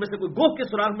حتیٰ کہ ان میں سے کوئی گوہ کے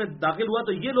سوراخ میں داخل ہوا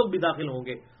تو یہ لوگ بھی داخل ہوں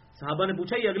گے. صحابہ نے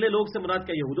پوچھا یہ اگلے لوگ سے مراد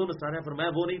کیا یہود و نصارہ ہے؟ فرمایا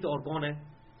وہ نہیں تو اور کون ہے؟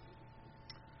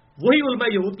 وہی علماء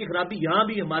یہود کی خرابی یہاں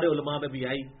بھی ہمارے علماء میں بھی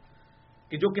آئی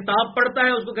کہ جو کتاب پڑھتا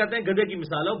ہے اس کو کہتے ہیں گدھے کی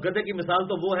مثال ہے. گدھے کی مثال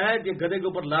تو وہ ہے کہ گدھے کے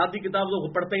اوپر لادی کتاب تو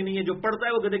وہ پڑھتا ہی نہیں ہے. جو پڑھتا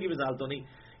ہے وہ گدھے کی مثال تو نہیں.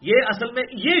 یہ اصل میں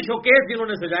یہ شوکیس جنہوں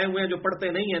نے سجائے ہوئے ہیں جو پڑھتے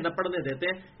نہیں ہیں نہ پڑھنے دیتے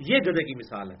ہیں یہ گدھے کی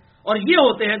مثال ہے. اور یہ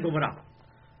ہوتے ہیں گمراہ.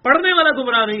 پڑھنے والا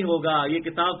گمراہ نہیں ہوگا. یہ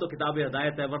کتاب تو کتاب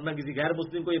ہدایت ہے ورنہ کسی غیر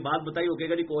مسلم کو یہ بات بتائی ہو کہ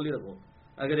گا جی کول ہی رکھو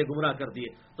اگر یہ گمراہ کر دیے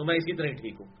تو میں اسی طرح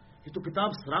ٹھیک ہوں. یہ تو کتاب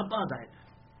سراپا ہدایت ہے.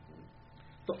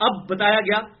 تو اب بتایا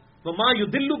گیا وما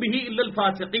یضل به الا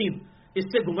الفاسقین. اس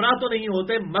سے گمراہ تو نہیں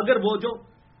ہوتے مگر وہ جو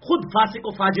خود فاسق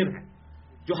و فاجر ہے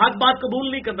جو حق بات قبول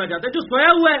نہیں کرنا چاہتے. جو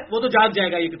سویا ہوا ہے وہ تو جاگ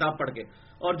جائے گا یہ کتاب پڑھ کے.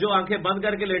 اور جو آنکھیں بند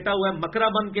کر کے لیٹا ہوا ہے مکرا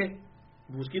بن کے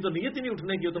اس کی تو نیت ہی نہیں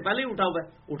اٹھنے کی. وہ تو پہلے ہی اٹھا ہوا ہے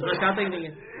اٹھنا چاہتا ہی نہیں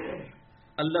ہے.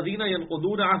 الذین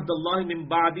ینقضون عہد اللہ من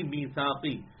بعد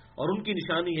میثاقہ. اور ان کی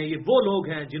نشانی ہے یہ وہ لوگ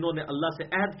ہیں جنہوں نے اللہ سے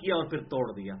عہد کیا اور پھر توڑ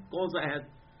دیا. کون سا عہد؟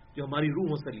 جو ہماری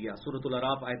روحوں سے لیا. سورۃ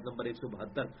الاعراف آیت نمبر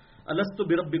 172 الست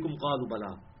بربکم قالوا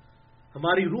بلا.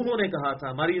 ہماری روحوں نے کہا تھا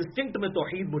ہماری انسٹنکٹ میں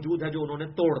توحید موجود ہے جو انہوں نے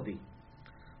توڑ دی.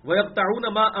 وَيَقْطَعُونَ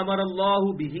مَا أَمَرَ اللَّهُ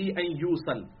بِهِ أَن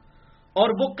يُوصَلَ.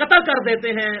 اور وہ قطع کر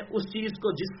دیتے ہیں اس چیز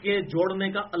کو جس کے جوڑنے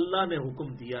کا اللہ نے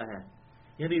حکم دیا ہے.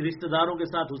 یعنی رشتہ داروں کے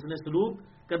ساتھ حسن سلوک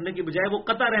کرنے کی بجائے وہ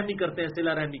قطع رحمی کرتے ہیں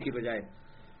صلہ رحمی کی بجائے.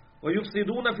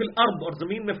 وَيُفْسِدُونَ فِي الْأَرْضِ. اور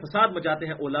زمین میں فساد مچاتے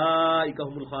ہیں. أُولَٰئِكَ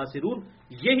هُمُ الْخَاسِرُونَ.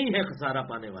 یہی ہے خسارہ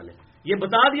پانے والے. یہ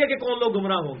بتا دیا کہ کون لوگ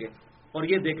گمراہ ہوں گے. اور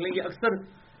یہ دیکھ لیں گے اکثر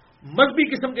مذہبی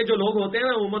قسم کے جو لوگ ہوتے ہیں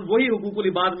عموماً وہی حقوق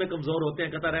العباد میں کمزور ہوتے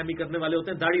ہیں. قطع رحمی کرنے والے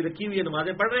ہوتے ہیں. داڑھی رکھی ہوئی ہے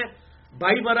نمازیں پڑھ رہے ہیں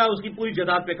بھائی مرا اس کی پوری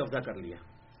جائیداد پہ قبضہ کر لیا.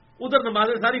 ادھر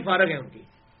نمازیں ساری فارغ ہیں ان کی.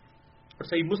 اور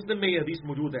صحیح مسلم میں یہ حدیث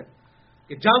موجود ہے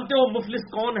کہ جانتے ہو مفلس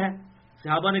کون ہے؟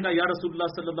 صحابہ نے کہا یا رسول اللہ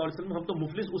صلی اللہ علیہ وسلم ہم تو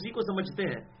مفلس اسی کو سمجھتے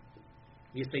ہیں.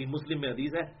 یہ صحیح مسلم میں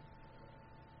حدیث ہے.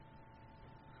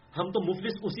 ہم تو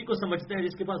مفلس اسی کو سمجھتے ہیں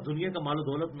جس کے پاس دنیا کا مال و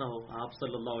دولت نہ ہو. آپ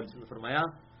صلی اللہ علیہ وسلم نے فرمایا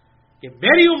کہ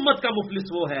میری امت کا مفلس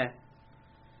وہ ہے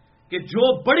کہ جو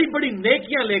بڑی بڑی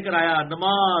نیکیاں لے کر آیا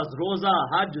نماز روزہ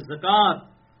حج زکات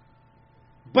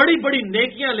بڑی بڑی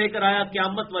نیکیاں لے کر آیا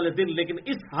قیامت والے دن لیکن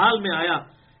اس حال میں آیا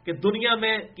کہ دنیا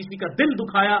میں کسی کا دل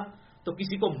دکھایا تو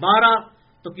کسی کو مارا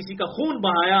تو کسی کا خون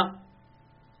بہایا.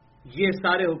 یہ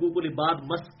سارے حقوق العباد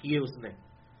مس کیے اس نے.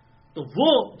 تو وہ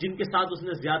جن کے ساتھ اس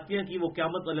نے زیادتیاں کی وہ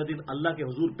قیامت والے دن اللہ کے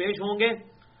حضور پیش ہوں گے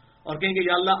اور کہیں گے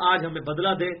یا اللہ آج ہمیں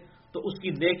بدلہ دے. تو اس کی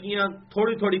نیکیاں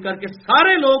تھوڑی تھوڑی کر کے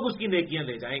سارے لوگ اس کی نیکیاں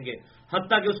لے جائیں گے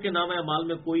حتیٰ کہ اس کے نامہ اعمال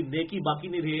میں کوئی نیکی باقی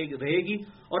نہیں رہے گی.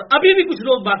 اور ابھی بھی کچھ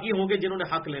لوگ باقی ہوں گے جنہوں نے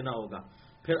حق لینا ہوگا.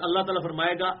 پھر اللہ تعالیٰ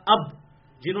فرمائے گا اب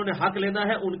جنہوں نے حق لینا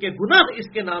ہے ان کے گناہ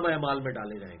اس کے نامہ اعمال میں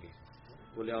ڈالے جائیں گے.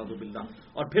 بولے اعوذ باللہ.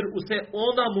 اور پھر اسے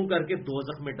اوندا منہ کر کے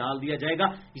دوزخ میں ڈال دیا جائے گا.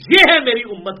 یہ ہے میری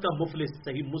امت کا مفلس.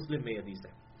 صحیح مسلم میں حدیث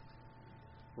ہے.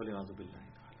 بولے اعوذ باللہ.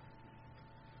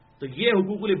 تو یہ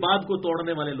حقوق العباد کو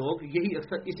توڑنے والے لوگ یہی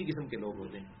اکثر اسی قسم کے لوگ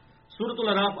ہوتے ہیں. سورۃ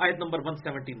الاعراف آیت نمبر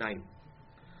 179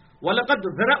 وَلَقَدْ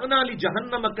ذَرَأْنَا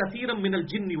لِجَهَنَّمَ كَثِيرًا مِنَ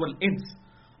الْجِنِّ وَالْإِنسِ.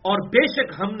 اور بے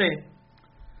شک ہم نے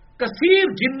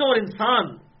کثیر جن اور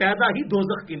انسان پیدا ہی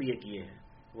دوزخ کے لیے کیے ہیں.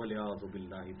 وَلِعَاذُ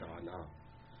بِاللَّهِ تَعَالَى.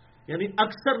 یعنی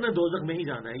اکثر نے دوزخ میں ہی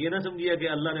جانا ہے. یہ نہ سمجھیے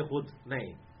کہ اللہ نے خود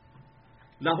نہیں.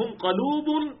 لَهُمْ قَلُوبٌ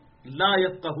لَا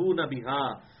يَفْقَهُونَ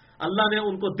بِهَا. اللہ نے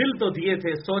ان کو دل تو دیے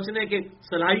تھے سوچنے کی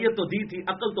صلاحیت تو دی تھی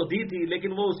عقل تو دی تھی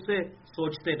لیکن وہ اس سے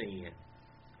سوچتے نہیں ہیں.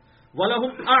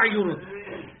 وَلَهُمْ أَعْيُنٌ.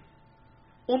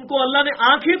 ان کو اللہ نے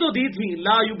آنکھیں تو دی تھی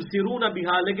لا یبصرون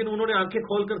بہا لیکن انہوں نے آنکھیں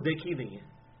کھول کر دیکھی نہیں ہے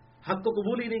حق کو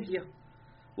قبول ہی نہیں کیا.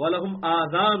 وَلَهُمْ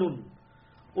آذَانٌ.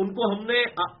 ان کو ہم نے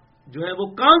جو ہے وہ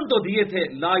کان تو دیے تھے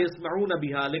لا يسمعون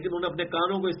بها لیکن انہوں نے اپنے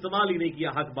کانوں کو استعمال ہی نہیں کیا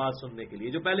حق بات سننے کے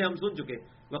لیے جو پہلے ہم سن چکے.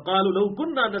 وقالوا لو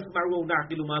كنا نسمع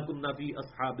ونعقل ما كنا في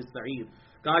اصحاب السعير.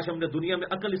 کاش ہم نے دنیا میں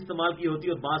عقل استعمال کی ہوتی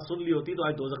اور بات سن لی ہوتی تو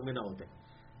آج دوزخ میں نہ ہوتے.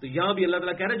 تو یہاں بھی اللہ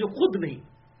تعالیٰ کہہ رہے ہیں جو خود نہیں.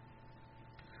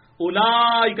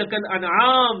 اولئک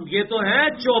کالانعام. یہ تو ہے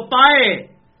چوپائے.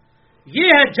 یہ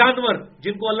ہے جانور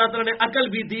جن کو اللہ تعالیٰ نے عقل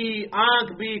بھی دی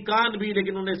آنکھ بھی کان بھی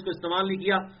لیکن انہوں نے اس کو استعمال نہیں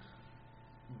کیا.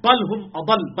 بل ہم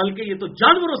ابل. بلکہ یہ تو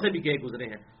جانوروں سے بھی کہے گزرے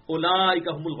ہیں. اولئک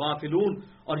هم الغافلون.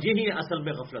 اور یہی ہے اصل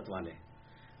میں غفلت والے.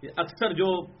 اکثر جو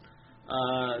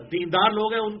دیندار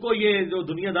لوگ ہیں ان کو یہ جو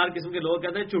دنیا دار قسم کے لوگ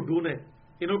کہتے ہیں چڈون ہیں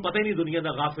انہوں نے پتہ ہی نہیں دنیا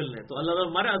دا غافل ہیں. تو اللہ تعالیٰ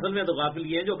ہمارے اصل میں تو غافل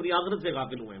یہ ہیں جو اپنی آخرت سے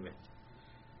غافل ہوئے ہیں.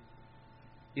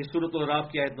 یہ سورۃ الاعراف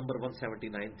کی آیت نمبر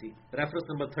 179 تھی. ریفرنس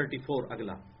نمبر 34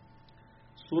 اگلا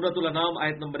سورۃ الانعام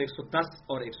آیت نمبر 110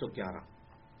 اور 111.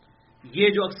 یہ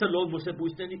جو اکثر لوگ مجھ سے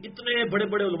پوچھتے ہیں جی اتنے بڑے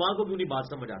بڑے علماء کو کیوں نہیں بات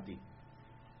سمجھ آتی؟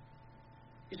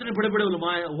 اتنے بڑے بڑے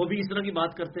علماء ہیں وہ بھی اس طرح کی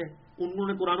بات کرتے ہیں, انہوں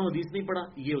نے قرآن و حدیث نہیں پڑھا.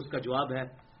 یہ اس کا جواب ہے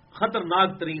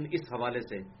خطرناک ترین اس حوالے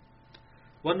سے.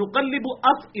 وَنُقَلِّبُ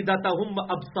أَفْئِدَتَهُمْ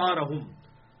وَأَبْصَارَهُمْ,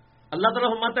 اللہ تعالیٰ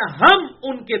فرماتا ہے ہم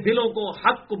ان کے دلوں کو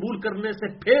حق قبول کرنے سے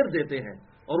پھیر دیتے ہیں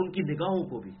اور ان کی نگاہوں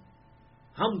کو بھی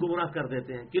ہم گمراہ کر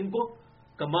دیتے ہیں. کن کو؟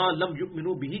 کما لم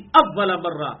یؤمنوا به اول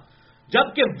مرہ,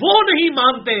 جبکہ وہ نہیں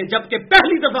مانتے جبکہ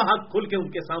پہلی دفعہ حق کھل کے ان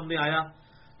کے سامنے آیا.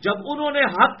 جب انہوں نے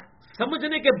حق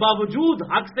سمجھنے کے باوجود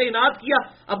حق سے اناد کیا,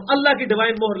 اب اللہ کی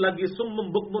ڈیوائن مہر لگ گئی, سم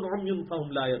بکم عمی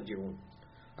فہم لا یرجعون.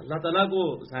 اللہ تعالیٰ کو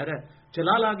ظاہر ہے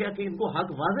جلال آ گیا کہ ان کو حق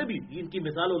واضح بھی. ان کی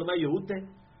مثال علماء یہود تھے,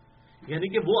 یعنی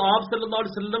کہ وہ آپ صلی اللہ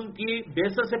علیہ وسلم کی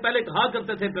بعثت سے پہلے کہا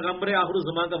کرتے تھے پیغمبر آخر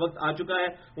الزمان کا وقت آ چکا ہے,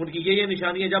 ان کی یہ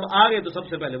نشانی ہے. جب آ گئے تو سب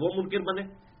سے پہلے وہ منکر بنے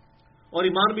اور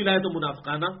ایمان بھی لائے تو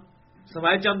منافقانہ,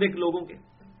 سوائے چند ایک لوگوں کے.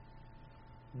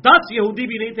 10 یہودی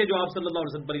بھی نہیں تھے جو آپ صلی اللہ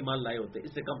علیہ وسلم پر ایمان لائے ہوتے,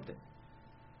 اس سے کم تھے.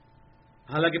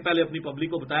 حالانکہ پہلے اپنی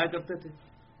پبلک کو بتایا کرتے تھے,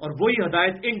 اور وہی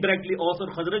ہدایت انڈائریکٹلی اوس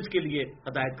اور خزرج کے لیے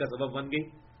ہدایت کا سبب بن گئی,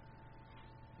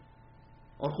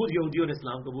 اور خود یہودیوں نے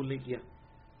اسلام قبول نہیں کیا.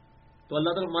 تو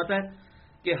اللہ تعالیٰ فرماتا ہے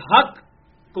کہ حق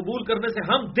قبول کرنے سے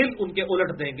ہم دل ان کے الٹ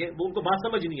دیں گے, وہ ان کو بات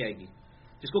سمجھ نہیں آئے گی,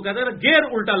 جس کو کہتے ہیں نا گیئر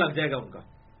الٹا لگ جائے گا ان کا.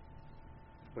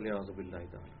 اعوذ باللہ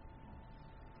تعالی.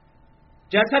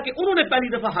 جیسا کہ انہوں نے پہلی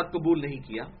دفعہ حق قبول نہیں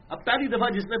کیا, اب پہلی دفعہ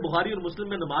جس نے بخاری اور مسلم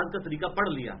میں نماز کا طریقہ پڑھ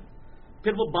لیا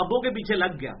پھر وہ بابوں کے پیچھے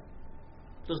لگ گیا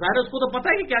تو ظاہر اس کو تو پتہ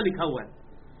ہی کہ کیا لکھا ہوا ہے,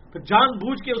 پھر جان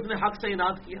بوجھ کے اس نے حق سے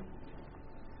اناد کیا.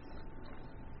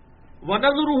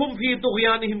 وَنَذُرُهُمْ فِي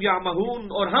طُغْيَانِهِمْ يَعْمَهُونَ,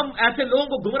 اور ہم ایسے لوگوں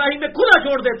کو گمراہی میں کھلا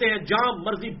چھوڑ دیتے ہیں, جہاں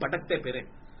مرضی بھٹکتے پھریں,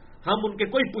 ہم ان کے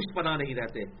کوئی پشت پناہ نہیں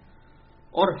رہتے.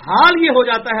 اور حال یہ ہو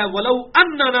جاتا ہے وَلَوْ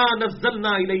أَنَّنَا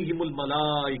نَزَّلْنَا إِلَيْهِمُ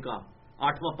الْمَلَائِكَةَ,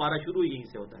 8واں پارہ شروع یہیں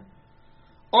سے ہوتا ہے.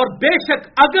 اور بے شک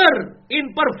اگر ان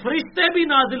پر فرشتے بھی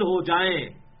نازل ہو جائیں,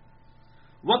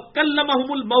 وَكَلَّمَهُمُ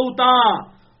الْمَوْتَى,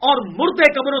 اور مردے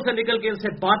قبروں سے نکل کے ان سے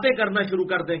باتیں کرنا شروع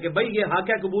کر دیں کہ بھائی یہ حق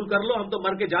ہے قبول کر لو, ہم تو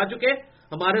مر کے جا چکے,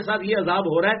 ہمارے ساتھ یہ عذاب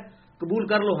ہو رہا ہے, قبول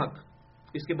کر لو حق.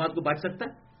 اس کے بعد کو بچ سکتا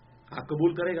ہے؟ حق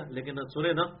قبول کرے گا لیکن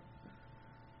سنے نا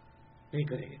نہیں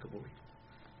کریں گے قبول.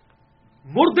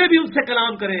 مردے بھی ان سے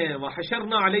کلام کریں.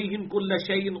 وَحَشَرْنَا عَلَيْهِمْ كُلَّ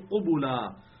شَيْءٍ قُبُولًا,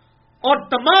 اور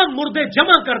تمام مردے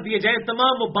جمع کر دیے جائیں,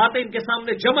 تمام وہ باتیں ان کے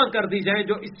سامنے جمع کر دی جائیں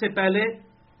جو اس سے پہلے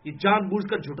یہ جان بوجھ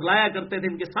کر جھٹلایا کرتے تھے,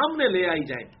 ان کے سامنے لے آئی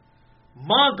جائیں.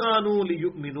 مَا كَانُوا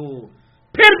لِيُؤْمِنُوا,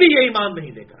 پھر بھی یہ ایمان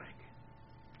نہیں لے کر آئیں گے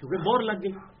کیونکہ مہر لگ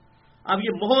گئی. اب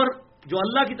یہ مہر جو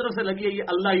اللہ کی طرف سے لگی ہے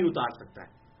یہ اللہ ہی اتار سکتا ہے.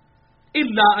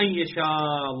 اِلَّا أَن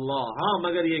يَشَاءَ اللَّهُ, ہاں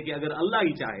مگر یہ کہ اگر اللہ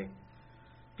ہی چاہے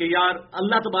کہ یار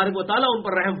اللہ تبارک و تعالیٰ ان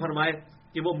پر رحم فرمائے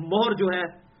کہ وہ مہر جو ہے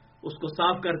اس کو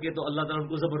صاف کر کے تو اللہ تعالیٰ ان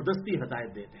کو زبردستی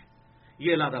ہدایت دیتے ہیں,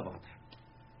 یہ علیحدہ بات ہے.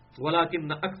 وَلَٰكِنَّ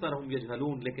أَكْثَرَهُمْ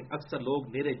يَجْهَلُونَ, لیکن اکثر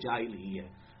لوگ میرے جاہل ہی ہیں,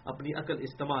 اپنی عقل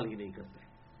استعمال ہی نہیں کرتے.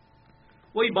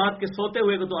 وہی بات کہ سوتے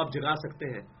ہوئے کو تو آپ جگا سکتے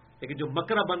ہیں, لیکن جو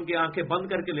مکرا بن کے آنکھیں بند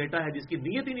کر کے لیٹا ہے جس کی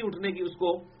نیت ہی نہیں اٹھنے کی, اس کو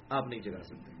آپ نہیں جگا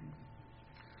سکتے.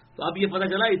 تو اب یہ پتہ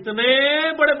چلا اتنے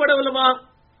بڑے بڑے علماء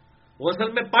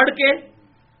غسل میں پڑھ کے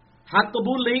حق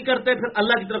قبول نہیں کرتے, پھر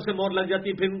اللہ کی طرف سے مہر لگ جاتی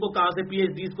ہے, پھر ان کو کہاں سے پی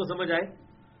ایچ ڈیز کو سمجھ آئے,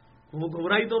 وہ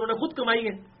گمراہی تو انہوں نے خود کمائی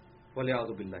ہے.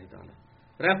 وَلِعَوْذُ بِاللَّهِ تعالی.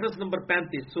 ریفرنس نمبر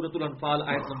 35 سورۃ الانفال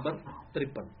آیت نمبر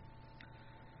 53.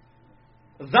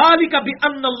 ذَلِكَ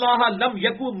بِأَنَّ اللَّهَ لَمْ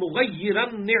يَكُنْ مُغَيِّرًا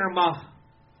نِعْمَةً,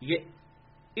 یہ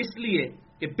اس لیے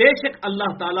کہ بے شک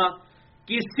اللہ تعالی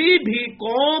کسی بھی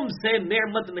قوم سے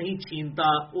نعمت نہیں چھینتا,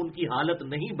 ان کی حالت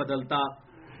نہیں بدلتا.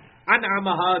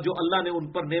 انعمها, جو اللہ نے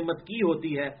ان پر نعمت کی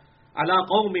ہوتی ہے, علی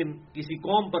قوم, کسی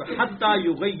قوم پر, حتی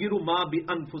یغیروا ما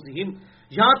بانفسہم,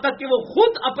 یہاں تک کہ وہ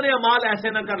خود اپنے اعمال ایسے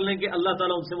نہ کر لیں کہ اللہ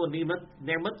تعالیٰ ان سے وہ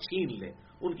نعمت چھین لے,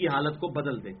 ان کی حالت کو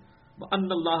بدل دے. وَأَنَّ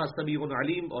اللَّهَ سَمِيعٌ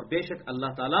عَلِيمٌ, اور بے شک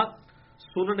اللہ تعالیٰ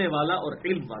سننے والا اور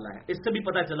علم والا ہے. اس سے بھی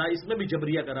پتہ چلا, اس میں بھی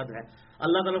جبریہ کا رد ہے.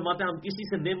 اللہ تعالیٰ فرماتے ہیں ہم کسی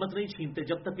سے نعمت نہیں چھینتے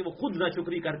جب تک کہ وہ خود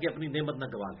ناشکری کر کے اپنی نعمت نہ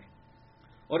گوا لے.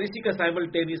 اور اسی کا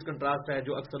سائملٹینیس کنٹراسٹ ہے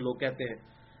جو اکثر لوگ کہتے ہیں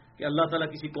کہ اللہ تعالیٰ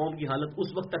کسی قوم کی حالت اس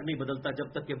وقت تک نہیں بدلتا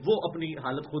جب تک کہ وہ اپنی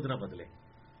حالت خود نہ بدلے.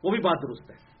 وہ بھی بات درست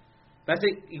ہے. ویسے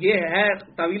یہ ہے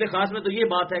تعویل خاص میں تو یہ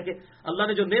بات ہے کہ اللہ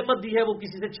نے جو نعمت دی ہے وہ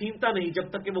کسی سے چھینتا نہیں جب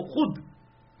تک کہ وہ خود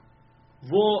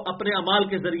وہ اپنے اعمال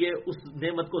کے ذریعے اس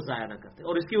نعمت کو ضائع نہ کرتے.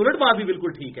 اور اس کی الٹ بات بھی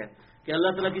بالکل ٹھیک ہے کہ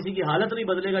اللہ تعالیٰ کسی کی حالت نہیں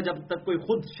بدلے گا جب تک کوئی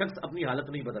خود شخص اپنی حالت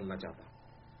نہیں بدلنا چاہتا.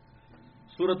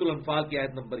 سورۃ الانفال کی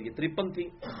آیت نمبر یہ 53 تھی.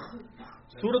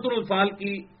 سورۃ الانفال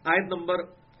کی آیت نمبر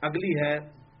اگلی ہے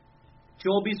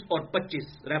 24 اور 25,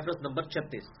 ریفرنس نمبر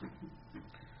 36.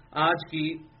 آج کی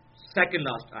سیکنڈ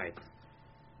لاسٹ آیت،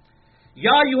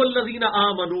 یا ایھا الذین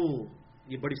آمنو،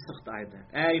 یہ بڑی سخت آیت ہے،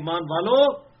 اے ایمان والو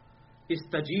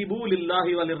استجیبوا للہ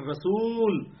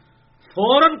وللرسول،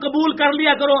 فوراً قبول کر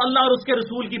لیا کرو اللہ اور اس کے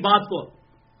رسول کی بات کو،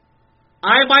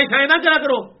 آئے بائیں کھائے نہ کرا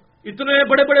کرو۔ اتنے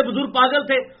بڑے بڑے بزرگ پاگل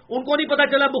تھے، ان کو نہیں پتا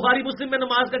چلا بخاری مسلم میں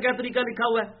نماز کا کیا طریقہ لکھا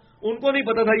ہوا ہے، ان کو نہیں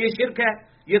پتا تھا یہ شرک ہے،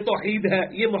 یہ توحید ہے،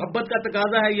 یہ محبت کا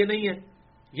تقاضا ہے، یہ نہیں ہے۔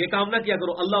 یہ کام نہ کیا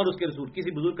کرو، اللہ اور اس کے رسول،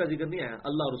 کسی بزرگ کا ذکر نہیں آیا،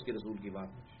 اللہ اور اس کے رسول کی بات،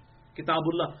 کتاب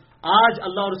اللہ۔ آج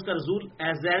اللہ اور اس کا رسول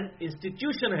ایز این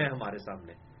انسٹیٹیوشن ہے ہمارے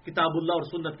سامنے، کتاب اللہ اور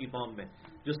سنت کی فارم میں،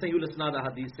 جو صحیح الاسناد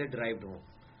احادیث سے ڈرائیوڈ ہوں۔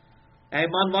 اے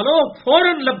ایمان والو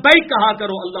فوراً لبیک کہا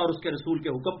کرو اللہ اور اس کے رسول کے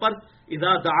حکم پر،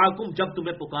 اذا دعاکم، جب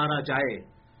تمہیں پکارا جائے،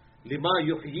 لما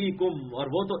یحییکم، اور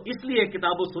وہ تو اس لیے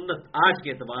کتاب و سنت آج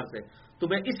کے اعتبار سے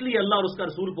تمہیں اس لیے اللہ اور اس کا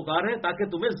رسول پکار ہے تاکہ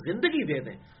تمہیں زندگی دے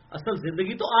دیں۔ اصل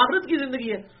زندگی تو آخرت کی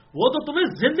زندگی ہے، وہ تو تمہیں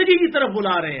زندگی کی طرف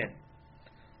بلا رہے ہیں۔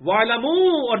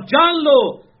 وَاعْلَمُوا، اور جان لو،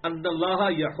 ان اللہ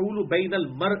یحول بین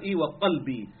المرء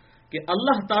وقلبی، کہ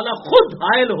اللہ تعالیٰ خود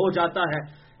حائل ہو جاتا ہے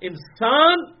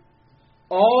انسان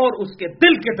اور اس کے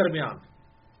دل کے درمیان،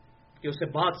 کہ اسے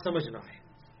بات سمجھنا ہے۔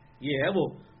 یہ ہے وہ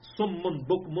سمن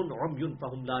بکمن عمی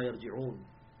فہم لا یرجعون،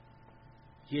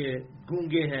 یہ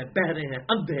گونگے ہیں، بہرے ہیں،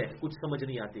 اندھے ہیں، کچھ سمجھ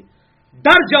نہیں آتی۔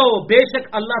 ڈر جاؤ، بے شک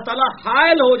اللہ تعالیٰ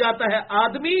حائل ہو جاتا ہے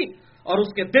آدمی اور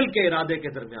اس کے دل کے ارادے کے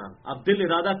درمیان۔ اب دل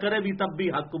ارادہ کرے بھی تب بھی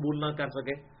حق قبول نہ کر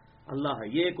سکے اللہ ہے۔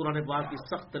 یہ قرآن پاک کی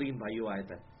سخت ترین بھائیو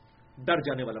آیت ہے، ڈر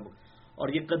جانے والا۔ اور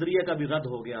یہ قدریہ کا بھی رد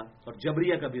ہو گیا اور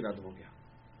جبریہ کا بھی رد ہو گیا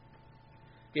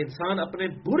کہ انسان اپنے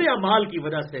برے اعمال کی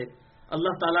وجہ سے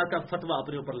اللہ تعالیٰ کا فتویٰ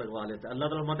اپنے اوپر لگوا لیتا ہے۔ اللہ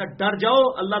تعالیٰ فرماتا ہے ڈر جاؤ،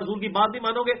 اللہ رسول کی بات نہیں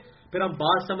مانو گے پھر ہم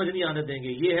بات سمجھ نہیں آنے دیں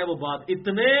گے۔ یہ ہے وہ بات،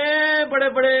 اتنے بڑے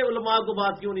بڑے علماء کو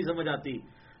بات کیوں نہیں سمجھ آتی؟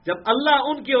 جب اللہ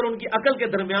ان کی اور ان کی عقل کے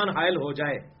درمیان حائل ہو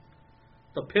جائے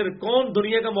تو پھر کون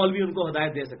دنیا کا مولوی ان کو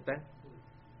ہدایت دے سکتا ہے؟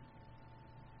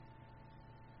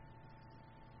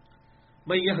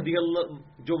 میں یہدی اللہ،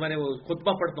 جو میں نے وہ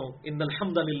خطبہ پڑھتا ہوں، ان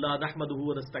الحمد للہ نحمدہ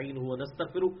ونستعینہ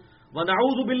ونستغفرہ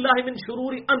ونعوذ باللہ من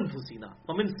شرور انفسنا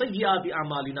ومن سیئات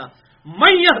اعمالنا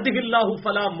من یہدہ اللہ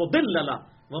فلا مضل لہ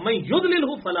ومن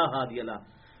یضللہ فلا ہادی لہ۔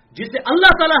 جسے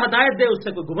اللہ تعالی ہدایت دے اس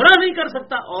سے کوئی گمراہ نہیں کر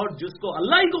سکتا، اور جس کو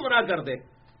اللہ ہی گمراہ کر دے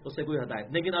اس سے کوئی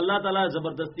ہدایت۔ لیکن اللہ تعالیٰ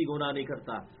زبردستی گمراہ نہیں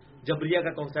کرتا، جبریہ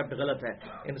کا کانسیپٹ غلط ہے۔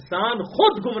 انسان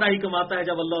خود گمراہی کماتا ہے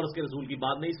جب اللہ اور اس کے رسول کی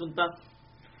بات نہیں سنتا،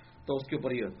 تو اس کے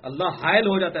اوپر یہ اللہ حائل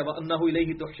ہو جاتا ہے وَأَنَّهُ إِلَيْهِ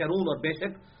تُحْشَرُونَ، اور بے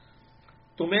شک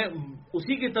تمہیں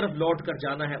اسی کی طرف لوٹ کر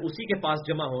جانا ہے، اسی کے پاس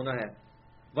جمع ہونا ہے۔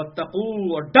 وَاتَّقُوا،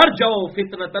 اور ڈر جاؤ،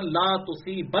 فِتْنَةً لَا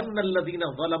تُصِيبَنَّ الَّذِينَ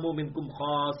ظَلَمُوا مِنكُمْ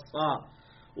خَاصَّةً،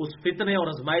 اس فتنے اور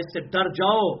آزمائش سے ڈر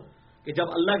جاؤ کہ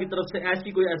جب اللہ کی طرف سے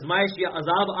ایسی کوئی آزمائش یا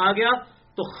عذاب آ گیا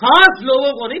تو خاص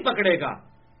لوگوں کو نہیں پکڑے گا۔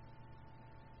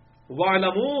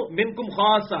 وَاعْلَمُوا مِنكُمْ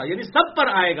خَاصَّةً، یعنی سب پر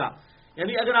آئے گا۔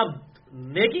 یعنی اگر آپ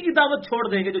نیکی کی دعوت چھوڑ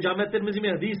دیں گے، جو جامع ترمذی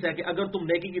میں حدیث ہے کہ اگر تم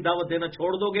نیکی کی دعوت دینا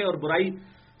چھوڑ دو گے اور برائی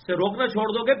سے روکنا چھوڑ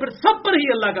دو گے، پھر سب پر ہی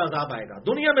اللہ کا عذاب آئے گا۔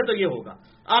 دنیا میں تو یہ ہوگا،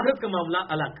 آخرت کا معاملہ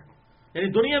الگ۔ یعنی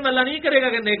دنیا میں اللہ نہیں کرے گا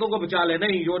کہ نیکوں کو بچا لے،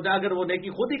 نہیں، جو اگر وہ نیکی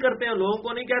خود ہی کرتے ہیں لوگوں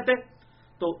کو نہیں کہتے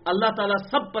تو اللہ تعالیٰ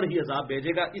سب پر ہی عذاب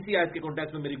بھیجے گا۔ اسی آیت کے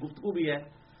کانٹیکسٹ میں میری گفتگو بھی ہے،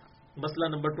 مسئلہ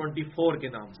نمبر 24 کے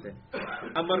نام سے،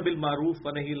 امر بالمعروف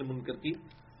و نہی عن المنکر کی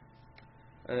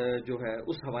جو ہے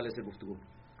اس حوالے سے گفتگو۔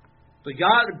 تو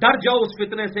یار ڈر جاؤ اس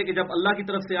فتنے سے کہ جب اللہ کی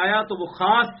طرف سے آیا تو وہ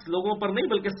خاص لوگوں پر نہیں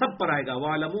بلکہ سب پر آئے گا۔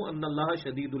 وَاعْلَمُوا أَنَّ اللَّهَ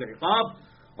شَدِيدُ الْعِقَابِ،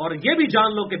 اور یہ بھی جان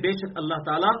لو کہ بے شک اللہ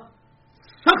تعالیٰ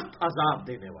سخت عذاب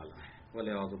دینے والا ہے۔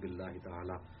 وَالْعِيَاذُ بِاللَّهِ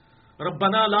تَعَالَى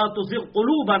رَبَّنَا لَا تُزِغْ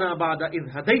قُلُوبَنَا بَعْدَ إِذْ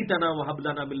هَدَيْتَنَا وَهَبْ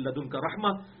لَنَا مِن لَّدُنكَ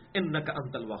رَحْمَةً إِنَّكَ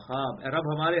أَنتَ الْوَهَّابُ، اے رب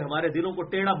ہمارے دلوں کو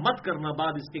ٹیڑھا مت کرنا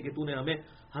بعد اس کے کہ تو نے ہمیں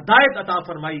ہدایت عطا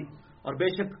فرمائی، اور بے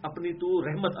شک اپنی تو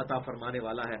رحمت عطا فرمانے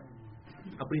والا ہے،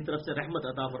 اپنی طرف سے رحمت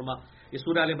عطا فرما۔ یہ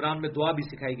سورہ آل عمران میں دعا بھی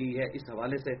سکھائی گئی ہے اس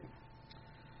حوالے سے۔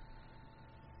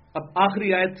 اب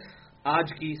آخری آیت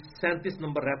آج کی 37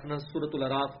 نمبر ریفرنس سورۃ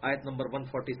الاعراف آیت نمبر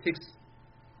 146،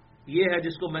 یہ ہے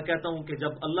جس کو میں کہتا ہوں کہ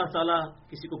جب اللہ تعالیٰ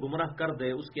کسی کو گمراہ کر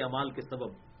دے اس کے اعمال کے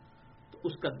سبب تو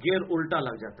اس کا گیئر الٹا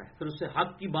لگ جاتا ہے، پھر اس سے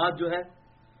حق کی بات جو ہے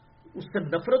اس سے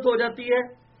نفرت ہو جاتی ہے،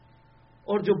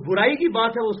 اور جو برائی کی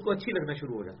بات ہے وہ اس کو اچھی لگنا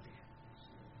شروع ہو جاتی ہے۔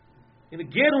 یعنی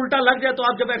گیئر الٹا لگ جائے تو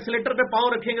آپ جب ایکسیلیٹر پہ پاؤں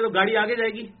رکھیں گے تو گاڑی آگے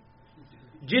جائے گی،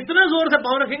 جتنا زور سے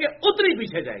پاؤں رکھیں گے اتنی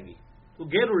پیچھے جائے گی، تو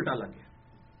گیئر الٹا لگ گیا۔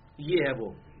 یہ ہے وہ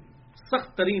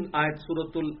سخت ترین آیت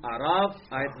سورۃ الاعراف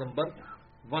آیت نمبر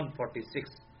 146۔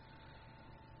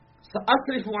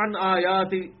 سأصرف عن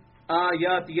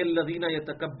آیاتی الذین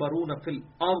یتکبرون فی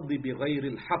الارض بغیر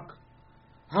الحق،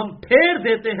 ہم پھیر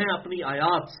دیتے ہیں اپنی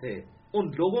آیات سے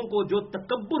ان لوگوں کو جو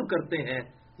تکبر کرتے ہیں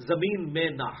زمین میں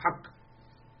ناحق۔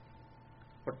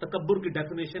 اور تکبر کی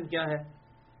ڈیفینیشن کیا ہے؟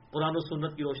 قرآن و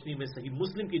سنت کی روشنی میں صحیح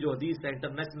مسلم کی جو حدیث ہے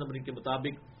انٹرنیشنل نمبر کے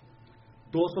مطابق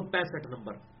 265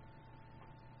 نمبر،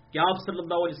 کیا آپ صلی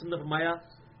اللہ علیہ وسلم نے فرمایا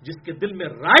جس کے دل میں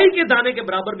رائی کے دانے کے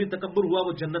برابر بھی تکبر ہوا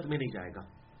وہ جنت میں نہیں جائے گا۔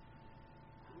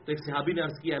 تو ایک صحابی نے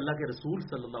عرض کیا اللہ کے رسول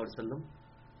صلی اللہ علیہ وسلم،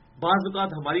 بعض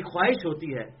اوقات ہماری خواہش ہوتی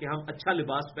ہے کہ ہم اچھا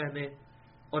لباس پہنے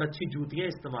اور اچھی جوتیاں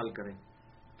استعمال کریں،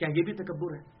 کیا یہ بھی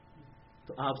تکبر ہے؟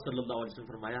 تو آپ صلی اللہ علیہ وسلم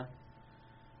فرمایا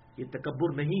یہ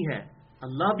تکبر نہیں ہے،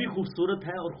 اللہ بھی خوبصورت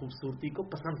ہے اور خوبصورتی کو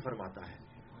پسند فرماتا ہے۔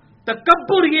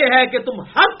 تکبر یہ ہے کہ تم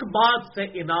حق بات سے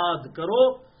اناد کرو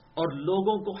اور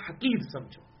لوگوں کو حقیر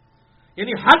سمجھو،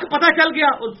 یعنی حق پتہ چل گیا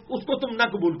اس کو تم نہ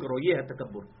قبول کرو، یہ ہے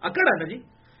تکبر۔ اکڑ ہے نا جی،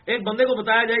 ایک بندے کو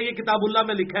بتایا جائے یہ کتاب اللہ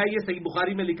میں لکھا ہے، یہ صحیح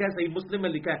بخاری میں لکھا ہے، صحیح مسلم میں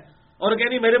لکھا ہے، اور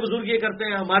کہنی میرے بزرگ یہ کرتے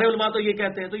ہیں، ہمارے علماء تو یہ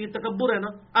کہتے ہیں، تو یہ تکبر ہے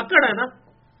نا، اکڑ ہے نا،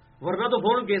 ورنہ تو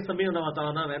فوراً کہ سمیعنا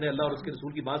وأطعنا، میں نے اللہ اور اس کے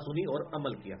رسول کی بات سنی اور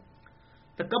عمل کیا۔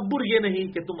 تکبر یہ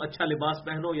نہیں کہ تم اچھا لباس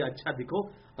پہنو یا اچھا دکھو،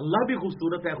 اللہ بھی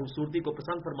خوبصورت ہے، خوبصورتی کو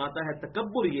پسند فرماتا ہے۔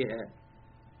 تکبر یہ ہے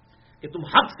کہ تم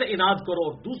حق سے اناد کرو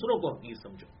اور دوسروں کو حقیر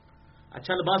سمجھو،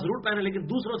 اچھا لباس ضرور پہنے لیکن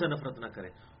دوسروں سے نفرت نہ کریں،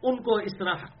 ان کو اس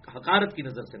طرح حقارت کی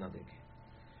نظر سے نہ دیکھیں۔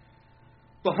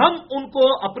 تو ہم ان کو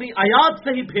اپنی آیات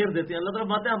سے ہی پھیر دیتے ہیں، اللہ تعالیٰ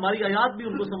فرماتے ہیں ہماری آیات بھی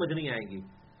ان کو سمجھ نہیں آئیں گی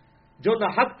جو نہ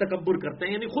حق تکبر کرتے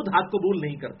ہیں، یعنی خود حق قبول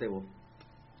نہیں کرتے وہ۔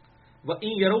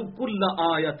 وَإِن يَرَوْا كُلَّ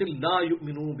آيَةٍ لَا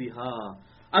يُؤْمِنُوا بِهَا،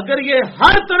 اگر یہ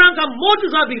ہر طرح کا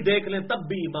معجزہ بھی دیکھ لیں تب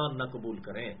بھی ایمان نہ قبول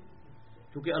کریں،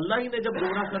 کیونکہ اللہ ہی نے جب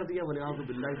گمراہ کر دیا وَلِعَاذُ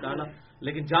بِاللَّهِ تعالیٰ،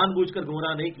 لیکن جان بوجھ کر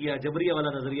گمراہ نہیں کیا، جبریہ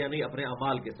والا نظریہ نہیں، اپنے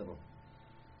اعمال کے سبب۔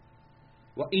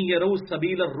 وَإِن يَرَوْا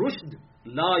سَبِيلَ الرُّشْدِ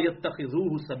لَا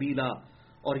يَتَّخِذُوهُ سَبِيلًا،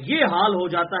 اور یہ حال ہو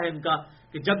جاتا ہے ان کا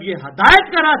کہ جب یہ ہدایت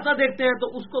کا راستہ دیکھتے ہیں تو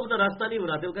اس کو اپنا راستہ نہیں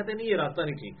بناتے، وہ کہتے ہیں نہیں یہ راستہ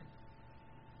نہیں ٹھیک،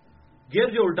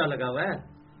 گیئر جو الٹا لگا ہوا ہے۔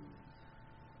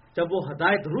 جب وہ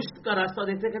ہدایت رشد کا راستہ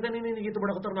دیکھتے ہیں کہتے ہیں نہیں یہ تو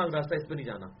بڑا خطرناک راستہ ہے، اس پہ نہیں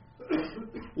جانا۔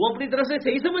 وہ اپنی طرف سے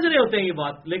صحیح سمجھ رہے ہوتے ہیں یہ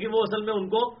بات، لیکن وہ اصل میں ان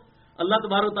کو اللہ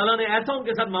تبارک و تعالیٰ نے ایسا ان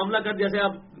کے ساتھ معاملہ کر، جیسے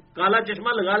آپ کالا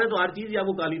چشمہ لگا لیں تو ہر چیز یا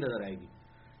وہ کالی نظر آئے گی،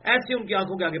 ایسے ان کی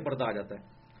آنکھوں کے آگے پردہ آ جاتا ہے۔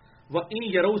 وَإِن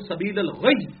يَرَوْا سَبِيلَ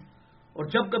الْغَيِّ، اور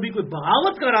جب کبھی کوئی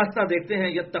بغاوت کا راستہ دیکھتے ہیں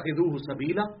یتخذوہ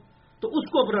سبیلا، تو اس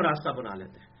کو اپنا راستہ بنا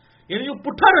لیتے ہیں، یعنی جو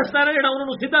پٹھا راستہ ہے جڑا انہوں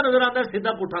نے سیدھا نظر آتا ہے،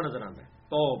 سیدھا پٹھا نظر آتا ہے۔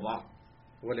 توبہ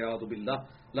والعیاذ باللہ،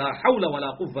 لا حول ولا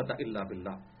قوۃ الا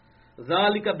باللہ۔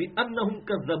 ذالک بانہم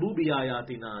کذبوا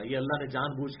بآیاتنا، یہ اللہ نے جان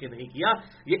بوجھ کے نہیں کیا،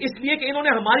 یہ اس لیے کہ انہوں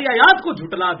نے ہماری آیات کو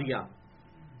جھٹلا دیا۔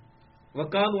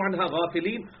 وکانوا عنہا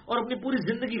غافلین، اور اپنی پوری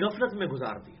زندگی غفلت میں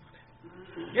گزار دی،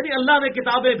 یعنی اللہ نے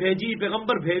کتابیں بھیجی،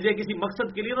 پیغمبر بھیجے کسی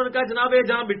مقصد کے لیے، انہوں نے کہا جناب یہ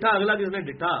جہاں بٹھا اگلا کس نے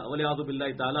ڈٹھا، والعیاذ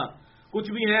باللہ تعالی۔ کچھ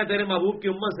بھی ہیں تیرے محبوب کی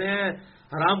امت سے ہیں،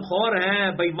 حرام خور ہیں،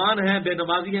 بے ایمان ہیں، بے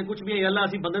نمازی ہیں، کچھ بھی ہے، اللہ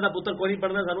اسی بندے دا پتر کوئی نہیں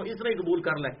پڑھنا، سانو اس طرح ہی قبول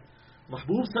کر لے۔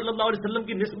 محبوب صلی اللہ علیہ وسلم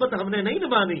کی نسبت ہم نے نہیں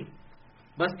نبھانی،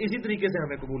 بس اسی طریقے سے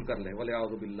ہمیں قبول کر لے،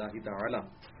 والعیاذ باللہ تعالی۔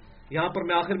 یہاں پر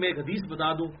میں آخر میں ایک حدیث بتا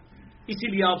دوں، اسی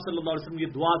لیے آپ صلی اللہ علیہ وسلم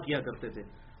یہ دعا کیا کرتے تھے،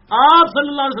 آپ صلی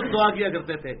اللہ علیہ وسلم دعا کیا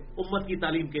کرتے تھے امت کی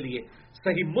تعلیم کے لیے۔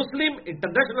 صحیح مسلم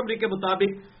انٹرنیشنل نمبر کے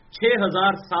مطابق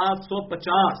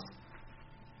 6750،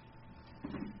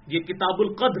 یہ کتاب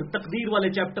القدر تقدیر والے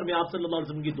چیپٹر میں آپ صلی اللہ علیہ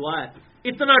وسلم کی دعا ہے۔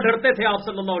 اتنا ڈرتے تھے آپ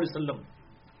صلی اللہ علیہ وسلم،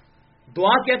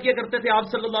 دعا کیا کیا کرتے تھے آپ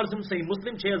صلی اللہ علیہ وسلم؟ صحیح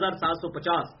مسلم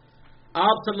 6750،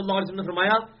 آپ صلی اللہ علیہ وسلم نے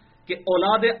فرمایا کہ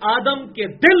اولاد آدم کے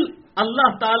دل اللہ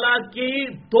تعالی کی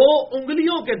 2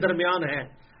 انگلیوں کے درمیان ہے،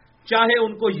 چاہے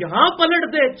ان کو یہاں پلٹ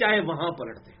دے چاہے وہاں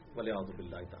پلٹ دے، والعیاذ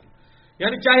باللہ تعالی۔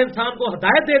 یعنی چاہے انسان کو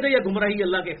ہدایت دے دے یا گمراہی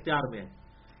اللہ کے اختیار میں ہے۔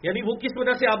 یعنی وہ کس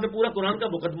وجہ سے آپ نے پورا قرآن کا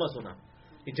مقدمہ سنا،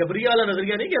 یہ جبریہ والا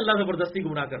نظریہ نہیں کہ اللہ زبردستی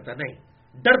گمراہ کرتا ہے، نہیں،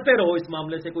 ڈرتے رہو اس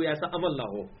معاملے سے کوئی ایسا عمل نہ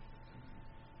ہو۔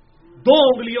 2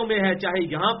 انگلیوں میں ہے، چاہے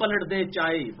یہاں پلٹ دے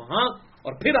چاہے وہاں۔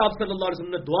 اور پھر آپ صلی اللہ علیہ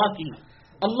وسلم نے دعا کی،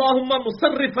 اللہم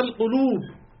مصرف القلوب،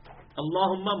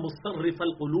 اللہم مصرف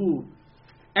القلوب،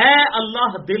 اے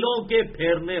اللہ دلوں کے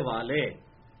پھیرنے والے،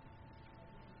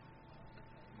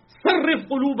 صرف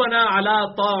قلوبنا علی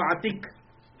طاعتک،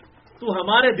 تو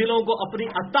ہمارے دلوں کو اپنی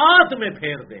اطاعت میں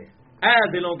پھیر دے، اے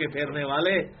دلوں کے پھیرنے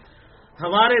والے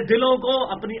ہمارے دلوں کو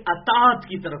اپنی اطاعت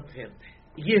کی طرف پھیر دے۔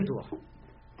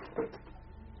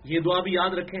 یہ دعا بھی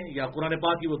یاد رکھیں، یا قرآن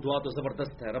پاک کی وہ دعا تو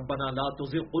زبردست ہے، ربنا لا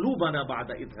تزغ قلوبنا بعد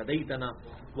اذ هديتنا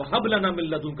وهب لنا من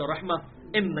لدنك رحمة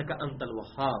انك انت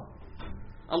الوهاب،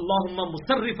 اللهم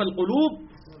مصرف القلوب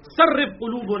صرف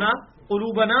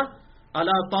قلوبنا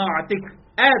على طاعتك،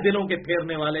 اے دلوں کے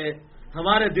پھیرنے والے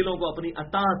ہمارے دلوں کو اپنی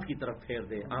اطاعت کی طرف پھیر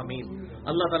دے، آمین۔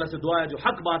 اللہ تعالیٰ سے دعا ہے جو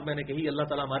حق بات میں نے کہی اللہ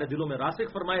تعالیٰ ہمارے دلوں میں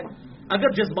راسخ فرمائے، اگر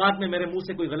جس بات میں میرے منہ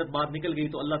سے کوئی غلط بات نکل گئی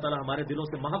تو اللہ تعالیٰ ہمارے دلوں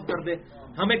سے محف کر دے،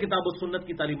 ہمیں کتاب و سنت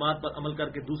کی تعلیمات پر عمل کر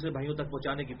کے دوسرے بھائیوں تک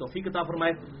پہنچانے کی توفیق عطا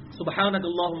فرمائے۔ سبحانک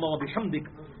اللہم و بحمدک،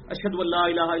 اشہد ان لا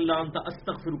الہ الا انت،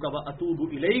 استغفرک و اتوب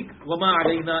الیک، وما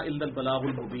علینا الا البلاغ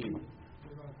المبین۔